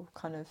metal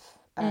kind of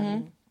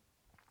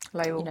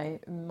label. you know,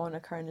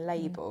 moniker and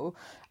label.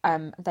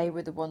 They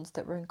were the ones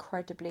that were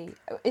incredibly,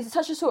 in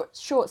such a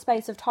short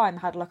space of time,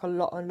 had like a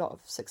lot of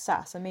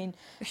success. I mean,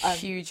 A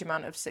huge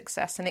amount of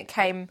success, and it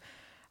came.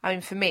 I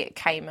mean, for me, it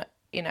came at,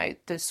 you know,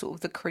 the sort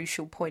of the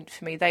crucial point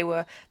for me. They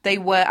were,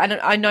 and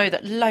I know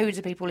that loads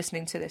of people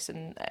listening to this,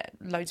 and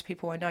loads of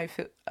people I know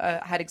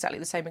had exactly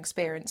the same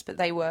experience. But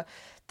they were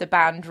the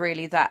band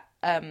really that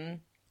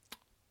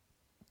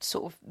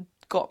sort of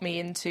got me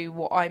into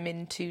what I'm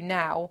into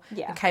now.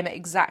 Yeah. It came at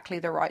exactly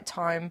the right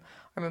time.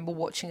 I remember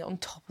watching it on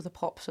Top of the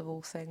Pops of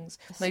all things.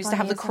 They used to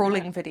have the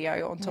crawling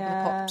video on Top of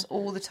the Pops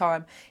all the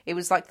time. It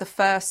was like the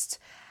first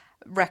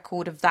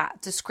record of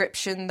that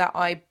description that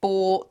I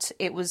bought.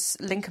 It was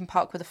Linkin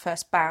Park were the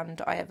first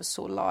band I ever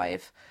saw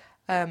live.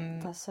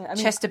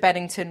 Chester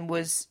Bennington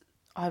was...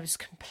 I was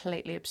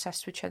completely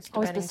obsessed with Chester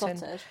Bennington.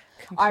 Besotted.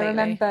 Completely. I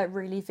remember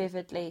really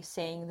vividly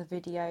seeing the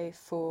video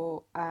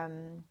for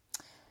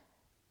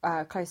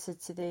Closer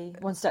to the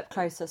One Step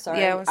Closer, sorry,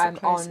 Yeah, One Step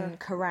Closer. on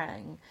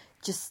Kerrang,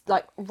 just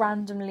like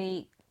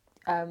randomly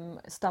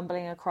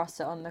stumbling across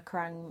it on the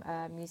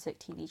Kerrang music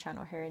TV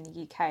channel here in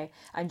the UK,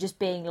 and just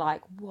being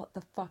like, what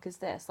the fuck is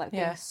this? Like,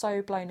 being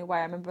so blown away.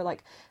 I remember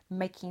like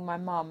making my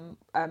mum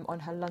on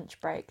her lunch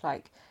break,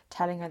 like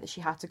telling her that she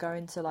had to go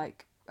into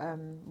like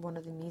one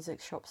of the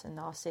music shops in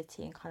our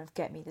city and kind of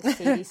get me the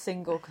CD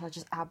single, because I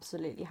just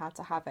absolutely had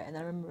to have it. And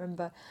I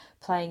remember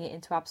playing it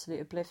into absolute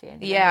oblivion.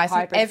 And Yeah, when I think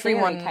Hybrid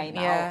everyone Theory came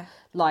out,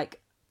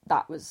 like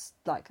that was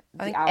like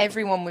the I think album.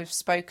 everyone we've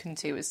spoken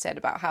to has said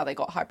about how they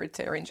got Hybrid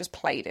Theory and just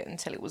played it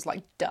until it was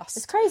like dust.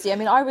 It's crazy. I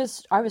mean, I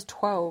was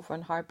 12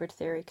 when Hybrid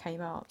Theory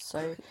came out,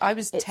 so I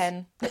was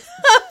 10.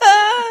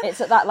 it's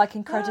at that like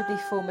incredibly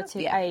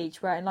formative Yeah.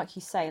 age where, and like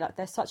you say, like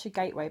they're such a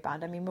gateway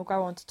band. I mean, we'll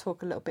go on to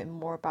talk a little bit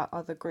more about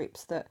other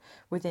groups that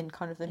within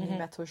kind of the new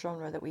metal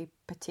genre that we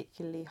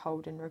particularly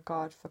hold in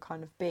regard for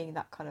kind of being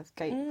that kind of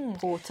gate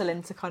portal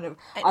into kind of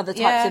other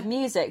types of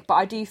music. But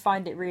I do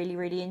find it really,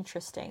 really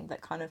interesting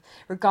that kind of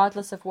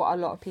regardless of what a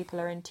lot of people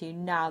are into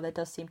now, there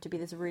does seem to be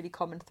this really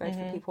common thread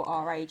for people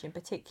our age in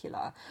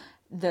particular,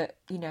 that,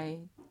 you know,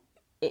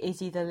 it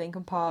is either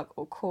Linkin Park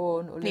or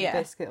Korn or Limp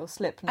Bizkit or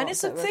Slipknot. And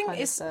it's the that were thing,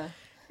 kind of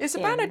it's a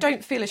band I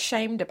don't feel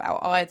ashamed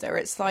about either.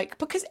 It's like,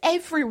 because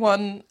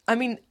everyone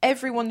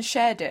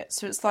shared it.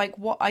 So it's like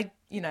I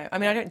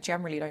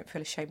don't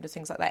feel ashamed of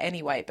things like that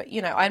anyway, but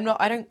you know,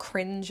 I don't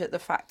cringe at the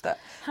fact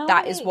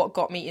that is what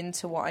got me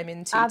into what I'm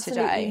into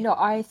Absolutely today. not.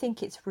 I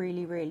think it's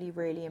really, really,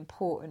 really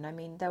important. I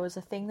mean, there was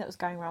a thing that was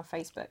going around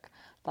Facebook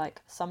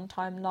like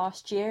sometime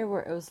last year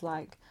where it was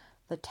like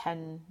the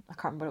 10, I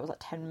can't remember, it was like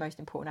 10 most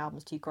important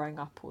albums to you growing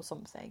up or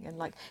something, and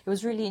like it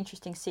was really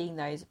interesting seeing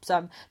those,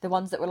 the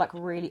ones that were like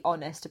really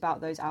honest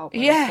about those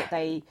albums that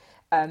they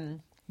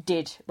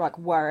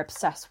were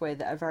obsessed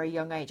with at a very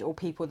young age, or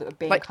people that were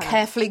being like kind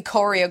carefully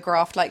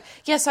choreographed, like,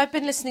 yes, I've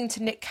been listening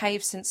to Nick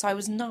Cave since I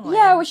was 9.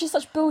 Yeah, which is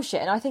such bullshit.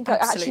 And I think like,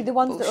 actually Absolute the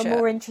ones that bullshit. were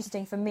more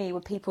interesting for me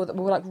were people that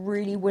were like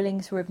really willing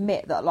to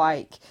admit that,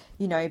 like,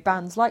 you know,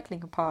 bands like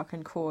Linkin Park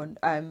and Korn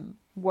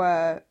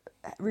were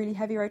really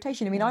heavy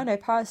rotation. I mean, I know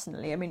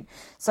personally, I mean,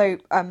 so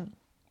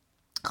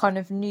kind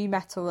of new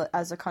metal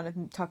as a kind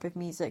of type of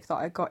music that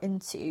I got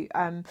into,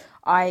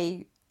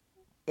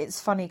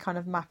 it's funny kind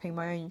of mapping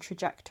my own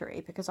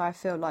trajectory, because I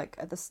feel like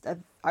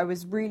I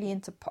was really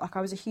into, like,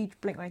 I was a huge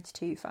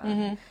Blink-182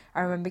 fan.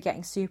 I remember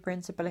getting super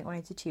into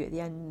Blink-182 at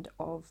the end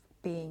of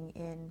being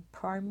in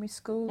primary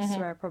school,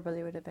 so I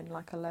probably would have been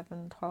like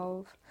 11,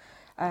 12,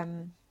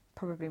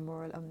 probably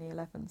more on the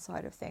 11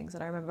 side of things.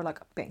 And I remember like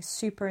being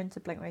super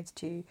into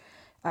Blink-182,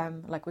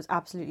 like was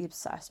absolutely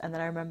obsessed. And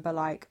then I remember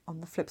like on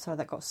the flip side,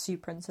 that got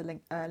super into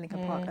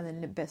Linkin Park and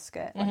then Limp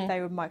Bizkit. Like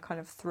they were my kind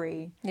of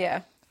three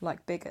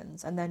like big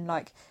uns. And then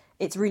like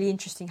it's really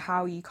interesting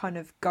how you kind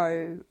of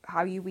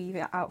how you weave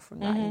it out from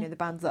that. You know,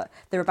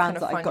 there are bands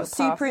that I got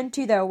super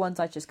into. There were ones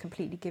I just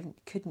completely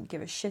couldn't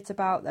give a shit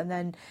about. And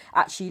then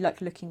actually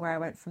like looking where I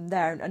went from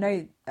there. And I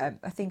know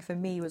a thing for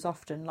me was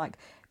often like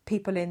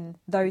people in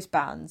those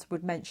bands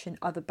would mention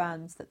other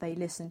bands that they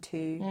listened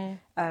to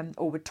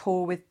or would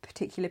tour with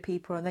particular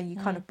people, and then you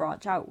kind of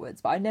branch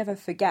outwards. But I never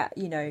forget,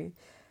 you know,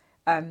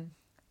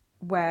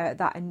 where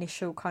that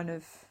initial kind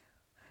of,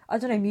 I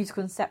don't know,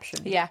 musical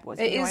inception was.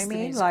 It you know is what I the mean?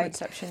 musical Like,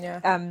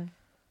 inception,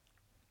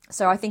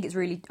 so I think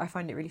I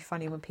find it really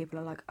funny when people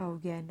are like, oh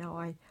yeah, no,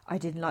 I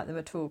didn't like them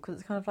at all, because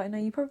it's kind of like, no,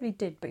 you probably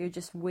did, but you're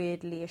just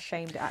weirdly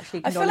ashamed of actually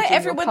acknowledging I feel like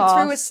everyone your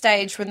past. through a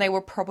stage when they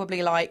were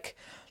probably like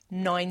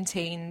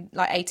 18,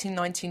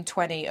 19,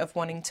 20 of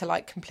wanting to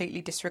like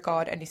completely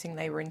disregard anything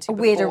they were into A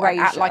before weird and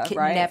erasure, act like it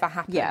right? never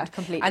happened. Yeah,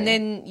 completely. And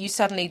then you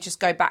suddenly just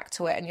go back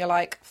to it and you're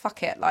like,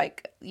 fuck it,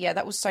 like, yeah,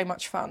 that was so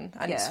much fun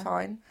and it's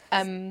fine.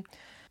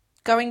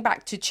 Going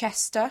back to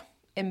Chester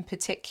in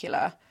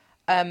particular,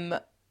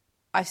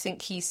 I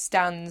think he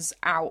stands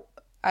out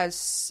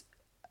as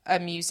a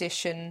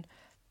musician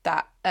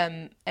that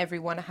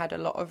everyone had a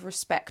lot of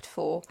respect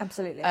for.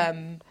 Absolutely.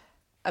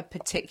 A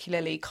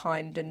particularly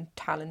kind and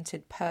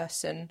talented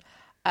person,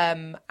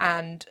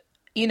 and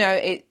you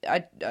know,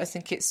 I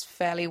think it's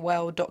fairly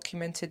well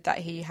documented that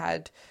he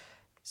had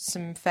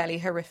some fairly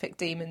horrific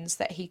demons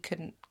that he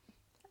couldn't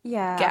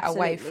get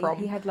away from.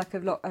 He had like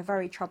a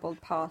very troubled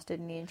past,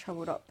 didn't he, and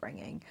troubled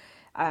upbringing.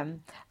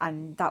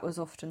 And that was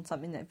often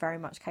something that very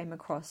much came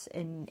across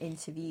in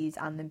interviews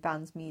and in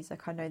band's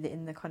music. I know that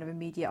in the kind of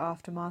immediate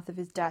aftermath of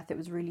his death, it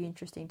was really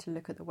interesting to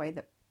look at the way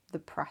that the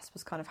press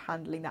was kind of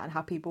handling that, and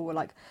how people were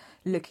like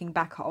looking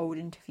back at old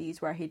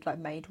interviews where he'd like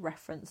made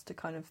reference to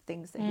kind of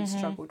things that he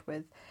struggled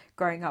with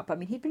growing up. I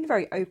mean, he'd been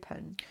very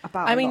open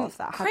about a lot of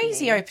that.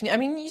 Crazy open. I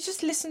mean, you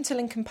just listen to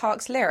Linkin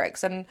Park's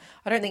lyrics, and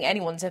I don't think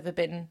anyone's ever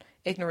been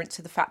ignorant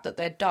to the fact that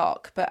they're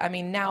dark. But I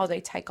mean, now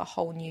they take a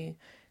whole new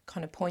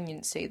kind of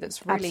poignancy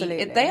that's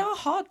really they are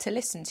hard to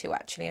listen to,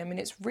 actually. I mean,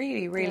 it's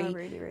really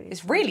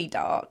it's really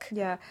dark.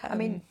 Yeah. I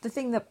mean, the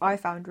thing that I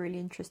found really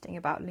interesting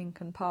about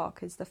Linkin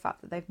Park is the fact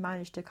that they've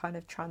managed to kind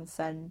of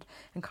transcend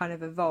and kind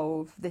of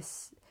evolve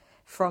this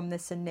from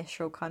this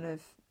initial kind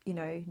of, you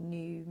know,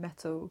 new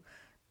metal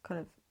kind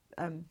of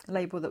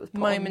label that was put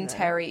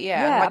momentary,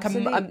 like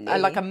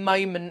like a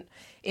moment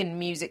in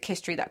music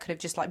history that could have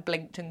just like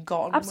blinked and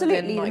gone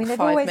absolutely. within like I mean,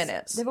 5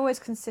 minutes. They've always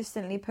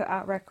consistently put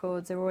out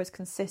records. They're always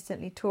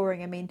consistently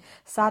touring. I mean,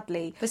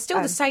 sadly, they're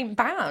still the same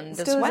band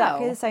as well.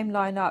 Exactly the same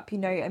lineup. You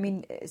know, I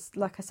mean, it's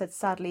like I said.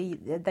 Sadly,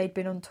 they'd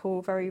been on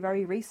tour very,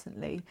 very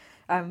recently.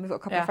 We've got a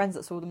couple of friends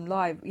that saw them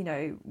live, you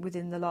know,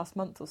 within the last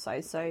month or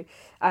so. So.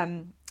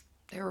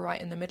 They were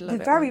right in the middle of it.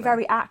 They're very,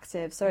 very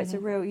active. So it's a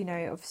real, you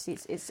know, obviously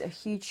it's a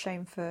huge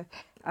shame for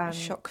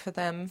shock for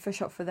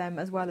them,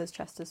 as well as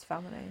Chester's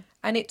family.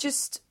 And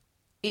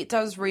it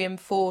does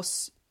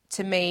reinforce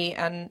to me,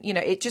 and you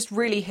know, it just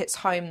really hits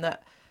home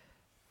that,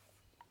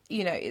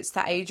 you know, it's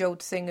that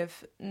age-old thing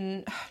of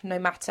no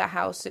matter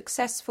how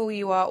successful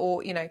you are,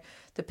 or you know,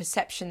 the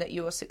perception that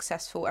you are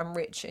successful and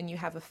rich and you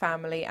have a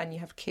family and you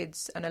have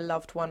kids and a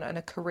loved one and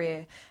a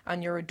career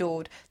and you're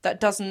adored,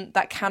 that isn't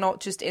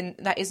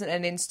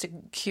an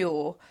instant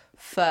cure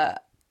for,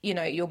 you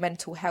know, your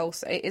mental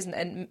health. It isn't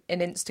an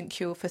instant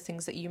cure for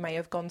things that you may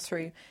have gone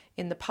through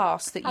in the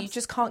past that you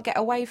just can't get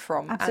away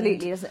from.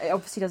 Absolutely. It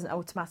obviously doesn't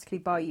automatically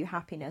buy you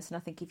happiness. And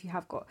I think if you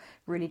have got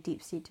really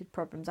deep-seated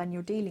problems and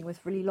you're dealing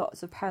with really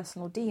lots of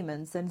personal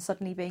demons, then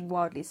suddenly being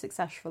wildly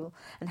successful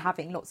and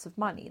having lots of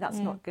money, that's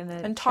not going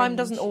to And time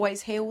doesn't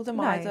always heal them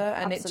either.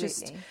 And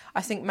absolutely.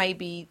 I think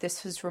maybe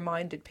this has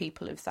reminded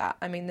people of that.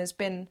 I mean, there's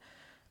been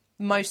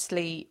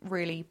mostly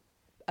really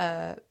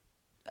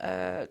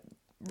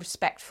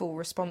respectful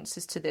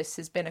responses to this.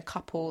 There's been a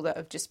couple that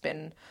have just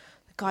been,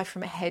 the guy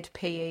from Head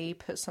PE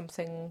put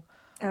something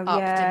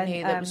didn't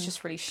he, that was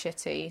just really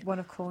shitty. One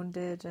of Korn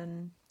did,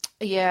 and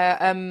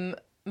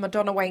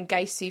Madonna Wayne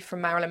Gacy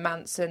from Marilyn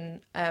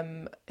Manson,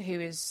 who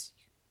is,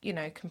 you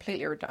know,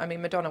 completely, I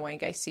mean, Madonna Wayne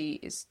Gacy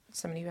is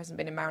someone who hasn't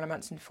been in Marilyn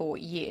Manson for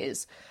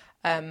years,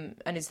 and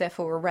is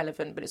therefore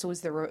irrelevant, but it's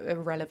always the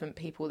irrelevant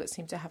people that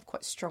seem to have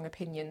quite strong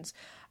opinions.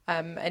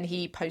 And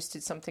he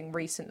posted something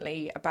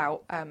recently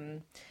about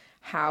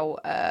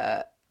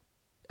how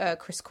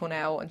Chris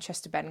Cornell and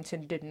Chester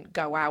Bennington didn't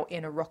go out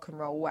in a rock and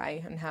roll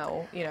way, and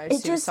how, you know,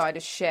 suicide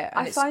is shit.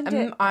 And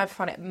I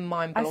find it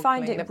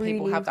mind-boggling that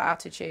people have that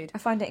attitude. I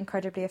find it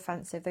incredibly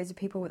offensive. Those are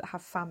people that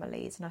have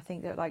families, and I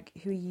think that, like,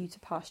 who are you to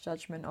pass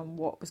judgment on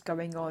what was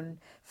going on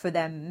for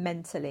them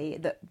mentally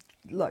that,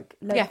 like,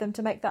 led them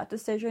to make that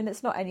decision?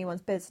 It's not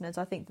anyone's business.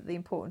 I think that the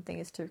important thing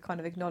is to kind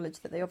of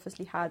acknowledge that they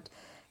obviously had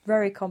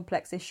very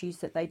complex issues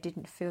that they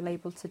didn't feel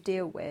able to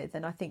deal with.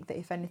 And I think that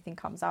if anything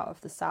comes out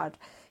of the sad,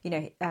 you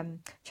know,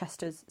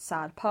 Chester's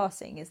sad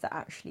passing, is that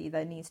actually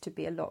there needs to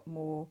be a lot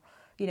more,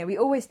 you know, we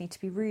always need to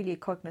be really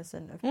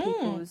cognizant of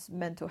people's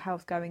mental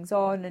health goings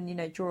on, and, you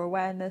know, draw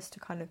awareness to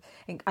kind of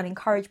and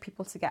encourage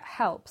people to get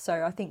help.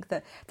 So I think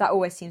that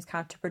always seems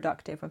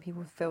counterproductive when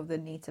people feel the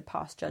need to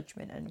pass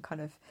judgment and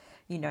kind of,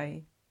 you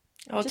know.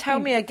 Oh, tell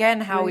me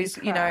again how really he's,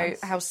 you know,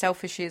 crass. how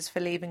selfish he is for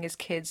leaving his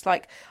kids.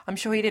 Like, I'm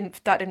sure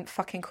that didn't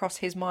fucking cross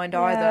his mind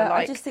either.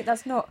 Like, I just think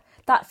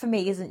that for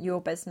me isn't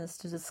your business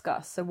to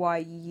discuss. So why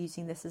are you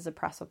using this as a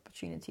press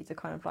opportunity to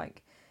kind of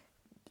like?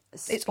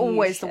 It's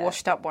always the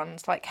washed up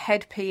ones, like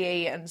Head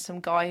PE and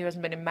some guy who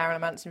hasn't been in Marilyn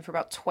Manson for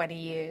about 20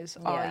 years.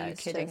 Are you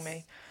kidding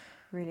me?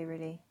 Really,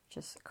 really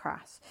just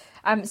crass.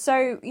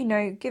 So, you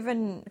know,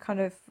 given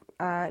kind of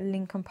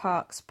Linkin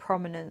Park's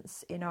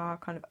prominence in our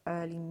kind of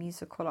early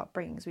musical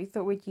upbringings, we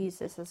thought we'd use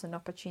this as an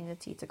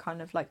opportunity to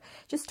kind of like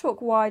just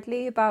talk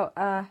widely about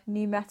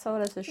nu metal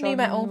as a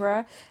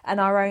genre and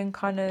our own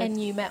kind of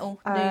nu metal,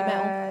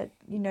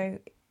 you know,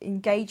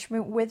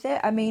 engagement with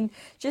it. I mean,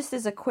 just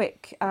as a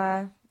quick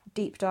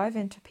deep dive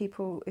into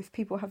people, if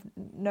people have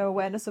no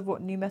awareness of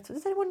what nu metal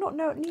is. Does anyone not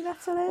know what nu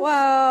metal is?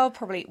 Well,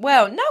 probably.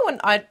 Well, no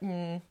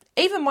one.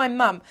 Even my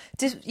mum.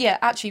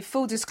 Actually,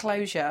 full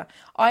disclosure,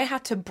 I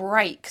had to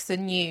break the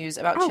news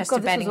about Chester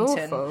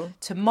Bennington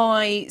to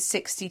my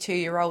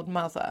 62-year-old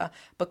mother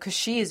because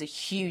she is a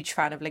huge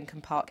fan of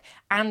Linkin Park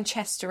and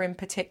Chester in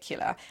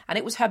particular, and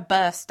it was her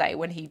birthday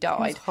when he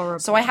died.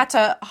 So I had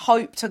to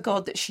hope to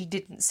God that she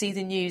didn't see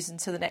the news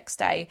until the next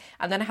day,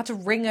 and then I had to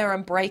ring her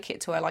and break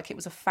it to her like it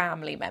was a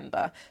family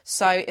member.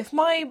 So if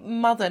my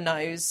mother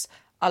knows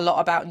a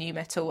lot about nu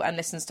metal and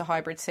listens to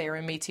Hybrid Theory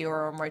and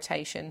Meteora on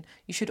rotation,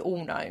 you should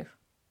all know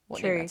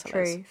what nu metal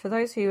is. For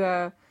those who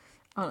aren't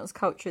as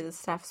cultured as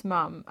Steph's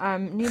mum,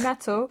 nu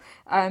metal,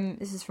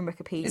 this is from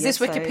Wikipedia. Is this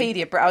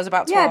Wikipedia? But I was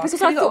about to ask.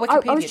 Because I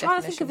was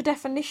trying to think of a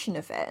definition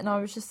of it, and I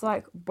was just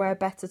like, where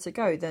better to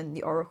go than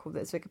the oracle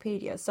that's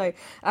Wikipedia? So,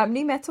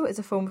 nu metal is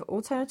a form of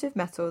alternative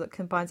metal that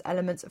combines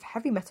elements of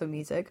heavy metal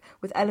music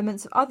with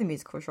elements of other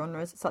musical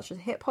genres, such as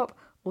hip-hop,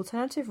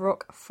 alternative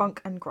rock,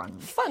 funk and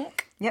grunge.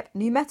 Funk? Yep.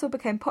 Nu metal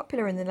became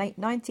popular in the late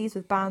 90s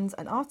with bands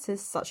and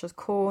artists such as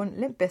Korn,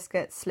 Limp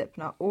Bizkit,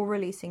 Slipknot, all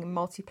releasing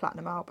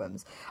multi-platinum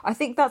albums. I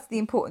think that's the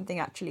important thing,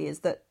 actually, is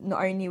that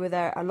not only were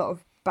there a lot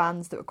of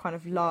bands that were kind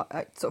of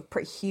sort of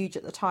pretty huge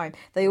at the time,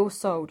 they all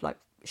sold like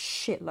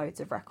shitloads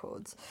of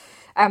records.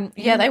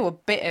 They were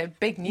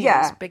big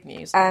news. Big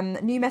news.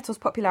 Nu metal's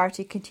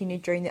popularity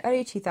continued during the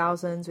early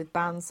 2000s with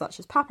bands such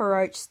as Papa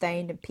Roach,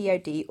 Stained and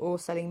POD all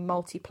selling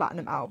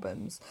multi-platinum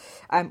albums,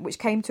 which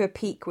came to a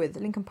peak with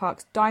Linkin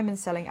Park's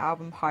diamond-selling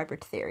album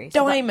Hybrid Theory.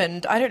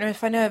 Diamond? I don't know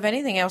if I know of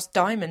anything else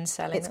diamond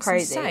selling. It's That's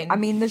crazy. Insane. I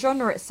mean, the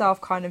genre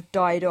itself kind of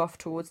died off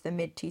towards the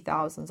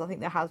mid-2000s. I think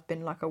there has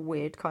been like a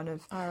weird kind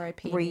of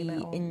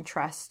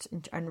re-interest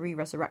and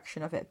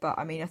re-resurrection of it. But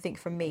I mean, I think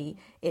for me,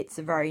 it's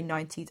a very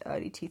 90s,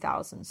 early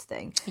 2000s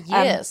thing.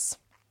 Yes.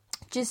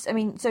 So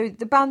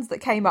the bands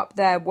that came up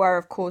there were,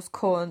 of course,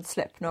 Korn,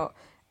 Slipknot,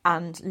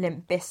 and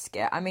Limp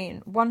Bizkit. I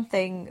mean, one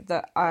thing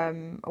that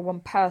one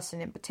person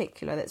in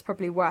particular that's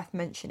probably worth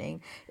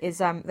mentioning is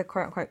the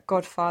quote unquote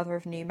godfather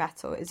of nu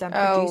metal is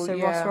producer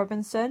Ross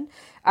Robinson.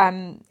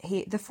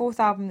 The fourth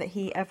album that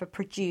he ever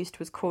produced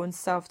was Korn's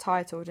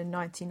self-titled in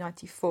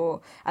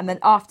 1994, and then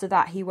after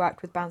that he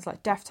worked with bands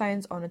like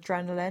Deftones on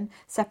Adrenaline,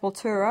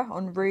 Sepultura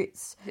on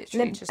Roots.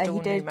 Limp Bizkit,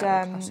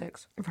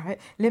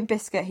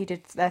 he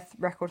did their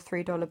record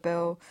 $3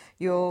 Bill.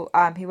 He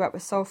worked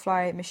with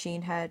Soulfly,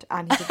 Machine Head,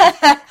 and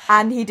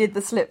he did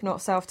the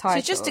Slipknot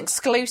self-titled. So just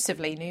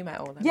exclusively nu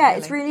metal then, really.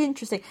 It's really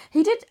interesting.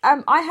 He did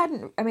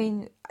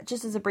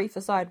just as a brief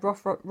aside,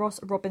 Ross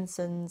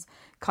Robinson's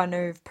kind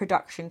of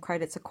production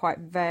credits are quite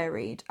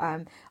varied.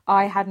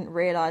 I hadn't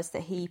realised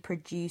that he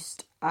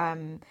produced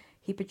Worship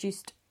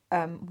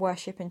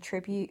and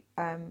Tribute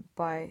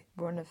by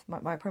one of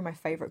probably my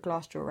favourite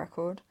Glassjaw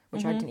record,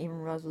 which I didn't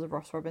even realise was a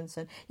Ross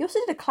Robinson. He also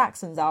did a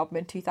Klaxons album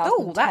in 2010.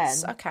 Oh,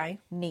 that's okay.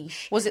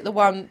 Niche. Was it the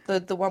one? The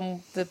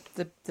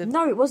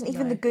No, it wasn't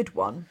even the good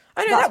one.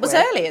 Oh no, that was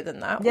earlier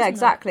than that. Yeah,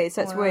 exactly.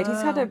 So it's weird.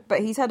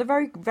 He's had a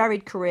very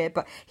varied career,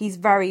 but he's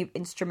very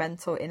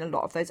instrumental in a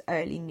lot of those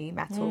early nu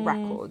metal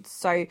records.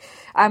 So,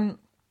 I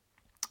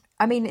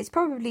mean, it's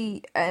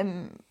probably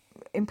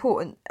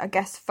important, I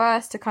guess,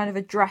 first to kind of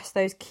address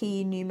those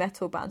key nu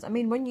metal bands. I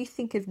mean, when you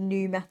think of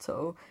nu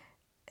metal,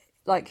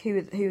 like who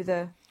are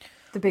the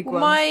big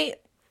ones?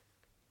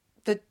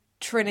 The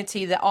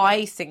trinity that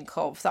I think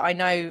of, that I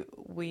know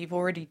we've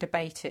already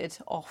debated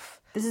off.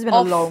 This has been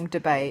a long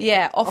debate.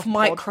 Yeah, off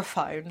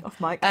microphone. Off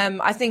mic.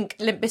 I think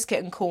Limp Bizkit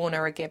and Korn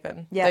are a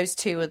given. Yeah. Those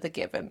two are the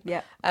given.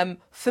 Yeah.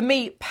 For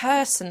me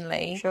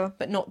personally, sure,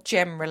 but not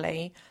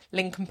generally,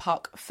 Linkin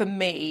Park for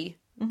me.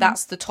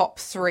 That's the top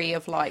three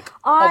of obvious.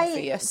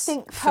 I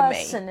think for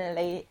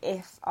personally,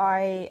 if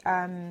I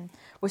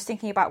was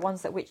thinking about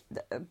ones which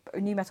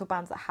nu metal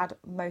bands that had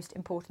most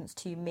importance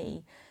to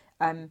me,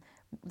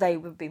 they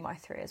would be my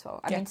three as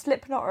well. I mean,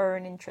 Slipknot are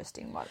an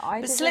interesting one.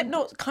 But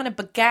Slipknot kind of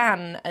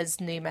began as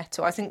nu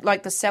metal. I think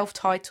the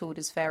self-titled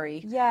is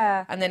very...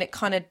 Yeah. And then it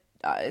kind of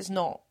is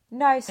not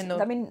No, In the-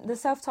 I mean the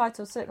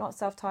self-titled Slipknot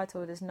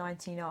self-titled is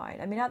 99.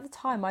 I mean at the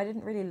time I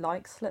didn't really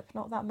like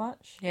Slipknot that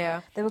much.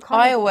 Yeah. They were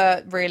kind of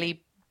Iowa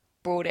really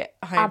brought it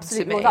home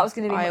absolutely. to me. Well, that was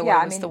going to be Iowa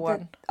I was mean the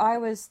one. I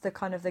was the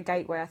kind of the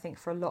gateway I think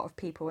for a lot of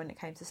people when it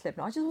came to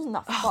Slipknot. I just wasn't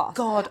that fussed. Oh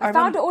God, I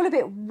found it all a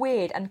bit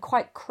weird and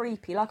quite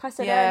creepy. Like I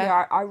said Yeah.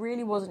 earlier, I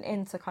really wasn't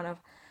into kind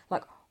of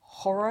like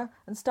horror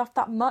and stuff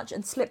that much,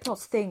 and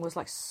Slipknot's thing was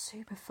like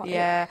super funny.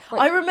 Yeah,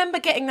 Like, I remember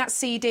getting that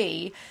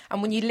CD,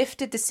 and when you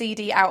lifted the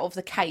CD out of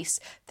the case,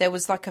 there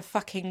was like a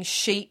fucking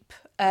sheep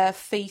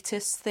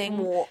fetus thing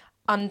What?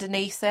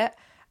 underneath it,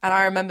 and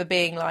I remember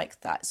being like,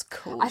 "That's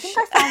cool." I think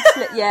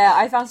shit.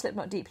 I found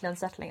Slipknot deeply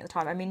unsettling at the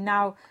time. I mean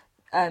now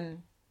I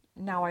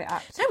No,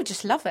 we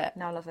just love it.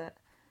 now love it.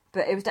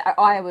 But it was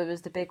Iowa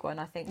was the big one,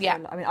 I think. Yeah.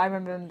 I mean, I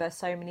remember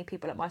so many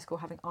people at my school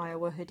having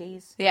Iowa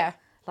hoodies, Yeah,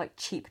 like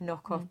cheap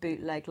knockoff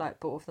bootleg, like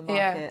bought off the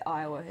Yeah. market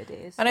Iowa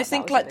hoodies. and I That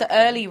think was a like big the thing.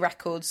 early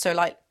records, so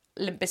like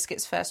Limp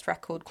Bizkit's first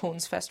record,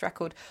 Korn's first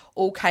record,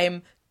 all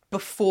came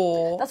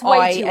before That's way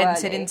I too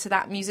entered early. into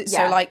that music.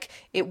 Yeah. So like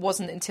it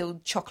wasn't until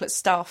Chocolate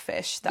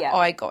Starfish that Yeah.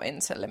 I got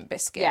into Limp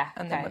Bizkit, Yeah,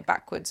 and then okay. went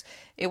backwards.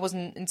 It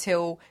wasn't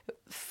until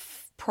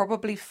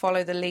probably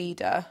Follow the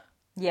Leader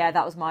Yeah,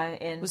 that was my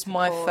was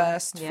my Korn.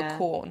 first Yeah. for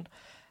Korn.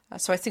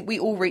 So I think we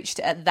all reached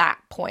it at that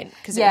point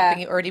because Yeah. it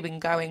had already been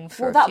going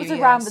for Well, a that few was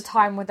around years. the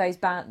time where those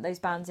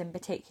bands in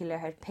particular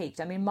had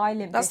peaked. I mean, my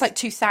Limp That's Bizkit- like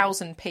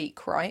 2000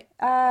 peak, right?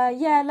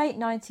 yeah, late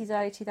 90s,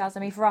 early 2000s. I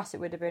mean, for us, it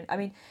would have been. I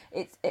mean,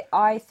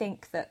 I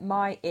think that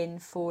my in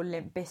for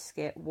Limp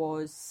Bizkit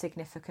was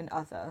Significant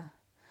Other,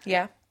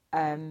 Yeah.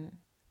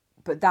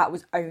 but that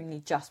was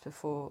only just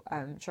before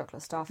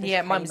Chocolate Starfish.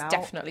 Yeah, mine came was out.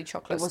 definitely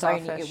Chocolate It was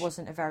Starfish. only. It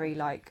wasn't a very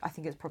like. I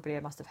think it's probably I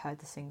must have heard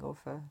the single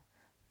for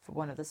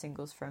one of the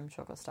singles from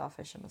Chocolate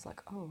Starfish and was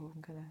like, oh,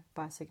 I'm gonna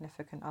buy a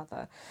Significant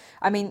Other.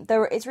 I mean,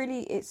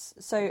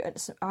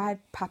 I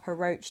had Papa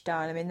Roach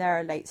down. I mean,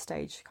 they're a late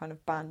stage kind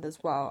of band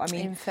as well. I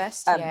mean,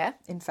 Infest, yeah.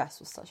 Infest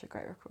was such a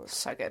great record.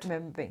 So good. I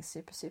remember being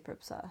super super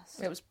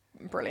obsessed It was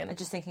brilliant. and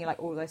just thinking like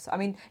all those. I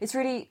mean, it's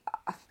really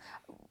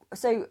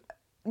so.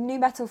 New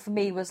metal for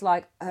me was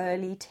like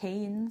early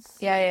teens.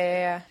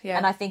 Yeah.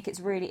 And I think it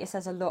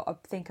says a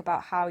lot. Think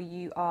about how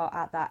you are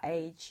at that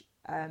age,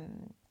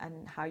 and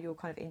how your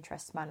kind of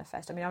interests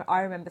manifest. I mean,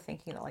 I remember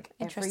thinking that like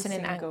Interested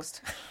in angst.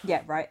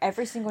 yeah, right.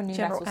 Every single new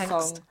General metal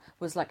angst. song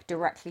was like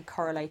directly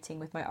correlating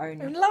with my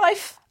own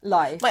Life.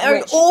 life, My own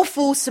which-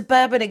 awful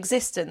suburban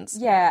existence.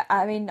 Yeah,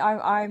 I mean,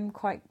 I'm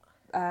quite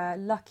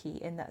lucky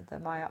in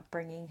that my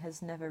upbringing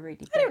has never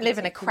really. I been don't live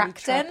in a particularly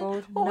crack den.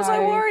 troubled. What was I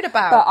No. worried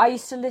about? But I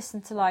used to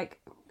listen to like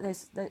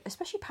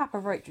especially Papa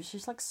Roach, which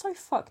is like so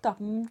fucked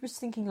up. I'm just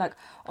thinking like,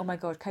 oh my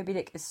god, Kobe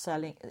Dick is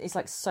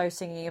like so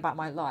singing about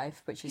my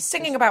life, which is He's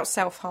singing just- about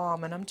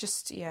self-harm, and I'm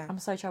just, yeah. I'm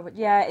so troubled.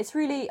 Yeah, it's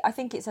really. I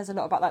think it says a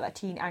lot about like that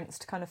teen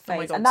angst kind of phase, Oh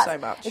my God, and that's so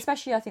much.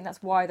 especially. I think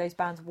that's why those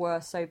bands were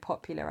so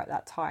popular at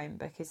that time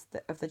because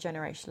of the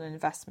generational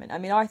investment. I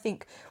mean, I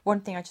think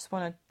one thing I just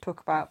want to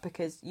talk about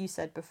because you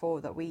said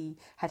before that we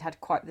had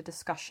quite the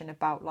discussion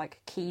about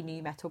like key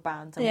new metal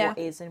bands and Yeah. what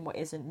is and what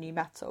isn't new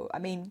metal. I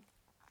mean,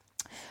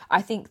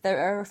 I think there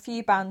are a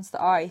few bands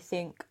that I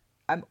think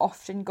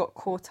often got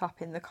caught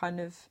up in the kind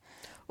of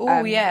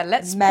Oh yeah,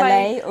 let's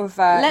melee play. of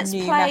Let's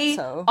new play.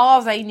 metal.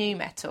 Are they new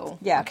metal?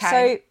 Yeah,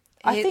 Okay.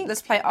 so I think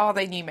let's play. Are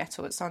they new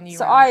metal? It's our new.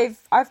 so. round.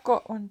 I've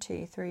got 1,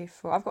 2, 3,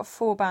 4. I've got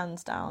 4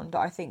 bands down that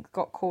I think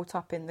got caught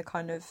up in the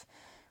kind of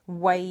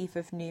wave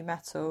of new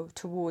metal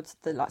towards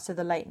the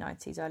the late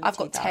 90s, early 2000s. I've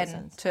got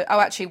 10. Oh,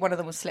 actually, one of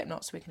them was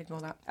Slipknot, so we can ignore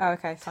that. Oh,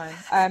 okay, fine.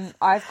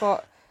 I've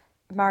got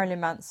Marilyn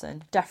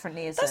Manson.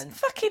 Definitely There's isn't.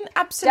 fucking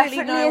absolutely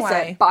Definitely no isn't.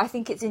 way. But I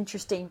think it's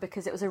interesting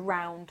because it was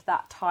around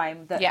that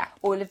time that Yeah.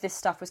 all of this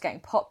stuff was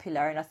getting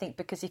popular, and I think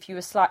because if you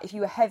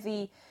were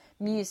heavy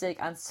music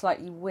and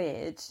slightly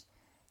weird,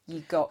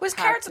 you got Was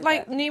tagged character with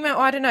like it. new metal?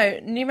 I don't know.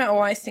 New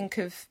metal. I think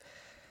of,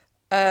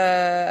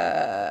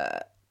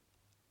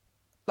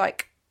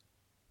 like,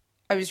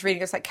 I was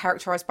reading it's like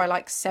characterized by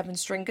like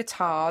 7-string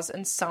guitars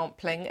and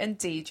sampling and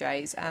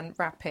DJs and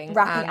rapping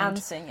and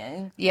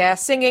singing. yeah,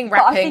 singing, But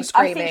rapping,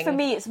 screaming. I think for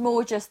me it's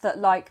more just that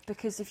like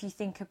because if you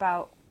think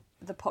about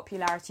the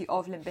popularity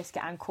of Limp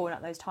Bizkit and Korn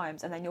at those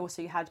times, and then you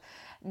had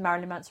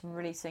Marilyn Manson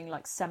releasing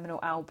like seminal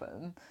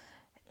album,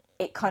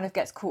 it kind of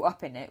gets caught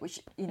up in it,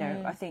 which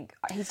I think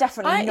he's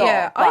definitely not.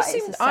 Yeah, but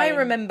it's the I same-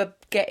 remember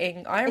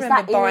getting. I It's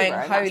remember that era, buying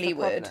and that's the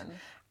Hollywood. problem.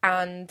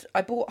 And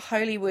I bought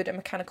Hollywood and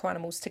Mechanical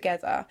Animals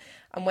together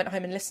and went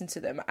home and listened to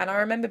them. And I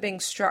remember being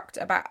struck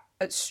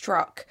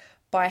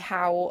by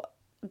how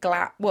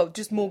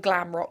just more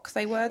glam rock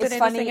they were than It's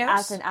anything funny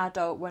else. as an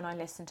adult when I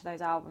listen to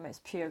those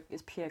albums,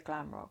 it's pure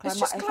glam rock. It's Like,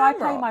 just if glam I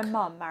play my rock.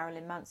 mum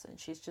Marilyn Manson,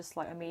 she's just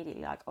like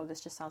immediately like, oh, this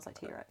just sounds like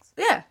T-Rex.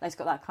 Yeah. It's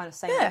got that kind of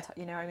same, Yeah.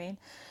 you know what I mean?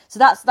 So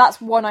that's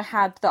one I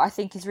had that I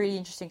think is really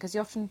interesting because he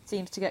often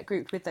seems to get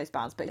grouped with those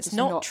bands, but it's just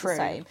not not true. the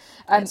same.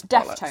 It's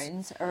bollocks.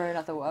 Deftones are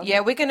another one. Yeah,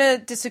 we're going to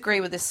disagree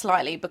with this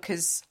slightly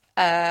because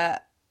I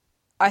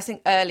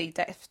think early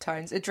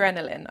Deftones,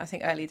 Adrenaline, I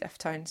think early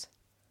Deftones,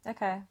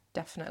 Okay.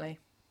 definitely.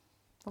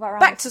 What about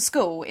Back to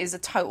School is a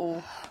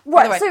total...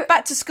 Right, By the way, so-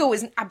 Back to School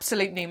is an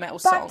absolute new metal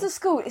song. Back to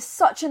School is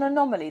such an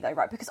anomaly, though,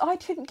 right? Because I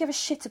couldn't give a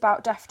shit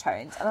about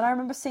Deftones, and then I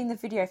remember seeing the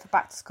video for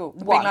Back to School.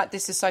 Being One, like,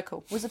 this is so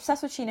cool. was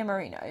obsessed with Chino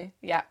Marino.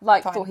 Yeah,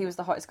 Like, fine. thought he was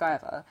the hottest guy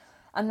ever.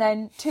 And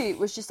then 2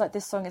 was just like,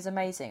 this song is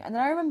amazing. And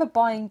then I remember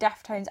buying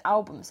Deftones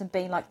albums and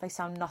being like, they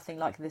sound nothing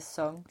like this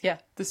song. Yeah,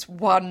 this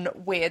one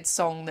weird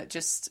song that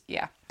just,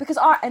 yeah. Because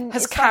Has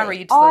it's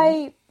funny, carried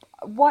them.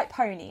 White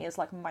Pony is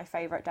like my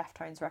favourite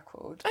Deftones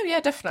record. Oh, yeah,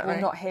 definitely.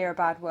 Will not hear a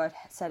bad word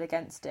said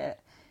against it,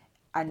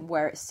 and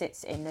where it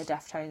sits in the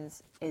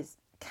Deftones is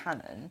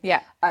canon.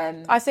 Yeah.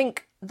 I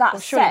think, that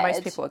well, surely most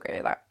said- people agree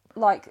with that.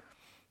 Like,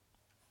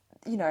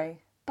 you know,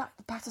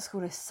 Back to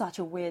School is such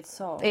a weird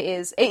song. It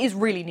is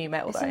really new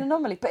metal, It's though. an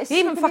anomaly, but it's He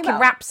even super new fucking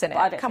metal. raps in it.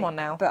 But I don't Come think- on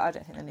now. But I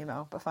don't think they're new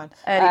metal, but fine.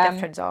 Early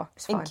Deftones are.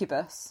 It's fine.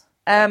 Incubus.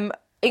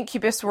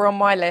 Incubus were on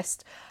my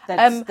list. They're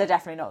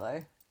definitely not,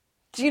 though.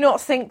 Do you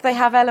not think they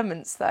have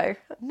elements, though?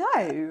 No.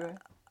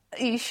 Are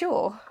you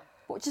sure?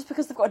 Well, just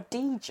because they've got a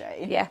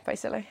DJ? Yeah,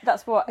 basically.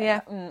 That's what...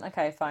 Yeah.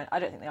 Okay, fine. I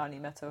don't think they are new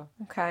metal.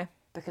 Okay.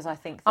 Because I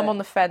think I'm on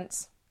the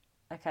fence.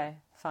 Okay,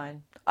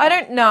 fine. I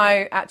don't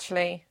know,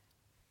 actually.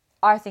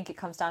 I think it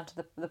comes down to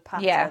the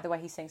pattern, Yeah. the way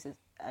he sings it.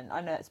 And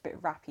I know it's a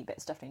bit rappy, but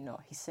it's definitely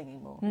not. He's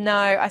singing more. No,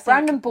 I think...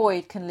 Brandon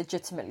Boyd can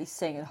legitimately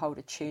sing and hold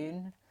a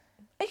tune.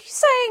 Are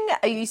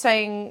you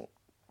saying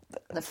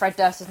That Fred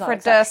Durst is not Fred an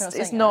exceptional Durst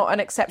is singer. not an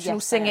exceptional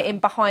Yes, I singer am. in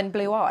Behind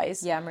Blue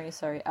Eyes? Yeah, I'm really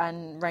sorry.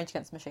 And Rage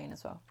Against the Machine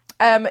as well.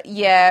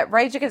 Yeah,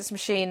 Rage Against the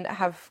Machine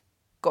have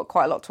got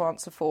quite a lot to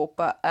answer for,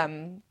 but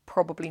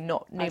probably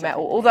not new don't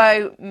metal. think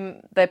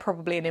Although they're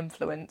probably an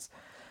influence.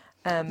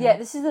 Yeah,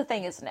 this is the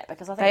thing, isn't it?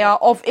 Because I think They are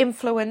of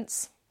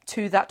influence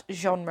to that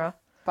genre.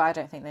 but I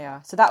don't think they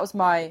are. So that was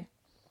my.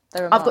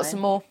 They were I've got mine. some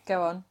more.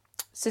 Go on.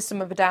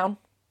 System of a Down.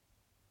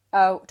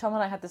 Oh, Tom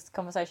and I had this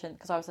conversation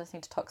because I was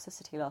listening to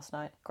Toxicity last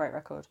night. Great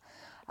record.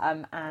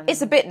 And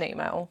It's a bit new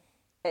metal.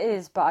 It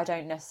is, but I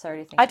don't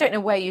necessarily think. I don't know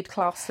where you'd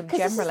class them Because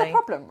this is generally. the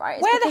problem, right?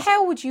 It's Where the because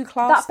hell would you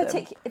class that them?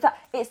 particular that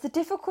it's the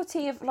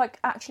difficulty of like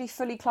actually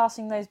fully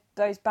classing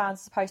those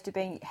bands as opposed to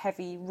being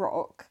heavy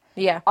rock.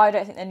 Yeah. I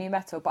don't think they're new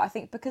metal, but I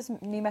think because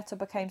new metal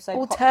became so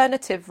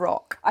Alternative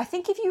rock. I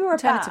think if you were a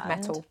Alternative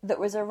band metal. that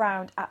was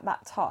around at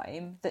that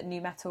time, that new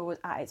metal was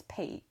at its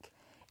peak,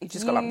 You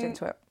just got lumped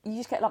into it. You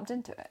just get lumped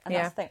into it, and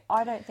Yeah. that's the thing.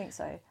 I don't think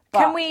so. But,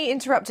 Can we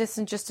interrupt this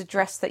and just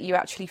address that you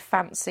actually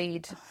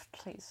fancied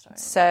please don't.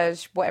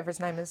 Serge, whatever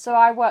his name is? So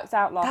I worked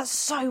out last. That's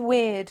so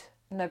weird.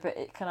 No, but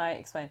can I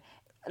explain?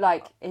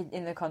 Like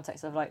in the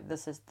context of like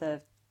this is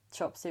the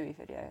Chop Suey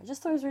video. I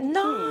just thought it was really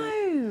cute.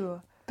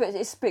 No. But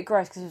it's a bit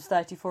gross because he was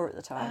 34 at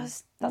the time.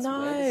 That's no,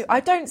 weird. Isn't it? I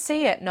don't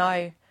see it.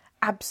 No,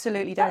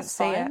 absolutely don't That's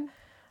see it. fine.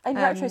 In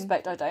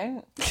retrospect, I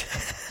don't.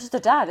 He's just a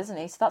dad, isn't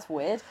he? So that's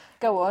weird.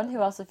 Go on.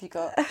 Who else have you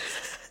got?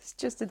 It's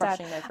just a dad.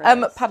 Brushing over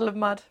this. Puddle of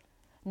Mud.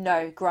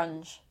 No,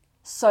 grunge.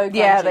 So grungy.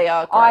 Yeah, they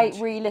are I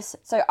grunge. re-listen.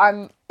 So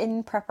I'm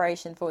in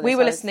preparation for this. We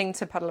were I was listening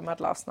to Puddle of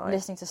Mud last night.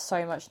 listening to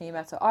so much new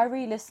metal. I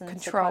re-listened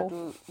Control. to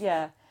Puddle.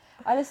 Yeah,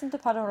 I listened to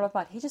Puddle of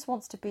Mud. He just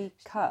wants to be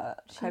Kurt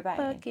Cobain.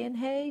 Fucking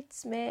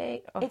hates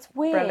me. Oh, It's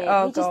weird. brilliant.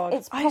 Oh He just- god,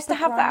 it's I used to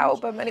proper have that grunge.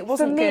 album and it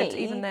wasn't For good me,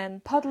 even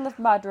then. Puddle of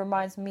Mud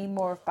reminds me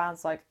more of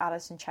bands like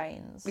Alice in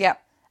Chains. Yeah.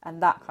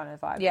 And that kind of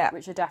vibe. Yeah.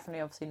 Which are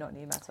definitely obviously not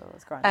new metal.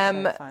 It's grunge.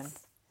 So fine.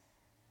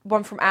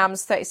 One from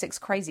Am's 36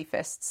 Crazy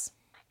Fists.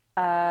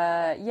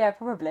 Yeah,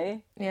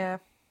 probably. Yeah.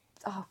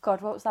 Oh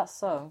God, what was that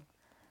song?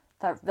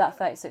 That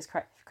 36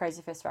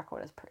 Crazy Fist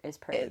record is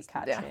pretty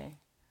catchy. yeah.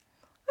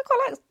 I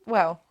quite like.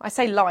 Well, I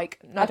say like.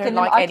 No, I don't can-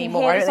 like I can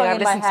anymore. hear I the don't think song I've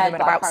in my listened to them head, in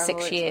but I about can't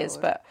remember 6 what it's years.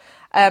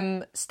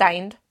 called. But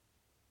Stained.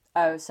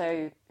 Oh,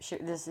 so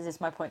this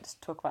is my point to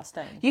talk about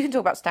Stain. You can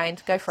talk about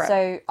Stained. Go for it.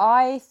 So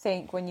I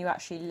think when you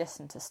actually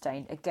listen to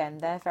Stain, again,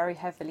 they're very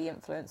heavily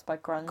influenced by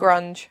grunge.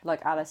 Grunge.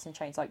 Like Alice in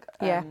Chains, like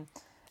Yeah.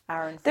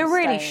 Aaron. From They're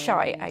really Stain,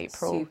 shy,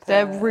 April. Super-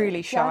 They're really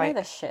Yeah, I shy. know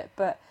this shit,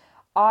 but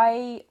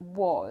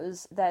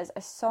there's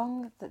a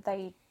song that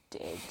they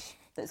did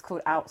that's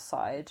called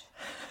Outside,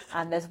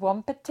 and there's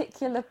one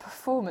particular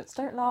performance.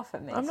 Don't laugh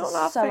at me. I'm It's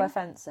not so laughing.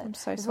 offensive. I'm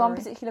so There's one sorry.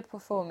 particular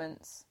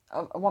performance.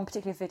 One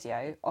particular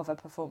video of a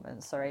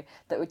performance,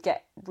 that would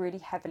get really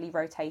heavily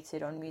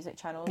rotated on music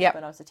channels Yep.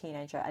 when I was a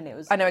teenager, and it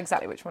was I know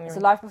exactly which one you're it's a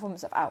in. live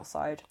performance of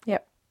Outside,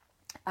 Yep.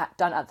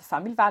 done at the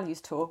Family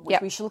Values tour, which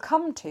Yep. we shall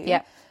come to.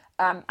 Yep.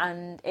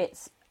 And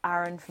it's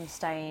Aaron from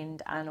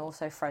Stained and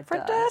also Fred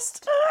Fred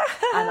Durst.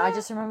 Durst. And I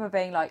just remember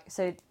being like,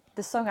 so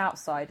the song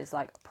Outside is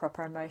like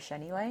proper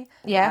emotion anyway.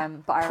 Yeah.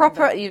 But I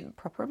proper remember,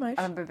 proper I emotion.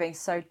 remember being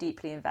so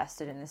deeply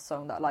invested in this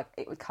song that like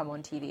it would come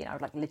on TV and I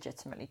would like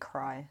legitimately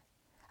cry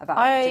about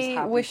just I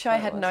how wish I beautiful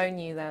it had was. known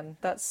you then.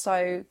 That's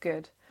so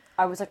good.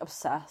 I was like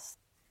obsessed.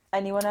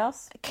 Anyone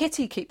else?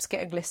 Kitty keeps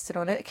getting listed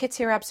on it.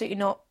 Kitty are absolutely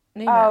not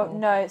new Oh metal.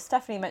 no,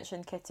 Stephanie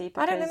mentioned Kitty.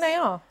 Because, I don't think they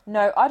are.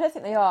 No, I don't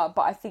think they are.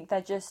 But I think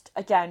they're just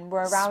again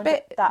we're around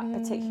Spit- that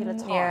particular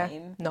Yeah,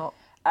 time. not.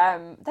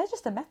 They're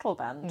just a metal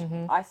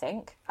band, I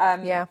think.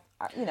 Yeah.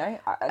 You know,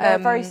 they're a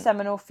very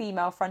seminal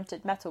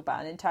female-fronted metal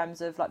band in terms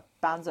of like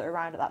bands that are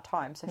around at that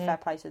time. So fair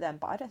play to them.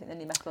 But I don't think they're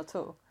new metal at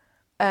all.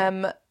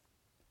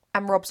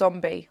 and Rob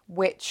Zombie,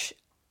 which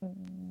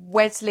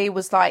Wesley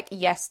was like,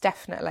 yes,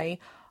 definitely.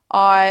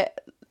 I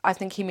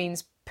think he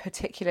means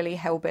particularly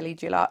Hellbilly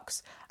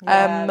Deluxe.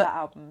 Yeah, that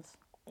album's...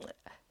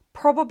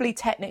 Probably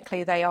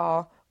technically they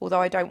are, although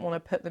I don't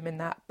want to put them in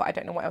that, but I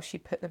don't know what else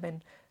you'd put them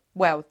in.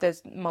 Well,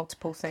 there's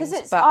multiple things.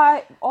 Because it's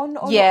but on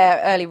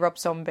early Rob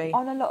Zombie.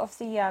 on a lot of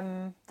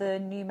the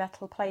new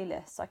metal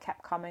playlists I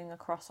kept coming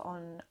across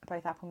on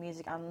both Apple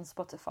Music and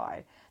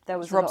Spotify. There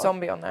was Rob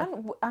Zombie on there.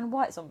 and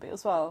White Zombie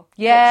as well.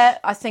 Yeah,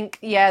 I think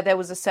there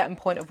was a certain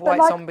point of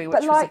White Zombie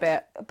which was a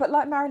bit. But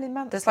like Marilyn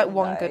Manson, There's like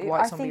one good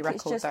White I Zombie think record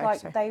it's just though. like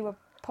So. they were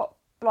pop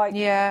like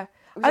Yeah, it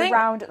was I think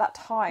around at that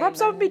time. Rob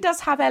Zombie does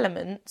have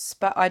elements,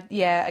 but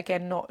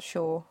again, not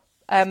sure.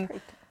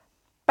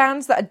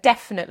 Bands that are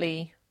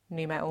definitely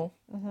new metal.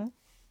 Mm-hmm.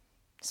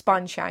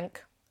 Spine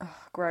Shank,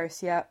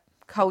 Gross, yeah.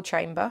 Cold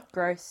Chamber,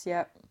 Gross,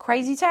 yeah.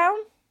 Crazy Town.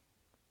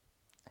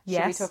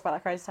 Should we talk about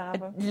that Crazy Town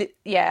album?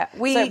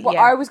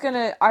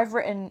 I've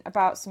written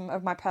about some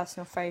of my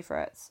personal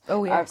favourites.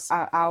 Oh, yes.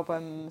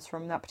 Albums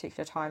from that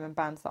particular time and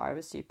bands that I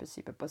was super,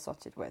 super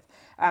besotted with.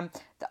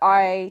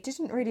 I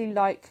didn't really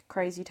like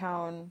Crazy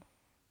Town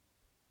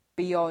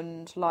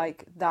beyond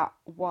like that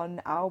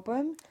one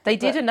album. They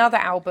did another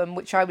album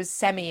which I was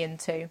semi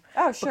into.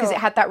 Oh, sure. Because it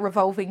had that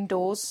Revolving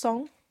Doors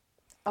song.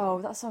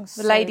 Oh, that song's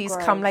so The ladies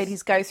gross. come,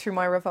 ladies go through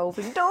my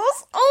revolving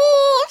doors.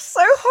 Oh,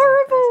 so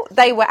horrible.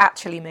 They were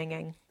actually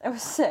minging. It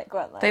was sick,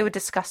 weren't they? They were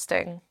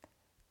disgusting.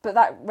 But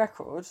that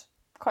record,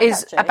 quite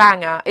Is catchy. a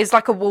banger. Is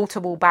like a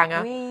wall-to-wall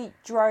banger.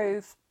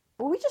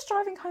 Were we just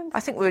driving home? I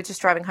think we were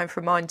just driving home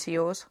from mine to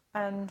yours.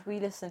 And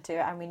we listened to it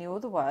and we knew all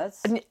the words.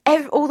 And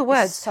all the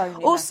words. so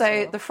new also,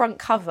 metal. the front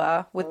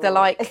cover with the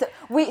like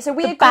we the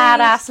agreed,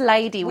 badass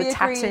lady with we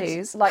agreed,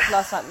 tattoos. Like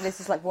last night, this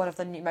is like one of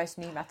the most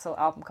new metal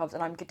album covers,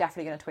 and I'm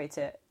definitely going to tweet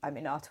it. I'm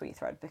in our tweet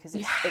thread because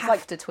it's have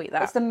like to tweet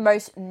that. It's the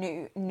most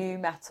new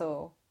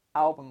metal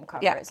album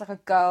cover. Yeah. It's like a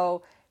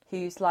girl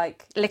who's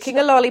like Licking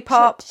a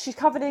lollipop. She's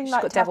covered in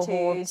like got devil tattoos.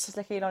 horns. She's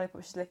licking a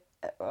lollipop. She's like,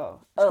 She's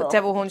got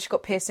devil horns, she's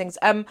got piercings.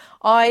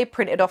 I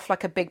printed off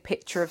like a big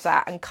picture of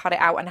that and cut it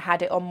out and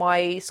had it on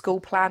my school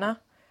planner.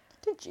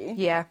 Did you?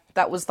 Yeah,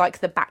 that was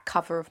like the back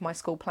cover of my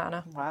school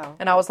planner. Wow.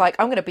 And I was like,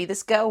 I'm going to be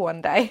this girl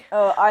one day.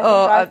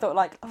 I thought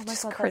like, oh my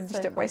just god, cringed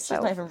that's so at cool. She's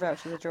myself. not even real.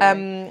 She's a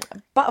drawing.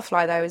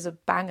 Butterfly though is a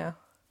banger,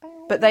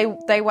 but they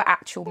were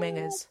actual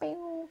mingers.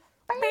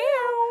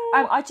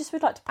 I just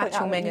would like to point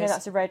Actual out that, mingers.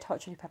 that's a Red Hot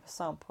Chili Pepper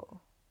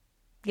sample.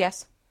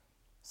 Yes.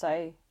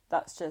 So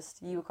that's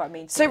just, you were quite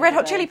mean to So me Red the Hot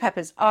other Chili day.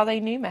 Peppers, are they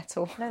new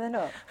metal? No, they're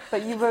not.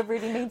 But you were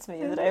really mean to me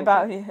the other day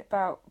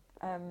about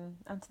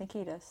Anthony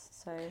Kiedis.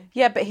 So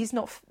Yeah, but he's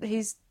not.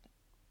 He's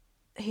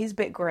a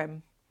bit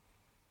grim.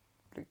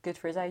 good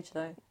for his age,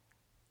 though.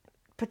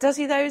 But does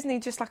he though? Isn't he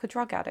just like a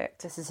drug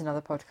addict? This is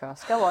another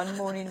podcast. Go on,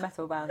 more new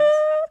metal bands.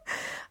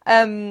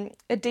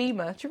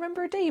 Edema. Do you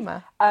remember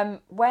Edema?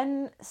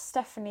 When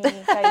Stephanie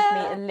gave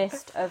me a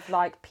list of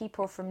like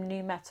people from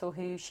new metal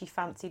who she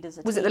fancied as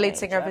a Was it the lead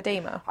singer of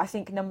teenager, Edema? I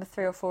think number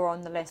 3 or 4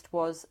 on the list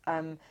was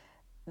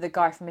the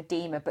guy from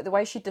Edema, but the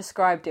way she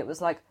described it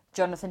was like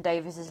Jonathan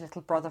Davis's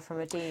little brother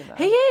from Edema.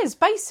 He is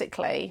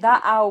basically.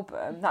 That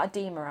album, that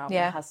Edema album,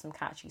 Yeah. has some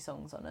catchy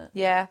songs on it.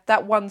 Yeah,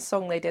 that one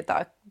song they did.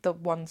 The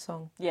one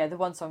song. Yeah, the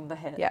one song, the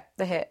hit. Yeah,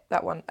 the hit.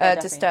 That one.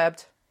 definitely.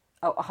 Disturbed.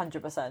 Oh,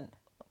 100%.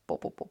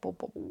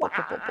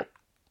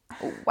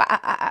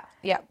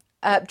 Yeah.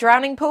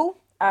 Drowning Pool.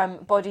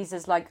 Bodies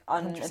is like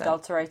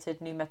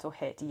unadulterated new metal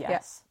hit.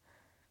 Yes.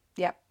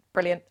 Yeah,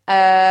 brilliant.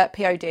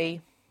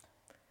 POD.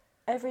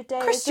 Every day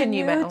Christian is a new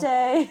new metal.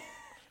 day.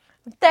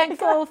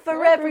 Thankful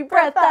for every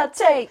breath I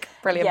take.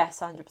 Brilliant. Yes,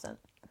 100%.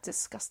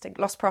 Disgusting.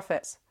 Lost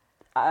Prophets.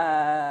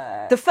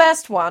 The The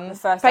first one.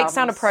 first Fake album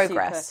Sound of was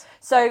Progress. super.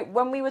 So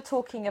when we were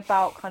talking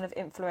about kind of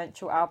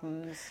influential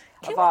albums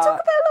Can of we our talk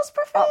about Lost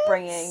Prophets?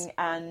 upbringing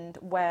and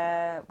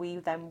where we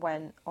then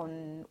went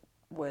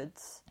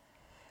onwards,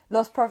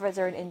 Lost Prophets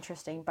are an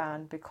interesting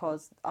band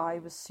because I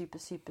was super,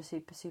 super,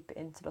 super, super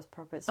into Lost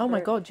Prophets. Oh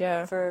my God,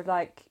 yeah. For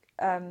like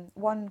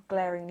one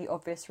glaringly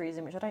obvious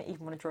reason, which I don't even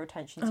want to draw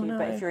attention to, Oh, no.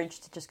 but if you're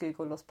interested, just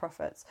Google Lost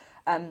Prophets.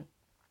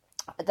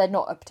 They're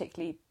not a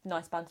particularly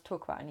nice band to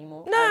talk about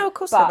anymore. No, of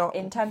course but they're not.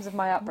 in terms of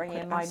my upbringing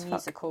and my as fuck.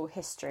 musical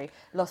history,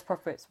 Lost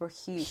Prophets were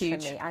huge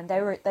Huge. for me, and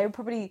they were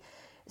probably.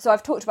 So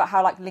I've talked about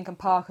how like Linkin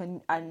Park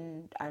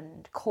and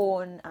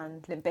Korn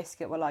and Limp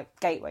Bizkit were like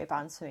gateway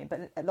bands for me,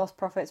 but Lost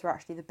Prophets were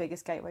actually the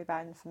biggest gateway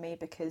band for me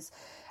because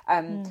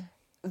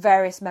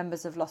various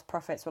members of Lost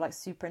Prophets were like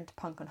super into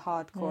punk and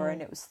hardcore,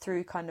 and it was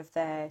through kind of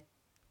their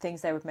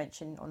things they would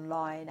mention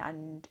online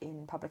and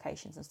in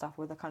publications and stuff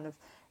were the kind of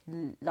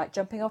like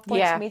jumping off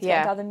points for me to get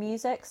into other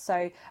music.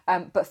 So,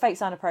 but Fake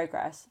Sound of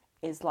Progress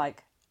is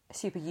like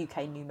super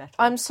UK new metal.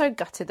 I'm so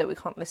gutted that we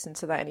can't listen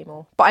to that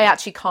anymore. But I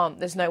actually can't.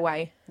 There's no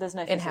way. There's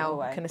no in physical hell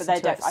way, can but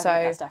listen to it. I think So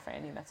that's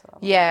definitely a new metal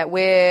album. yeah,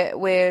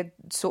 we're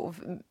sort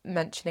of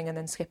mentioning and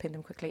then skipping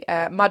them quickly.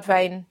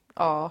 Mudvayne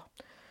are.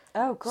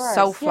 Oh, gross.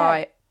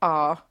 Soulfly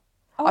are.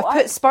 I've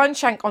put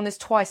Spineshank on this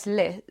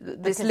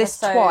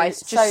list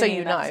twice, just so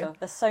you know.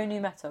 They're so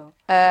new metal.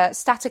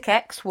 Static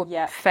X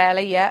were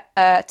fairly,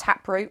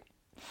 Taproot.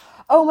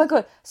 Oh my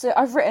god! So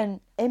I've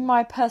written in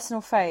my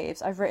personal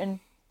faves. I've written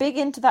big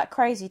into that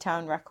Crazy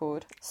Town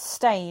record,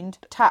 Stained,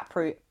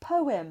 Taproot,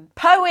 Poem.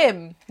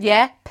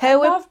 Yeah,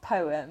 Poem. I love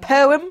Poem.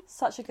 Poem.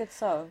 Such a good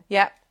song.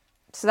 Yeah.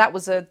 So that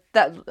was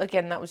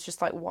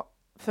just like what.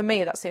 For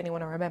me, that's the only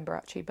one I remember,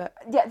 actually. But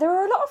yeah, there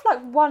are a lot of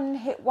like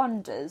one-hit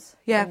wonders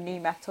in nu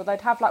metal. They'd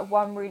have like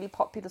one really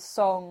popular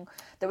song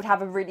that would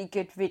have a really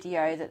good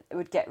video that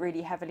would get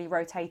really heavily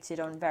rotated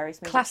on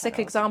various music classic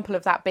channels. example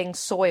of that being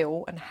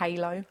Soil and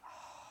Halo.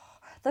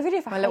 The video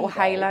for My Little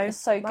Halo is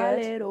so good. My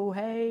Little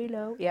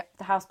Halo. Yeah.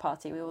 The house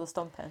party with all the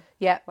stomping.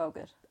 Yeah. Well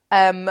good.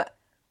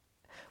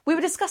 We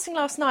were discussing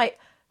last night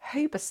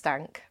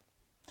Hoobastank.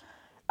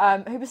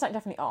 Hoobastank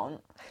definitely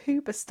aren't.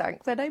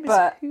 Hoobastank. Their name is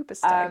But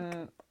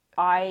Hoobastank.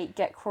 I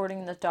get Crawling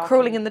in the Dark.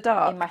 Crawling in the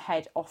Dark in my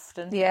head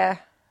often. Yeah.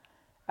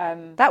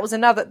 That was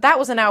an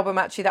album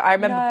actually that I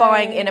remember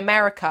buying in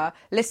America,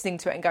 listening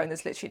to it and going,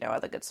 there's literally no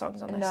other good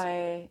songs on this.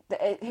 No.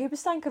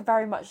 Hoobastank are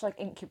very much like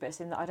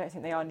Incubus in that I don't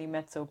think they are new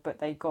metal, but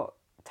they got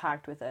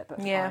tagged with it,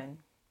 but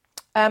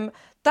fine.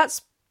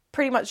 That's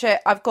pretty much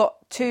it. I've got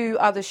two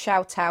other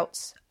shout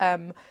outs,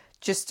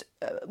 just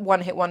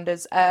one hit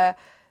wonders. That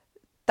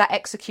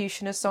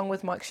Executioner song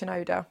with Mike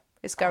Shinoda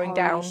is going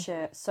down.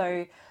 Shit.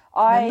 So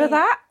Remember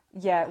that?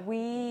 Yeah,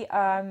 we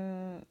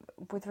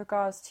with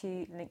regards to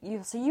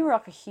you were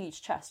like a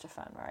huge Chester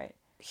fan, right?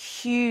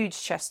 Huge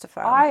Chester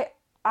fan. I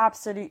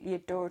absolutely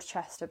adored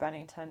Chester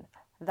Bennington.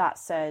 That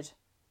said,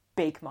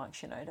 big Mike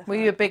Shinoda fan. Were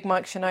you a big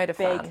Mike Shinoda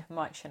fan? Big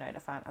Mike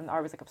Shinoda fan, and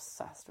I was like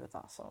obsessed with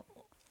that song.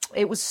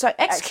 It was so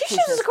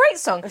Executioners was a great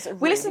song.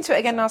 We listened to it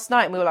again last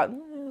night and we were like,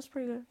 it was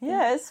pretty good.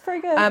 Yeah, it's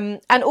pretty good.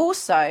 And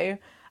also,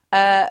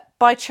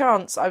 by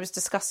chance, I was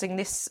discussing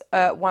this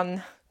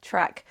one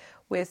track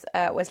with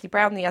Wesley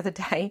Brown the other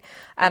day,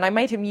 and I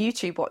made him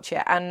YouTube watch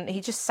it, and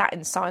he just sat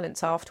in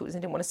silence afterwards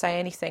and didn't want to say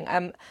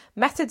anything.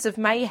 Methods of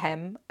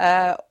Mayhem,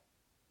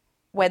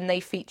 when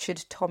they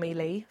featured Tommy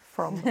Lee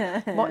from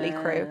Motley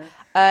Crue,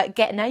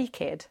 Get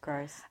Naked.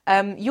 Gross.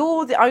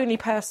 You're the only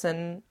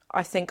person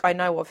I think I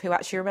know of who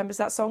actually remembers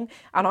that song,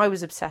 and I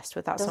was obsessed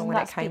with that song when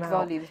it came out.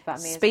 Volumes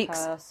about me Speaks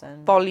as a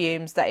person.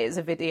 volumes that it is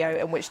a video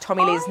in which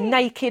Tommy Lee is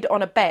naked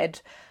on a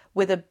bed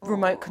with a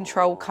remote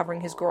control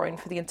covering his groin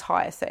for the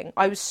entire thing.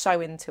 I was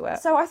so into it.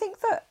 So I think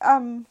that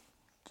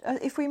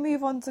if we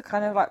move on to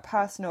kind of like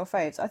personal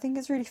faves, I think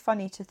it's really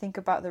funny to think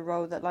about the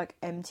role that like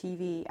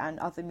MTV and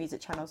other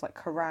music channels like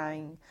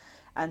Kerrang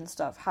and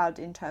stuff had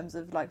in terms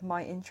of like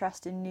my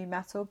interest in nu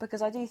metal,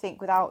 because I do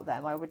think without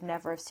them I would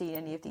never have seen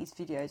any of these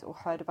videos or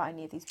heard about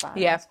any of these bands.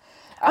 Yeah.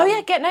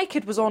 Get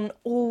Naked was on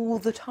all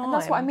the time. And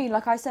that's what I mean.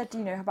 Like I said,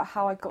 about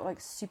how I got like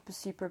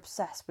super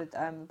obsessed with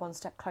One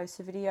Step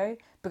Closer video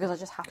because I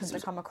just happened to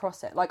come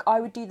across it. Like I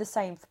would do the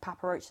same for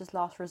Papa Roach's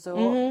Last Resort.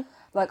 Mm-hmm.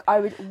 Like I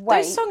would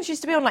wait. Those songs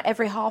used to be on like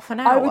every half an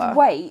hour. I would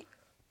wait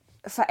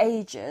for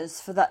ages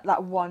for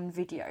that one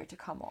video to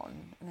come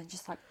on and then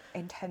just like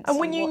intensely and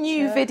when you watch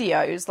knew it.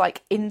 videos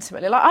like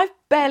intimately, like I've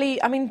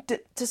barely, I mean,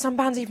 do some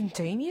bands even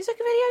do music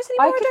videos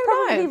anymore? I could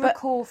don't probably know,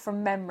 recall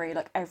from memory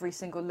like every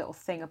single little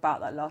thing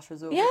about that Last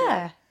Resort yeah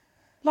video.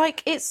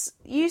 Like you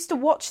used to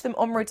watch them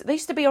on they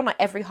used to be on like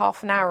every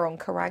half an hour on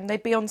Kerrang.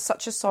 They'd be on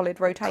such a solid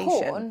rotation.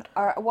 Korn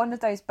are one of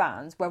those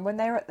bands when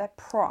they were at their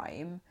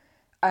prime,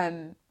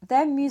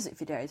 their music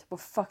videos were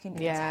fucking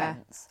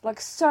intense.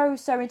 Like so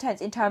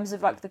intense in terms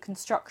of like the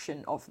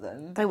construction of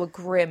them. They were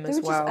grim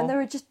as well. And they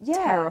were just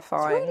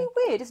terrifying. It's really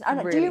weird, isn't it?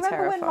 And really do you remember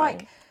terrifying. when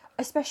like,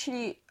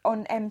 especially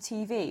on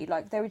MTV,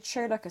 like they would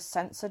show like a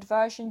censored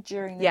version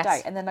during the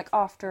day, and then like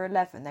after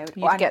 11 they would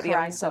get the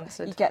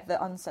uncensored. You get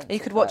the uncensored. You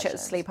could watch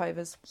versions. it at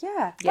sleepovers.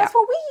 Yeah, that's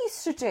what we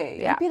used to do.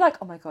 Yeah. You'd be like,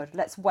 oh my god,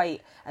 let's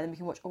wait, and then we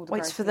can watch all the.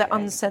 Wait for the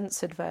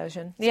uncensored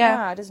version. It's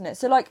mad, isn't it?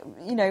 So like,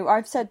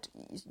 I've said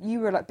you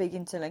were like big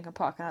into Linkin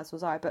Park, and as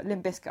was I, but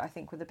Limp Bizkit I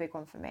think were the big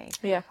one for me.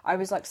 Yeah, I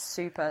was like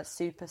super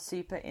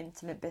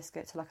into Limp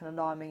Bizkit to like an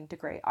alarming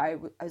degree. I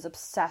was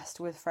obsessed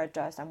with Fred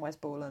Durst and Wes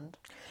Borland.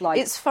 Like,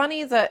 it's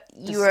funny that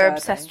you were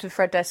obsessed with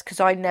Fred Durst because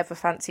I never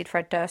fancied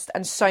Fred Durst,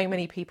 and so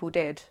many people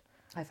did.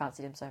 I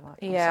fancied him so much.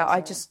 I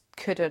just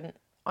couldn't.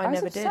 I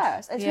never was did.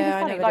 Obsessed. It's really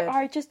funny. Like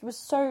I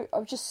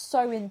was just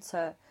so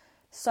into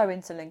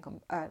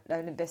Limp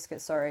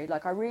Bizkit. Sorry,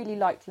 like I really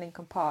liked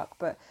Linkin Park,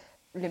 but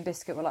Limp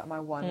Bizkit were like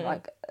my one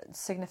like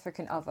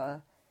significant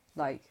other.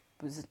 Like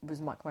was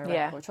like my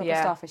record. Chocolate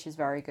Starfish is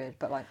very good,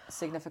 but like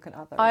significant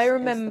other. I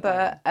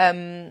remember.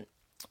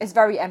 It's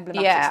very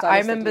emblematic. Yeah, I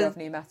remember of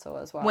nu metal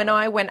as well. When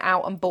I went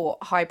out and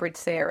bought Hybrid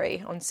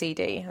Theory on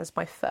CD as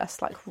my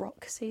first like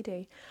rock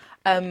CD,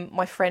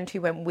 my friend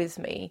who went with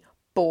me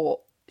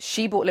bought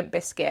Limp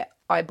Bizkit,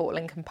 I bought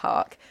Linkin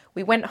Park.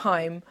 We went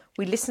home,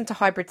 we listened to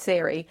Hybrid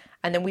Theory,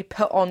 and then we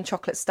put on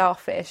Chocolate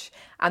Starfish.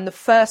 And the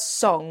first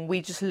song, we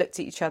just looked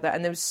at each other,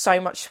 and there was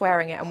so much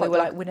swearing it, and we were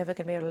like, we're never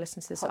going to be able to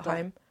listen to this at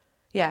home.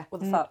 Yeah.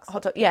 What the fucks?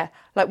 Hot dog. Yeah.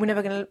 Like, we're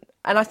never going to...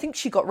 And I think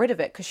she got rid of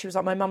it because she was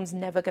like, my mum's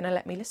never going to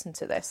let me listen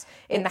to this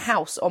in the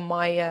house on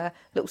my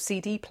little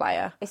CD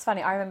player. It's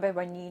funny. I remember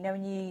when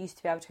when you used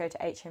to be able to go to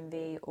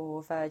HMV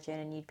or Virgin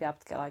and you'd be able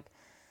to get like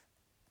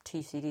 2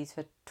 CDs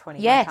for £29.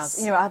 Yes.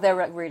 You know, they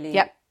were like really...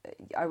 Yep.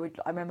 I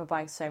remember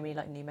buying so many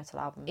like new metal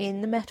albums.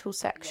 In the metal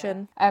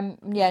section.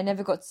 Yeah, I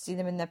never got to see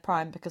them in their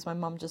prime because my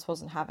mum just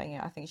wasn't having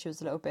it. I think she was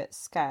a little bit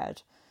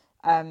scared.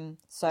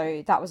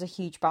 So that was a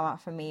huge bum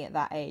out for me at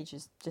that age,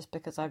 is just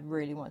because I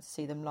really wanted to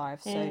see them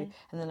live. So, and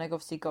then I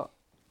obviously got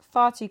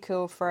far too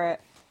cool for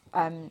it.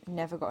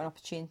 Never got an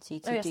opportunity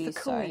to do the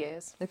cool so.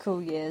 years. The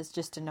cool years,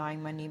 just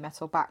denying my new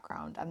metal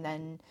background. And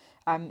then,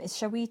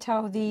 shall we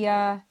tell the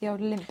old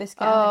Limp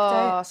Bizkit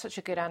anecdote? Oh, such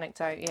a good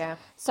anecdote, yeah.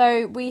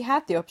 So we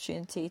had the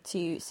opportunity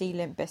to see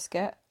Limp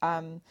Bizkit.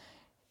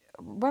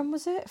 When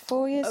was it?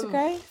 4 years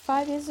ago?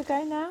 5 years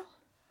ago now?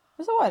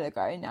 It was a while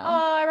ago now.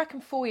 I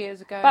reckon 4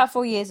 years ago. About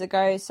 4 years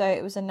ago. So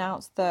it was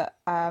announced that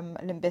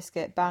Limp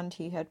Bizkit, band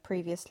who had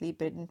previously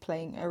been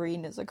playing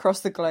arenas across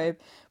the globe,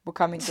 were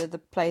coming to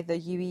play the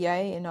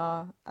UEA in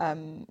our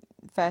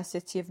fair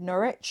city of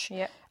Norwich.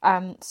 Yeah.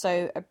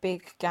 So a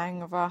big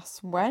gang of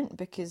us went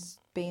because,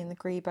 being the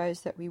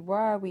Grebos that we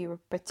were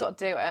Got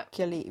to do it.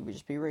 particularly... It would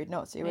just be rude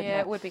not to, wouldn't it? Yeah,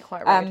 it would be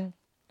quite rude.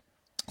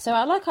 So,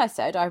 like I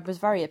said, I was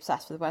very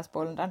obsessed with Wes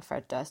Borland and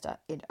Fred Durst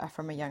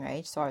from a young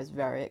age, so I was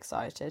very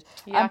excited.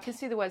 Yeah, I can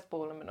see the Wes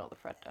Borland, but not the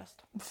Fred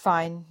Durst.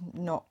 Fine,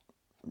 not...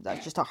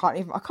 That's just... I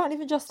can't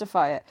even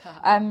justify it.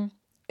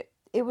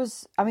 It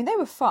was... I mean, they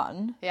were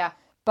fun. Yeah.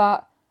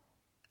 But...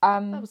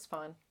 that was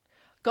fine.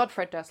 God,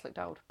 Fred Durst looked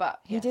old, but...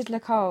 He did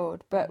look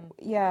old, but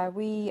yeah,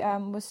 we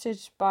were stood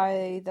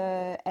by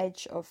the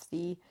edge of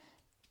the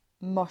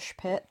mosh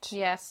pit.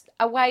 Yes,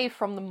 away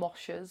from the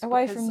moshers.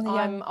 Away because from the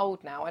I'm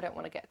old now. I don't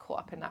want to get caught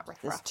up in that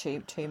There's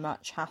riffraff. too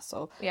much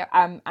hassle. Yeah.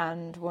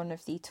 And one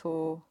of the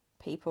tour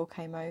people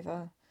came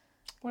over,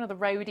 One of the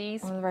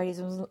roadies. one of the ladies,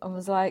 and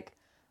was like,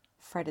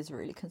 Fred is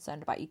really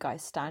concerned about you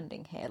guys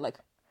standing here. Like,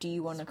 do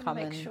you want to come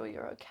Make and... sure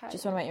you're okay.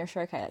 Just want to make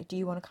sure okay. Like, do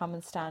you want to come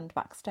and stand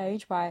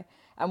backstage?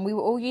 And we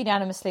were all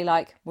unanimously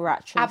like, we're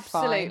actually fine.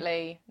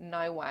 Absolutely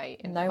no way.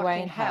 No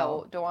way in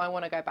hell. Do I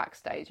want to go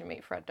backstage and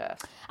meet Fred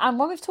Durst? And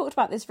when we've talked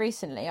about this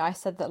recently, I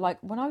said that like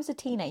when I was a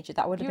teenager,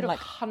 that would have You'd been have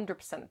like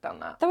 100%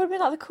 done that. that would have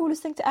been like the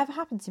coolest thing to ever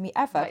happen to me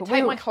ever. Like, But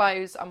take my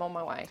clothes, I'm on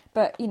my way.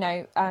 But you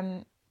know,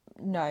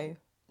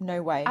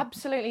 no way.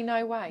 Absolutely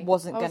no way.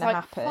 Wasn't I was gonna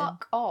like, happen.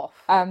 Fuck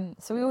off.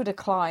 So we all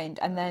declined,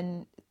 and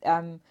then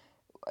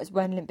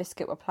when Limp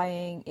Bizkit were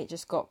playing, it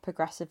just got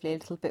progressively a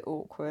little bit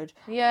awkward.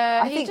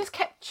 Yeah, I he think- just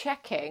kept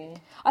checking.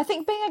 I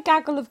think being a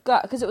gaggle of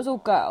girls, because it was all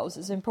girls,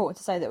 it's important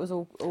to say that it was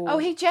all Oh,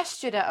 he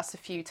gestured at us a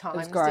few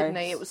times, gross. didn't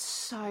he? It was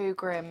so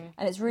grim.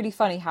 And it's really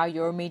funny how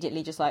you're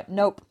immediately just like,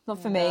 nope, not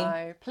for me.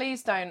 No,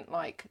 please don't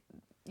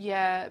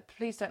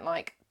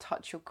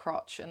touch your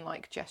crotch and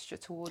like gesture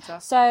towards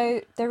us.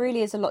 So there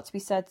really is a lot to be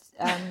said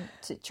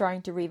to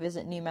trying to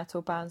revisit new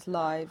metal bands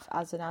live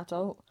as an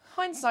adult.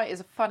 Hindsight is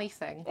a funny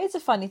thing. It's a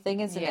funny thing,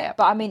 isn't Yeah. it?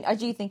 But I mean, I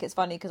do think it's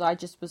funny because I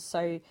just was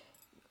so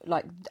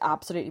like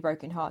absolutely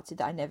brokenhearted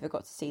that I never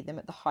got to see them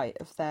at the height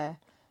of their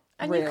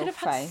And real you could have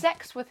fame. had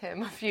sex with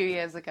him a few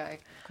years ago.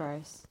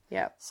 Gross.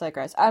 Yeah. So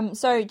gross.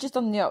 So just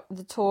on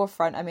the tour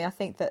front, I mean, I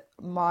think that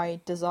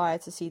my desire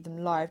to see them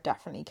live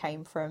definitely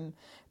came from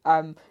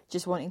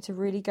just wanting to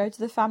really go to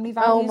the Family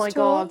Values Oh my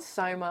tour. God,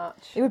 so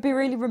much. It would be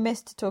really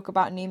remiss to talk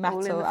about new in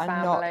metal the and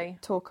family.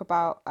 not talk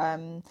about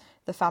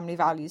the Family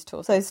Values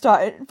tour. So it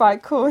started by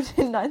Korn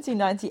in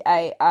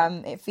 1998.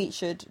 It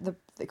featured the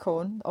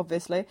Korn,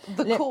 obviously.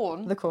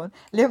 Korn? The Korn.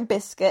 Limp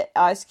Bizkit,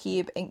 Ice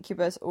Cube,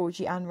 Incubus,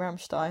 Orgy and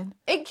Rammstein.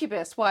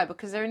 Incubus, why?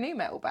 Because they're a new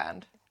metal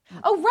band.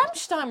 Oh,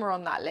 Rammstein were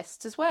on that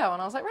list as well,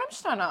 and I was like,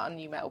 Rammstein aren't a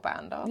new metal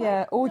band, are they?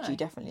 Yeah, Orgy No.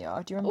 definitely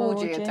are. Do you remember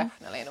Orgy Orgy? are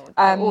definitely an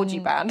orgy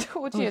band.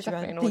 Orgy are Orgy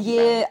definitely band. an orgy The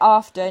year band.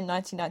 after, in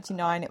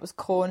 1999, it was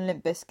Korn,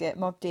 Limp Bizkit,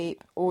 Mobb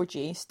Deep,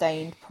 Orgy,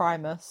 Stained,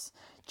 Primus,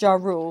 Ja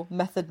Rule,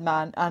 Method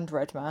Man and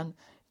Redman,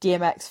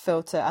 DMX,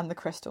 Filter and The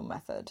Crystal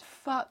Method.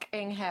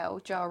 Fucking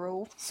hell, Ja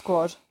Rule.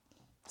 Squad.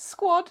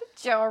 Squad,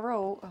 Ja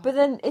Rule. Oh. But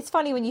then it's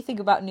funny when you think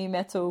about new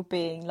metal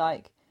being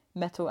like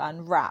metal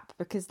and rap,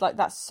 because like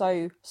that's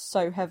so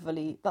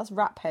heavily, that's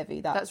rap heavy.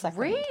 That's second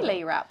really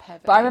tour. rap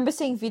heavy. But I remember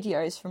seeing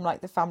videos from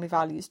like the Family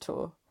Values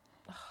tour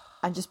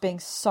and just being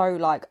so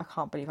like, I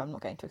can't believe I'm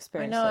not going to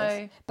experience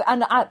know.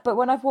 this. But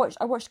when I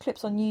watched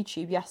clips on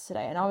YouTube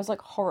yesterday and I was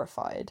like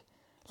horrified.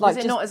 Was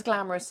Like, it not as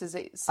glamorous as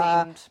it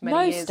seemed many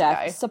no, years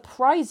Steph, ago?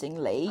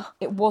 surprisingly,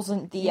 it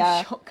wasn't the You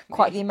shock me.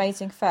 quite the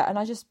amazing fair. And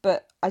I just,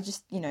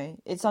 you know,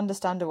 it's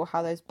understandable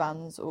how those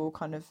bands all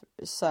kind of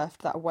surfed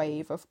that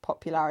wave of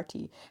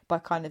popularity by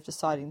kind of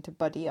deciding to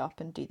buddy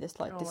up and do this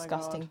like Oh my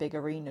disgusting God. big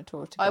arena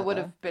tour together. I would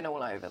have been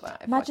all over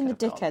that. If Imagine I the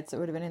could have gone. dickheads that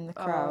would have been in the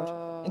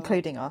crowd,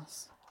 including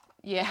us.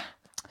 Yeah.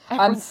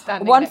 Everyone's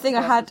standing One next thing to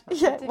I us had,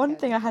 as yeah, fucking one dickheads.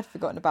 thing I had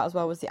forgotten about as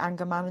well was the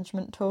Anger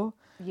Management tour,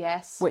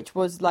 Yes. which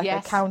was like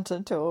Yes. a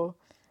counter tour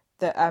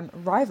that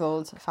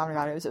rivaled Family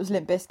Values. It was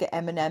Limp Bizkit,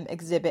 Eminem,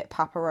 Exhibit,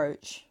 Papa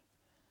Roach.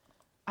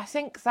 I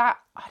think that,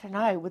 I don't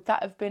know, would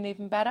that have been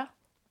even better?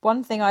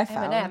 one thing I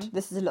found, Eminem.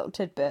 this is a little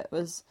tidbit,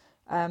 was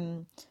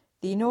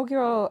the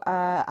inaugural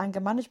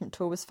anger management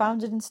tour was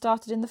founded and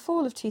started in the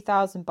fall of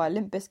 2000 by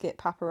Limp Bizkit,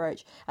 Papa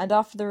Roach, and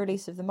after the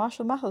release of the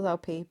Marshall Mathers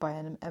LP by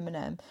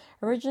Eminem,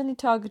 originally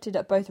targeted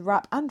at both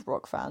rap and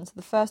rock fans.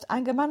 The first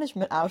anger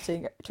management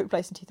outing took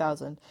place in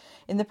 2000.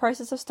 In the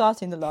process of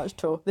starting the large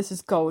tour, this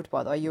is gold,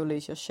 by the way, you'll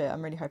lose your shit.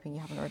 I'm really hoping you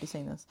haven't already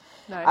seen this.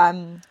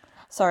 No.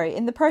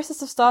 In the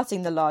process of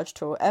starting the large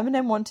tour,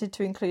 Eminem wanted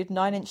to include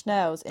Nine Inch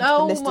Nails into Oh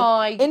the list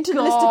my into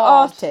the list of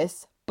God.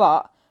 artists,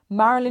 but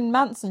Marilyn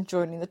Manson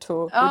joining the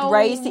tour would Oh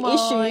raise the my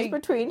issues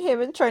between him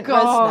and Trent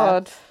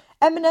God. Reznor.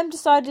 Eminem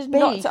decided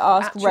not Beef, to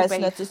ask actual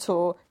Reznor beef. to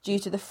tour due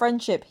to the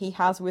friendship he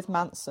has with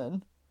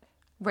Manson.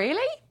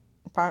 Really?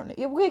 Apparently,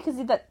 yeah, weird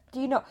because that. Do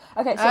you know?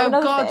 Okay, so Oh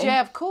another God, thing, yeah,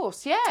 of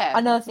course, yeah.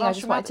 another thing I Marshall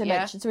just wanted to Mathers,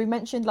 mention. So we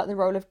mentioned like the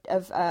role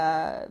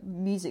of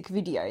music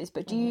videos,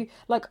 but do you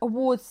like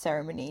awards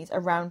ceremonies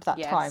around that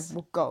Yes. time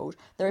were gold?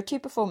 There are two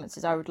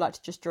performances I would like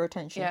to just draw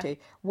attention Yeah. to.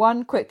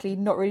 One quickly,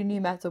 not really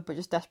new metal, but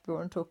just desperately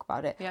want to talk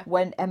about it. Yeah.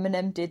 When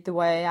Eminem did "The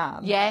Way I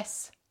Am,"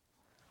 Yes.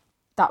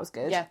 that was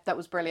good. Yeah, that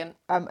was brilliant.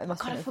 It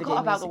must God, have I been a forgot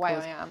Video about The Music Way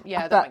Awards. I Am.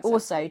 Yeah, that But makes sense.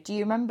 also, do you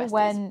remember Besties.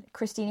 when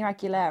Christina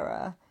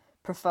Aguilera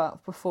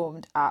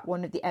performed at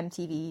one of the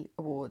MTV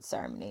Awards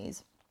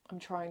ceremonies, I'm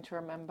trying to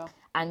remember.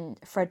 and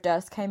Fred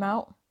Durst came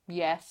out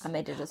Yes. and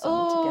they did a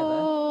song together?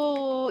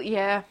 Oh,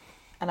 yeah.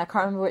 And I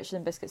can't remember which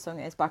Limp Bizkit song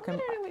it is, but I I can.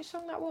 don't know which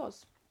song that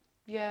was.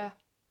 Yeah.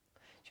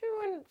 Do you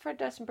remember when Fred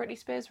Durst and Britney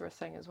Spears were a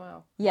thing as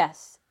well?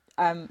 Yes,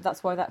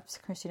 that's why that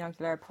Christina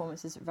Aguilera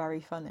performance is very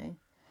funny.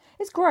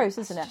 It's gross,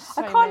 isn't it? just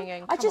I so can't.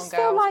 minging. I Come just on,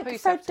 feel girls, like put Fred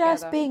yourself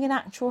Durst together. being an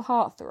actual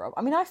heartthrob.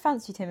 I mean, I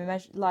fancied him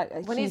like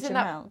a When huge he's in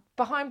amount. that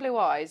Behind Blue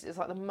Eyes is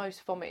like the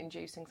most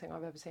vomit-inducing thing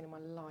I've ever seen in my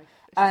life.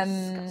 It's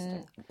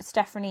disgusting.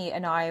 Stephanie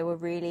and I were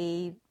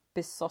really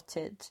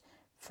besotted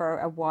for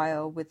a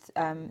while with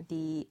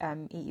the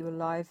Eat You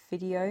Alive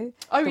video.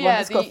 Oh, the yeah, one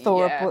that's got the-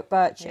 Thora yeah,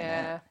 Birch in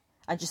yeah. it.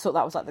 I just thought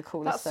that was like the That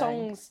coolest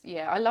thing. song's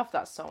I love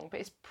that song, but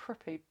it's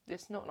preppy.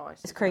 It's not nice.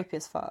 It's is it? creepy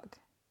as fuck.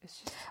 It's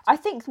just I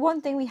think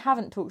one thing we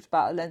haven't talked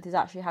about at length is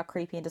actually how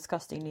creepy and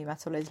disgusting new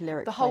metal is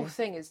lyrically. the whole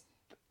thing is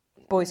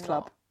Boys not-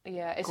 Club.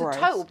 Yeah, it's Gross. a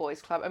total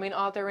boys' club. I mean,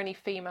 are there any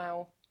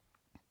female?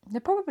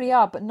 There probably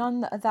are, but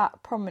none that are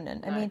that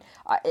prominent. I No. mean,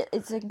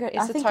 it's a good. It's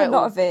I a think a total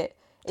lot of it.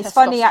 It's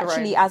funny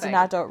actually, testosterone as an thing.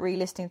 adult,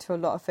 re-listening to a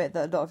lot of it.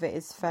 That a lot of it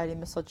is fairly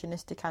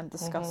misogynistic and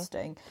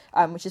disgusting,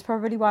 which is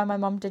probably why my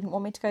mum didn't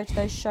want me to go to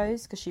those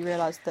shows because she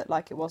realised that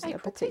like it wasn't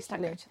April, a please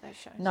don't go particularly to those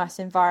shows. nice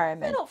They're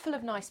environment. not full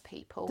of nice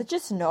people. They're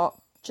just not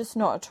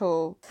at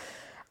all.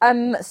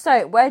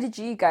 So where did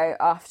you go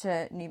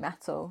after new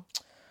metal?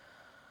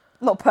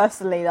 Not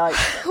personally, like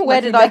Where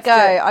like did you I left go?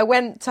 it. I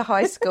went to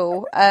high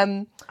school.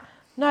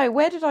 No,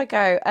 where did I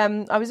go?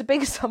 I was a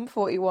big Sum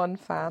 41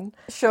 fan.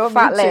 Sure, me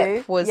Fat too.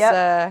 Lip was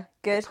Yep.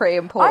 Good. pretty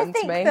important I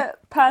think to me.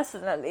 that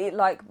personally,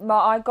 like,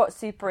 I got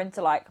super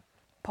into like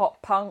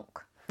pop punk,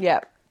 Yeah,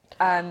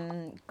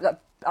 like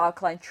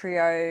Alkaline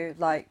Trio,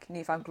 like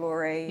Newfound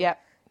Glory. yeah.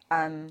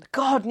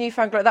 God,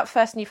 Newfound Glory. That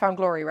first Newfound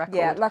Glory record.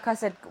 Yeah, like I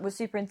said, was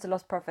super into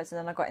Lost Prophets, and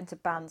then I got into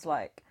bands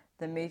like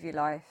The Movie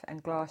Life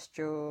and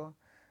Glassjaw,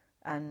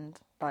 and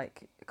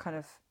like kind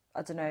of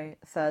I don't know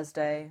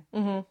Thursday.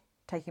 Mm-hmm.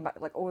 Taking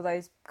back like all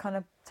those kind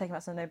of Taking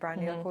Back Sunday,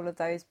 Brand New, like all of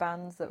those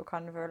bands that were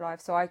kind of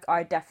alive. So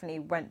I definitely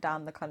went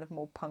down the kind of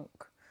more punk,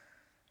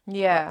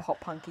 Yeah. pop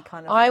punky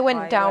kind of. I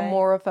went down highway.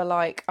 more of a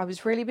like. I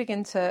was really big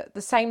into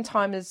the same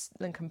time as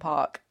Linkin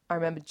Park. I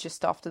remember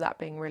just after that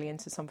being really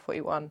into Sum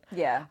 41.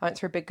 Yeah. I went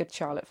through a big Good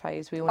Charlotte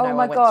phase. We all Oh know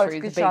my I went god, through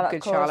Good the big Charlotte, Good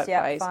of course. Charlotte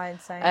Yeah, phase. fine,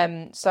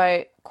 same.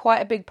 So quite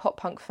a big pop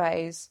punk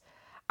phase,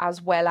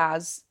 as well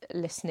as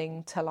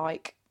listening to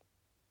like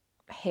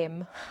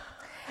him.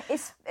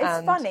 It's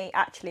and- funny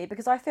actually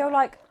because I feel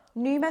like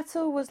new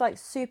metal was like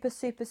super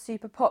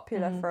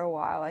popular Mm-hmm. for a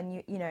while,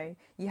 and you know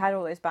you had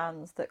all those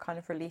bands that kind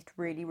of released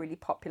really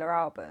popular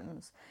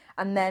albums,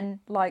 and then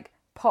like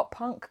pop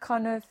punk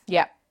kind of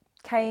Yeah,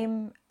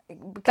 came.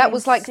 that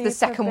was like the super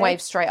second big.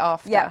 wave straight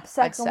after. Yeah, I'd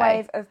second say.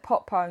 wave of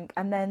pop punk,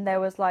 and then there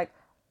was like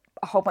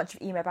a whole bunch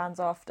of emo bands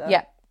after.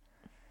 Yeah.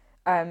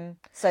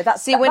 So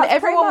that's See, when that's pretty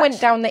everyone much-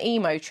 went down the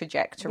emo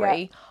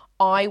trajectory,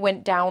 I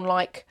went down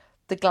like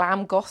the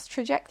glam goth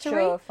trajectory.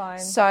 Sure, fine.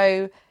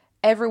 So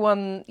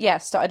everyone,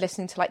 started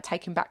listening to like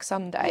Taking Back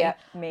Sunday. Yeah,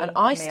 me- and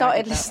I me, I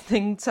started did that.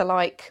 listening to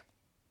like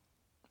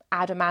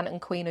Adamant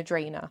and Queen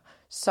Adrena.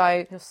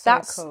 So, You're so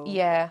that's cool.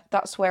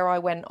 that's where I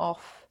went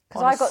off.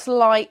 'Cause On I a got-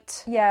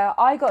 slight Yeah,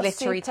 I got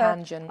glittery super,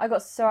 tangent. I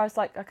was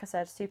like I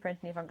said, super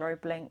into Newfound Glory,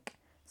 Blink,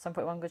 Some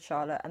 41 Good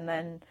Charlotte, and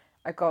then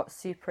I got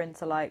super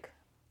into like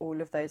all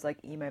of those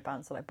like emo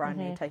bands, so like Brand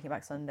New, Taking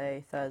Back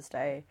Sunday,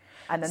 Thursday,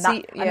 and then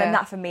See, and then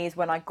that for me is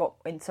when I got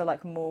into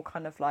like more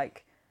kind of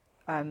like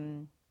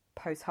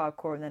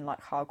post-hardcore and then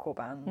like hardcore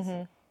bands,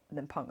 and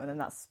then punk, and then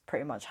that's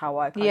pretty much how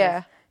I kind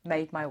of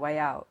made my way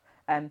out.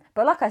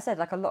 But like I said,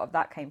 like a lot of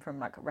that came from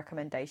like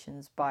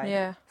recommendations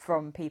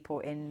from people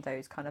in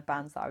those kind of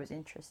bands that I was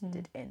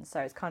interested in. So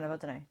it's kind of, I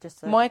don't know,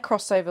 just my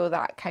crossover with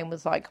that came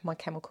with like My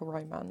Chemical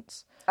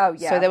Romance. oh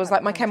yeah. So there was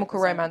like My Chemical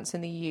 100%. Romance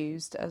and The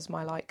Used as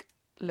my like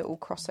little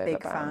crossover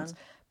Big bands.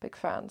 fan. big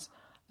fans.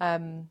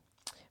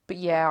 But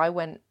yeah, I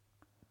went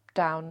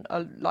down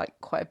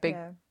quite a big.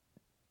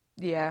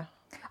 Yeah.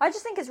 I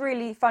just think it's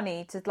really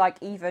funny to like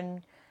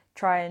even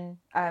try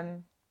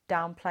and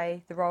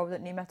downplay the role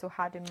that nu metal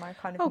had in my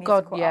kind of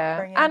musical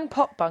upbringing. And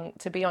pop punk,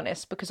 to be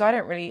honest, because I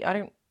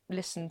don't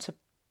listen to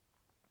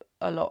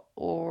a lot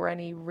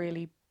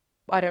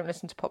I don't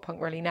listen to pop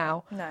punk really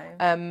now.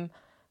 No.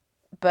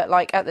 But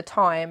like at the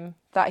time,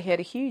 that he had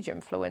a huge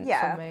influence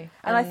on me.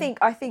 And I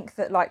think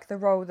that like the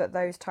role that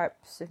those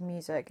types of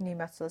music, nu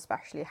metal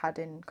especially, had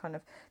in kind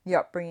of the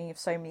upbringing of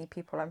so many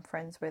people I'm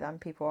friends with and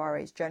people our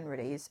age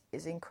generally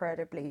is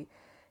incredibly,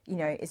 you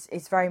know,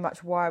 it's very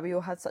much why we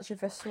all had such a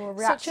visceral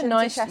reaction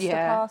to Chester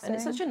passing. And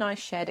it's such a nice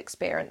shared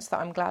experience that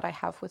I'm glad I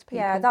have with people.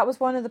 Yeah, that was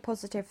one of the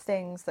positive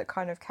things that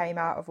kind of came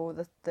out of all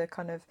the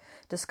kind of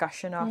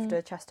discussion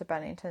after Chester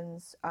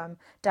Bennington's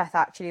death.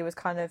 Actually, was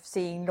kind of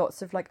seeing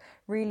lots of like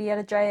really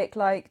elegiac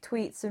like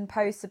tweets and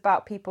posts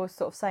about people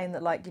sort of saying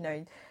that, like, you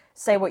know,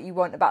 say what you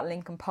want about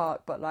Linkin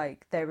Park, but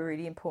like they were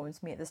really important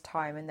to me at this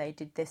time and they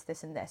did this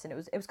and this, and it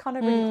was kind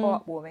of really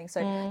heartwarming.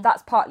 So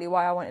that's partly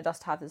why I wanted us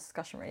to have this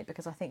discussion, really,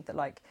 because I think that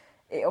like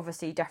it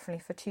obviously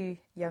definitely for two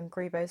young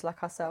Grebos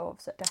like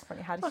ourselves, it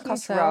definitely had a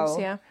huge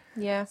role.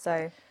 Yeah.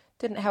 So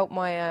didn't help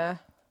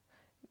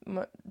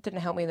didn't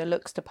help me in the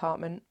looks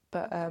department,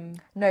 but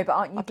no, but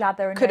aren't you glad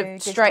there are could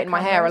have straightened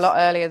my hair a lot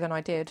earlier than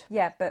I did.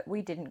 Yeah, but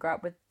we didn't grow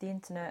up with the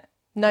internet.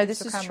 No,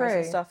 this is true.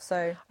 And stuff,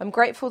 so I'm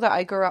grateful that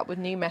I grew up with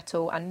nu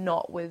metal and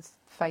not with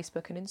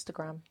Facebook and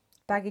Instagram.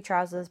 Baggy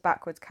trousers,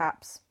 backwards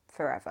caps,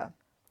 forever.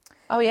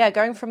 Oh yeah,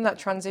 going from that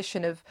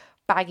transition of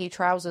baggy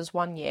trousers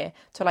one year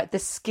to like the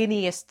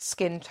skinniest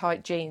skin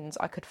tight jeans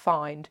I could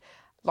find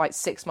like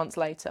 6 months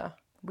later.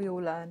 We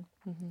all learn.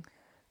 Mm-hmm.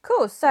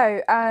 Cool.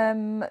 So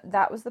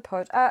that was the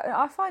pod.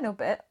 Our final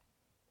bit,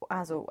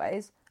 as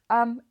always,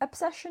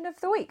 obsession of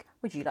the week.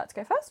 Would you like to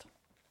go first?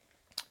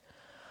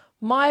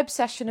 My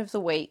obsession of the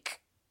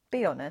week,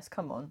 be honest,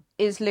 come on,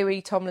 is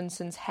Louis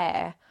Tomlinson's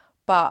hair,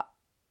 but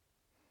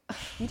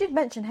you did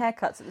mention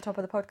haircuts at the top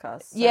of the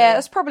podcast. So... Yeah,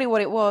 that's probably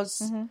what it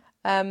was.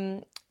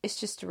 Mm-hmm. It's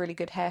just a really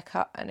good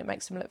haircut and it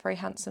makes him look very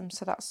handsome.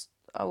 So that's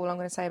all I'm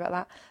going to say about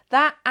that.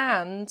 That,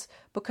 and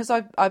because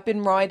I've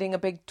been riding a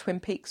big Twin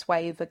Peaks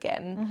wave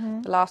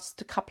again, the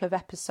last couple of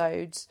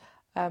episodes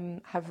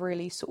have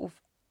really sort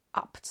of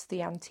upped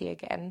the ante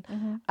again.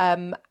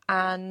 And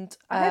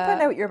I hope I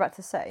know what you're about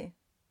to say.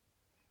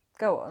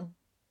 Go on.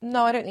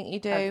 No, I don't think you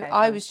do. Okay,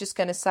 I was just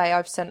going to say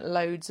I've sent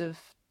loads of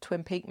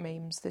Twin Peak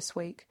memes this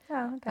week.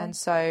 Oh, okay. And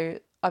so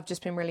I've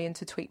just been really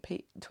into Twin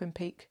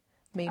Peak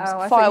memes.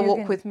 Oh,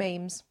 Firewalk with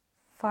memes.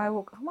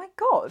 Firewalk. Oh my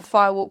God.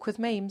 Firewalk with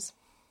memes.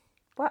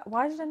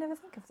 Why did I never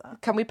think of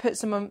that? Can we put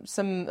some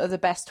of the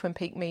best Twin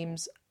Peak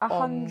memes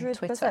on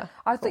Twitter?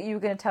 I thought you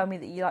were going to tell me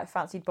that you like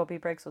fancied Bobby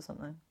Briggs or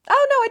something.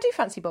 Oh no, I do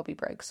fancy Bobby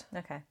Briggs.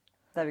 Okay,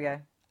 there we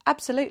go.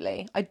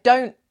 Absolutely. I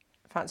don't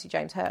fancy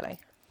James Hurley.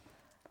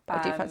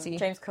 I do fancy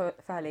James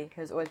Hurley,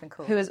 who has always been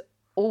cool. Who has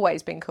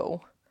always been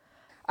cool.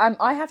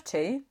 I have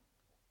two.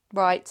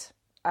 Right.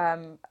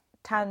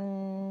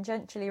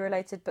 Tangentially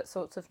related, but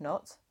sorts of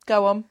not.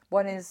 Go on.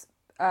 One is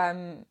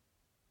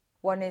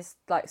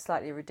like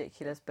slightly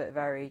ridiculous, but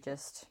very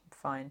just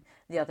fine.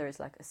 The other is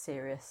like a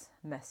serious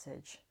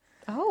message.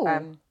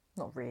 Oh.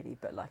 Not really,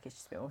 but like it's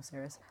just a bit more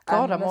serious.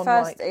 God, I'm the on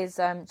first is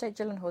Jake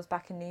Gyllenhaal's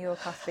back in New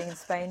York after being in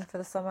Spain for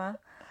the summer.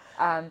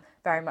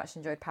 Very much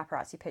enjoyed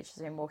paparazzi pictures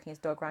of him walking his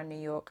dog around New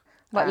York.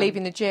 Like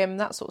leaving the gym,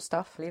 that sort of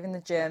stuff. Leaving the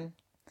gym.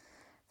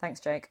 Thanks,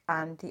 Jake.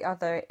 And the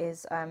other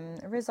is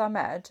Riz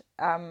Ahmed,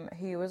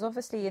 who was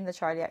obviously in the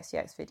Charlie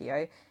XCX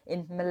video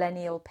in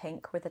Millennial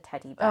Pink with a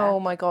teddy bear. Oh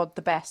my God,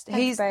 the best.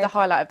 Thanks, He's babe. the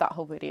highlight of that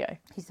whole video.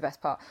 He's the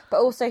best part. But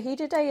also he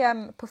did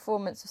a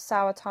performance of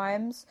Sour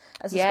Times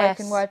as a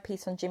spoken word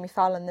piece on Jimmy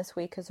Fallon this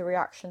week as a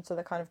reaction to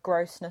the kind of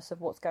grossness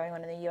of what's going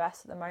on in the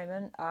US at the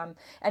moment.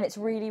 And it's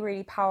really,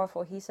 really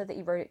powerful. He said that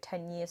he wrote it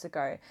 10 years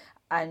ago.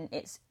 And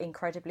it's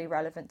incredibly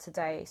relevant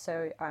today.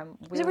 So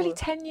was it really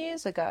 10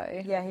 years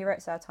ago? Yeah, he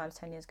wrote Sour Times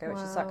 10 years ago,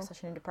 which is like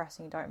such an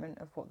depressing indictment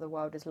of what the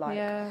world is like.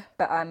 Yeah.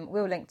 But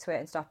we'll link to it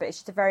and stuff. But it's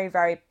just a very,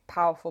 very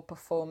powerful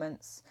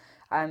performance,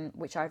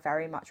 which I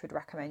very much would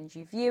recommend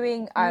you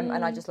viewing.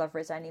 And I just love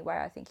Riz anyway.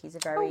 I think he's a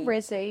very... Oh,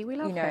 Rizzy, we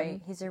love him.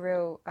 He's a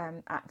real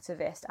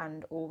activist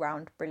and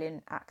all-round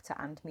brilliant actor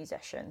and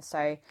musician.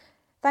 So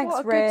thanks,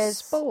 what a Riz.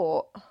 good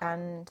sport.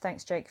 And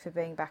thanks, Jake, for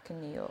being back in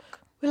New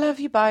York. We love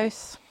you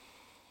both.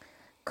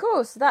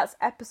 Cool, so that's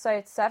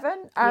episode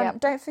 7.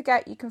 Don't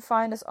forget you can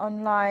find us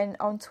online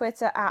on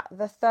Twitter at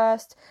The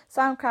Thirst,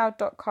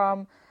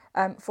 soundcloud.com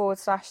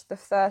 /The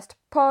Thirst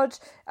Pod.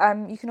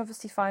 You can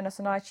obviously find us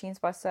on iTunes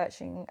by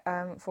searching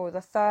for The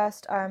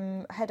Thirst.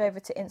 Head over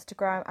to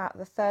Instagram at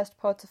The Thirst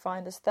Pod to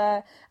find us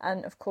there.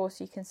 And of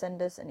course you can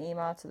send us an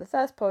email to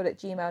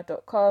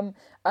thethirstpod@gmail.com.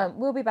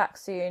 We'll be back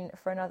soon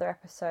for another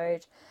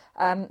episode.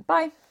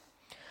 Bye.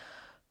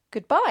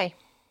 Goodbye.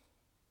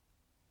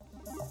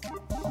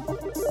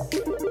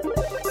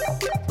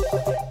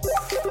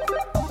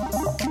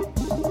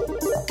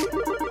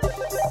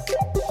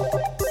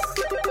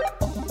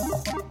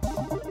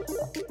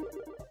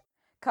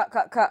 Cut.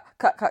 cut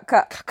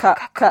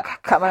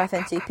my life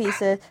into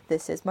pieces.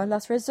 This is my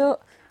last resort.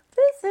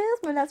 This is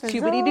my last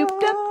resort.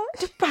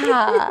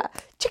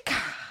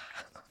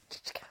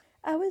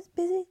 I was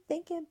busy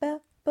thinking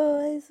about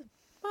boys.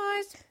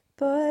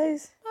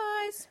 Boys.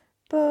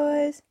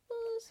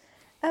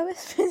 I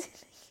was busy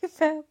thinking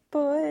about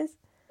boys.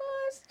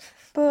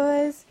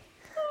 Boys.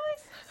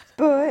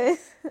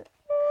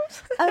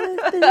 I was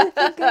busy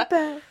thinking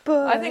about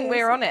boys. I think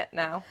we're on it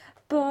now.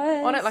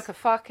 Boys. On it like a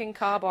fucking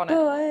car bonnet.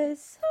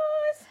 Boys.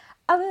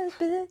 I was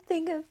busy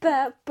thinking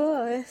about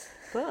boys.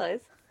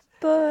 Boys.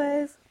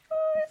 What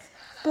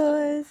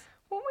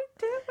are we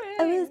doing?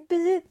 I was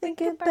busy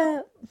thinking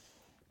about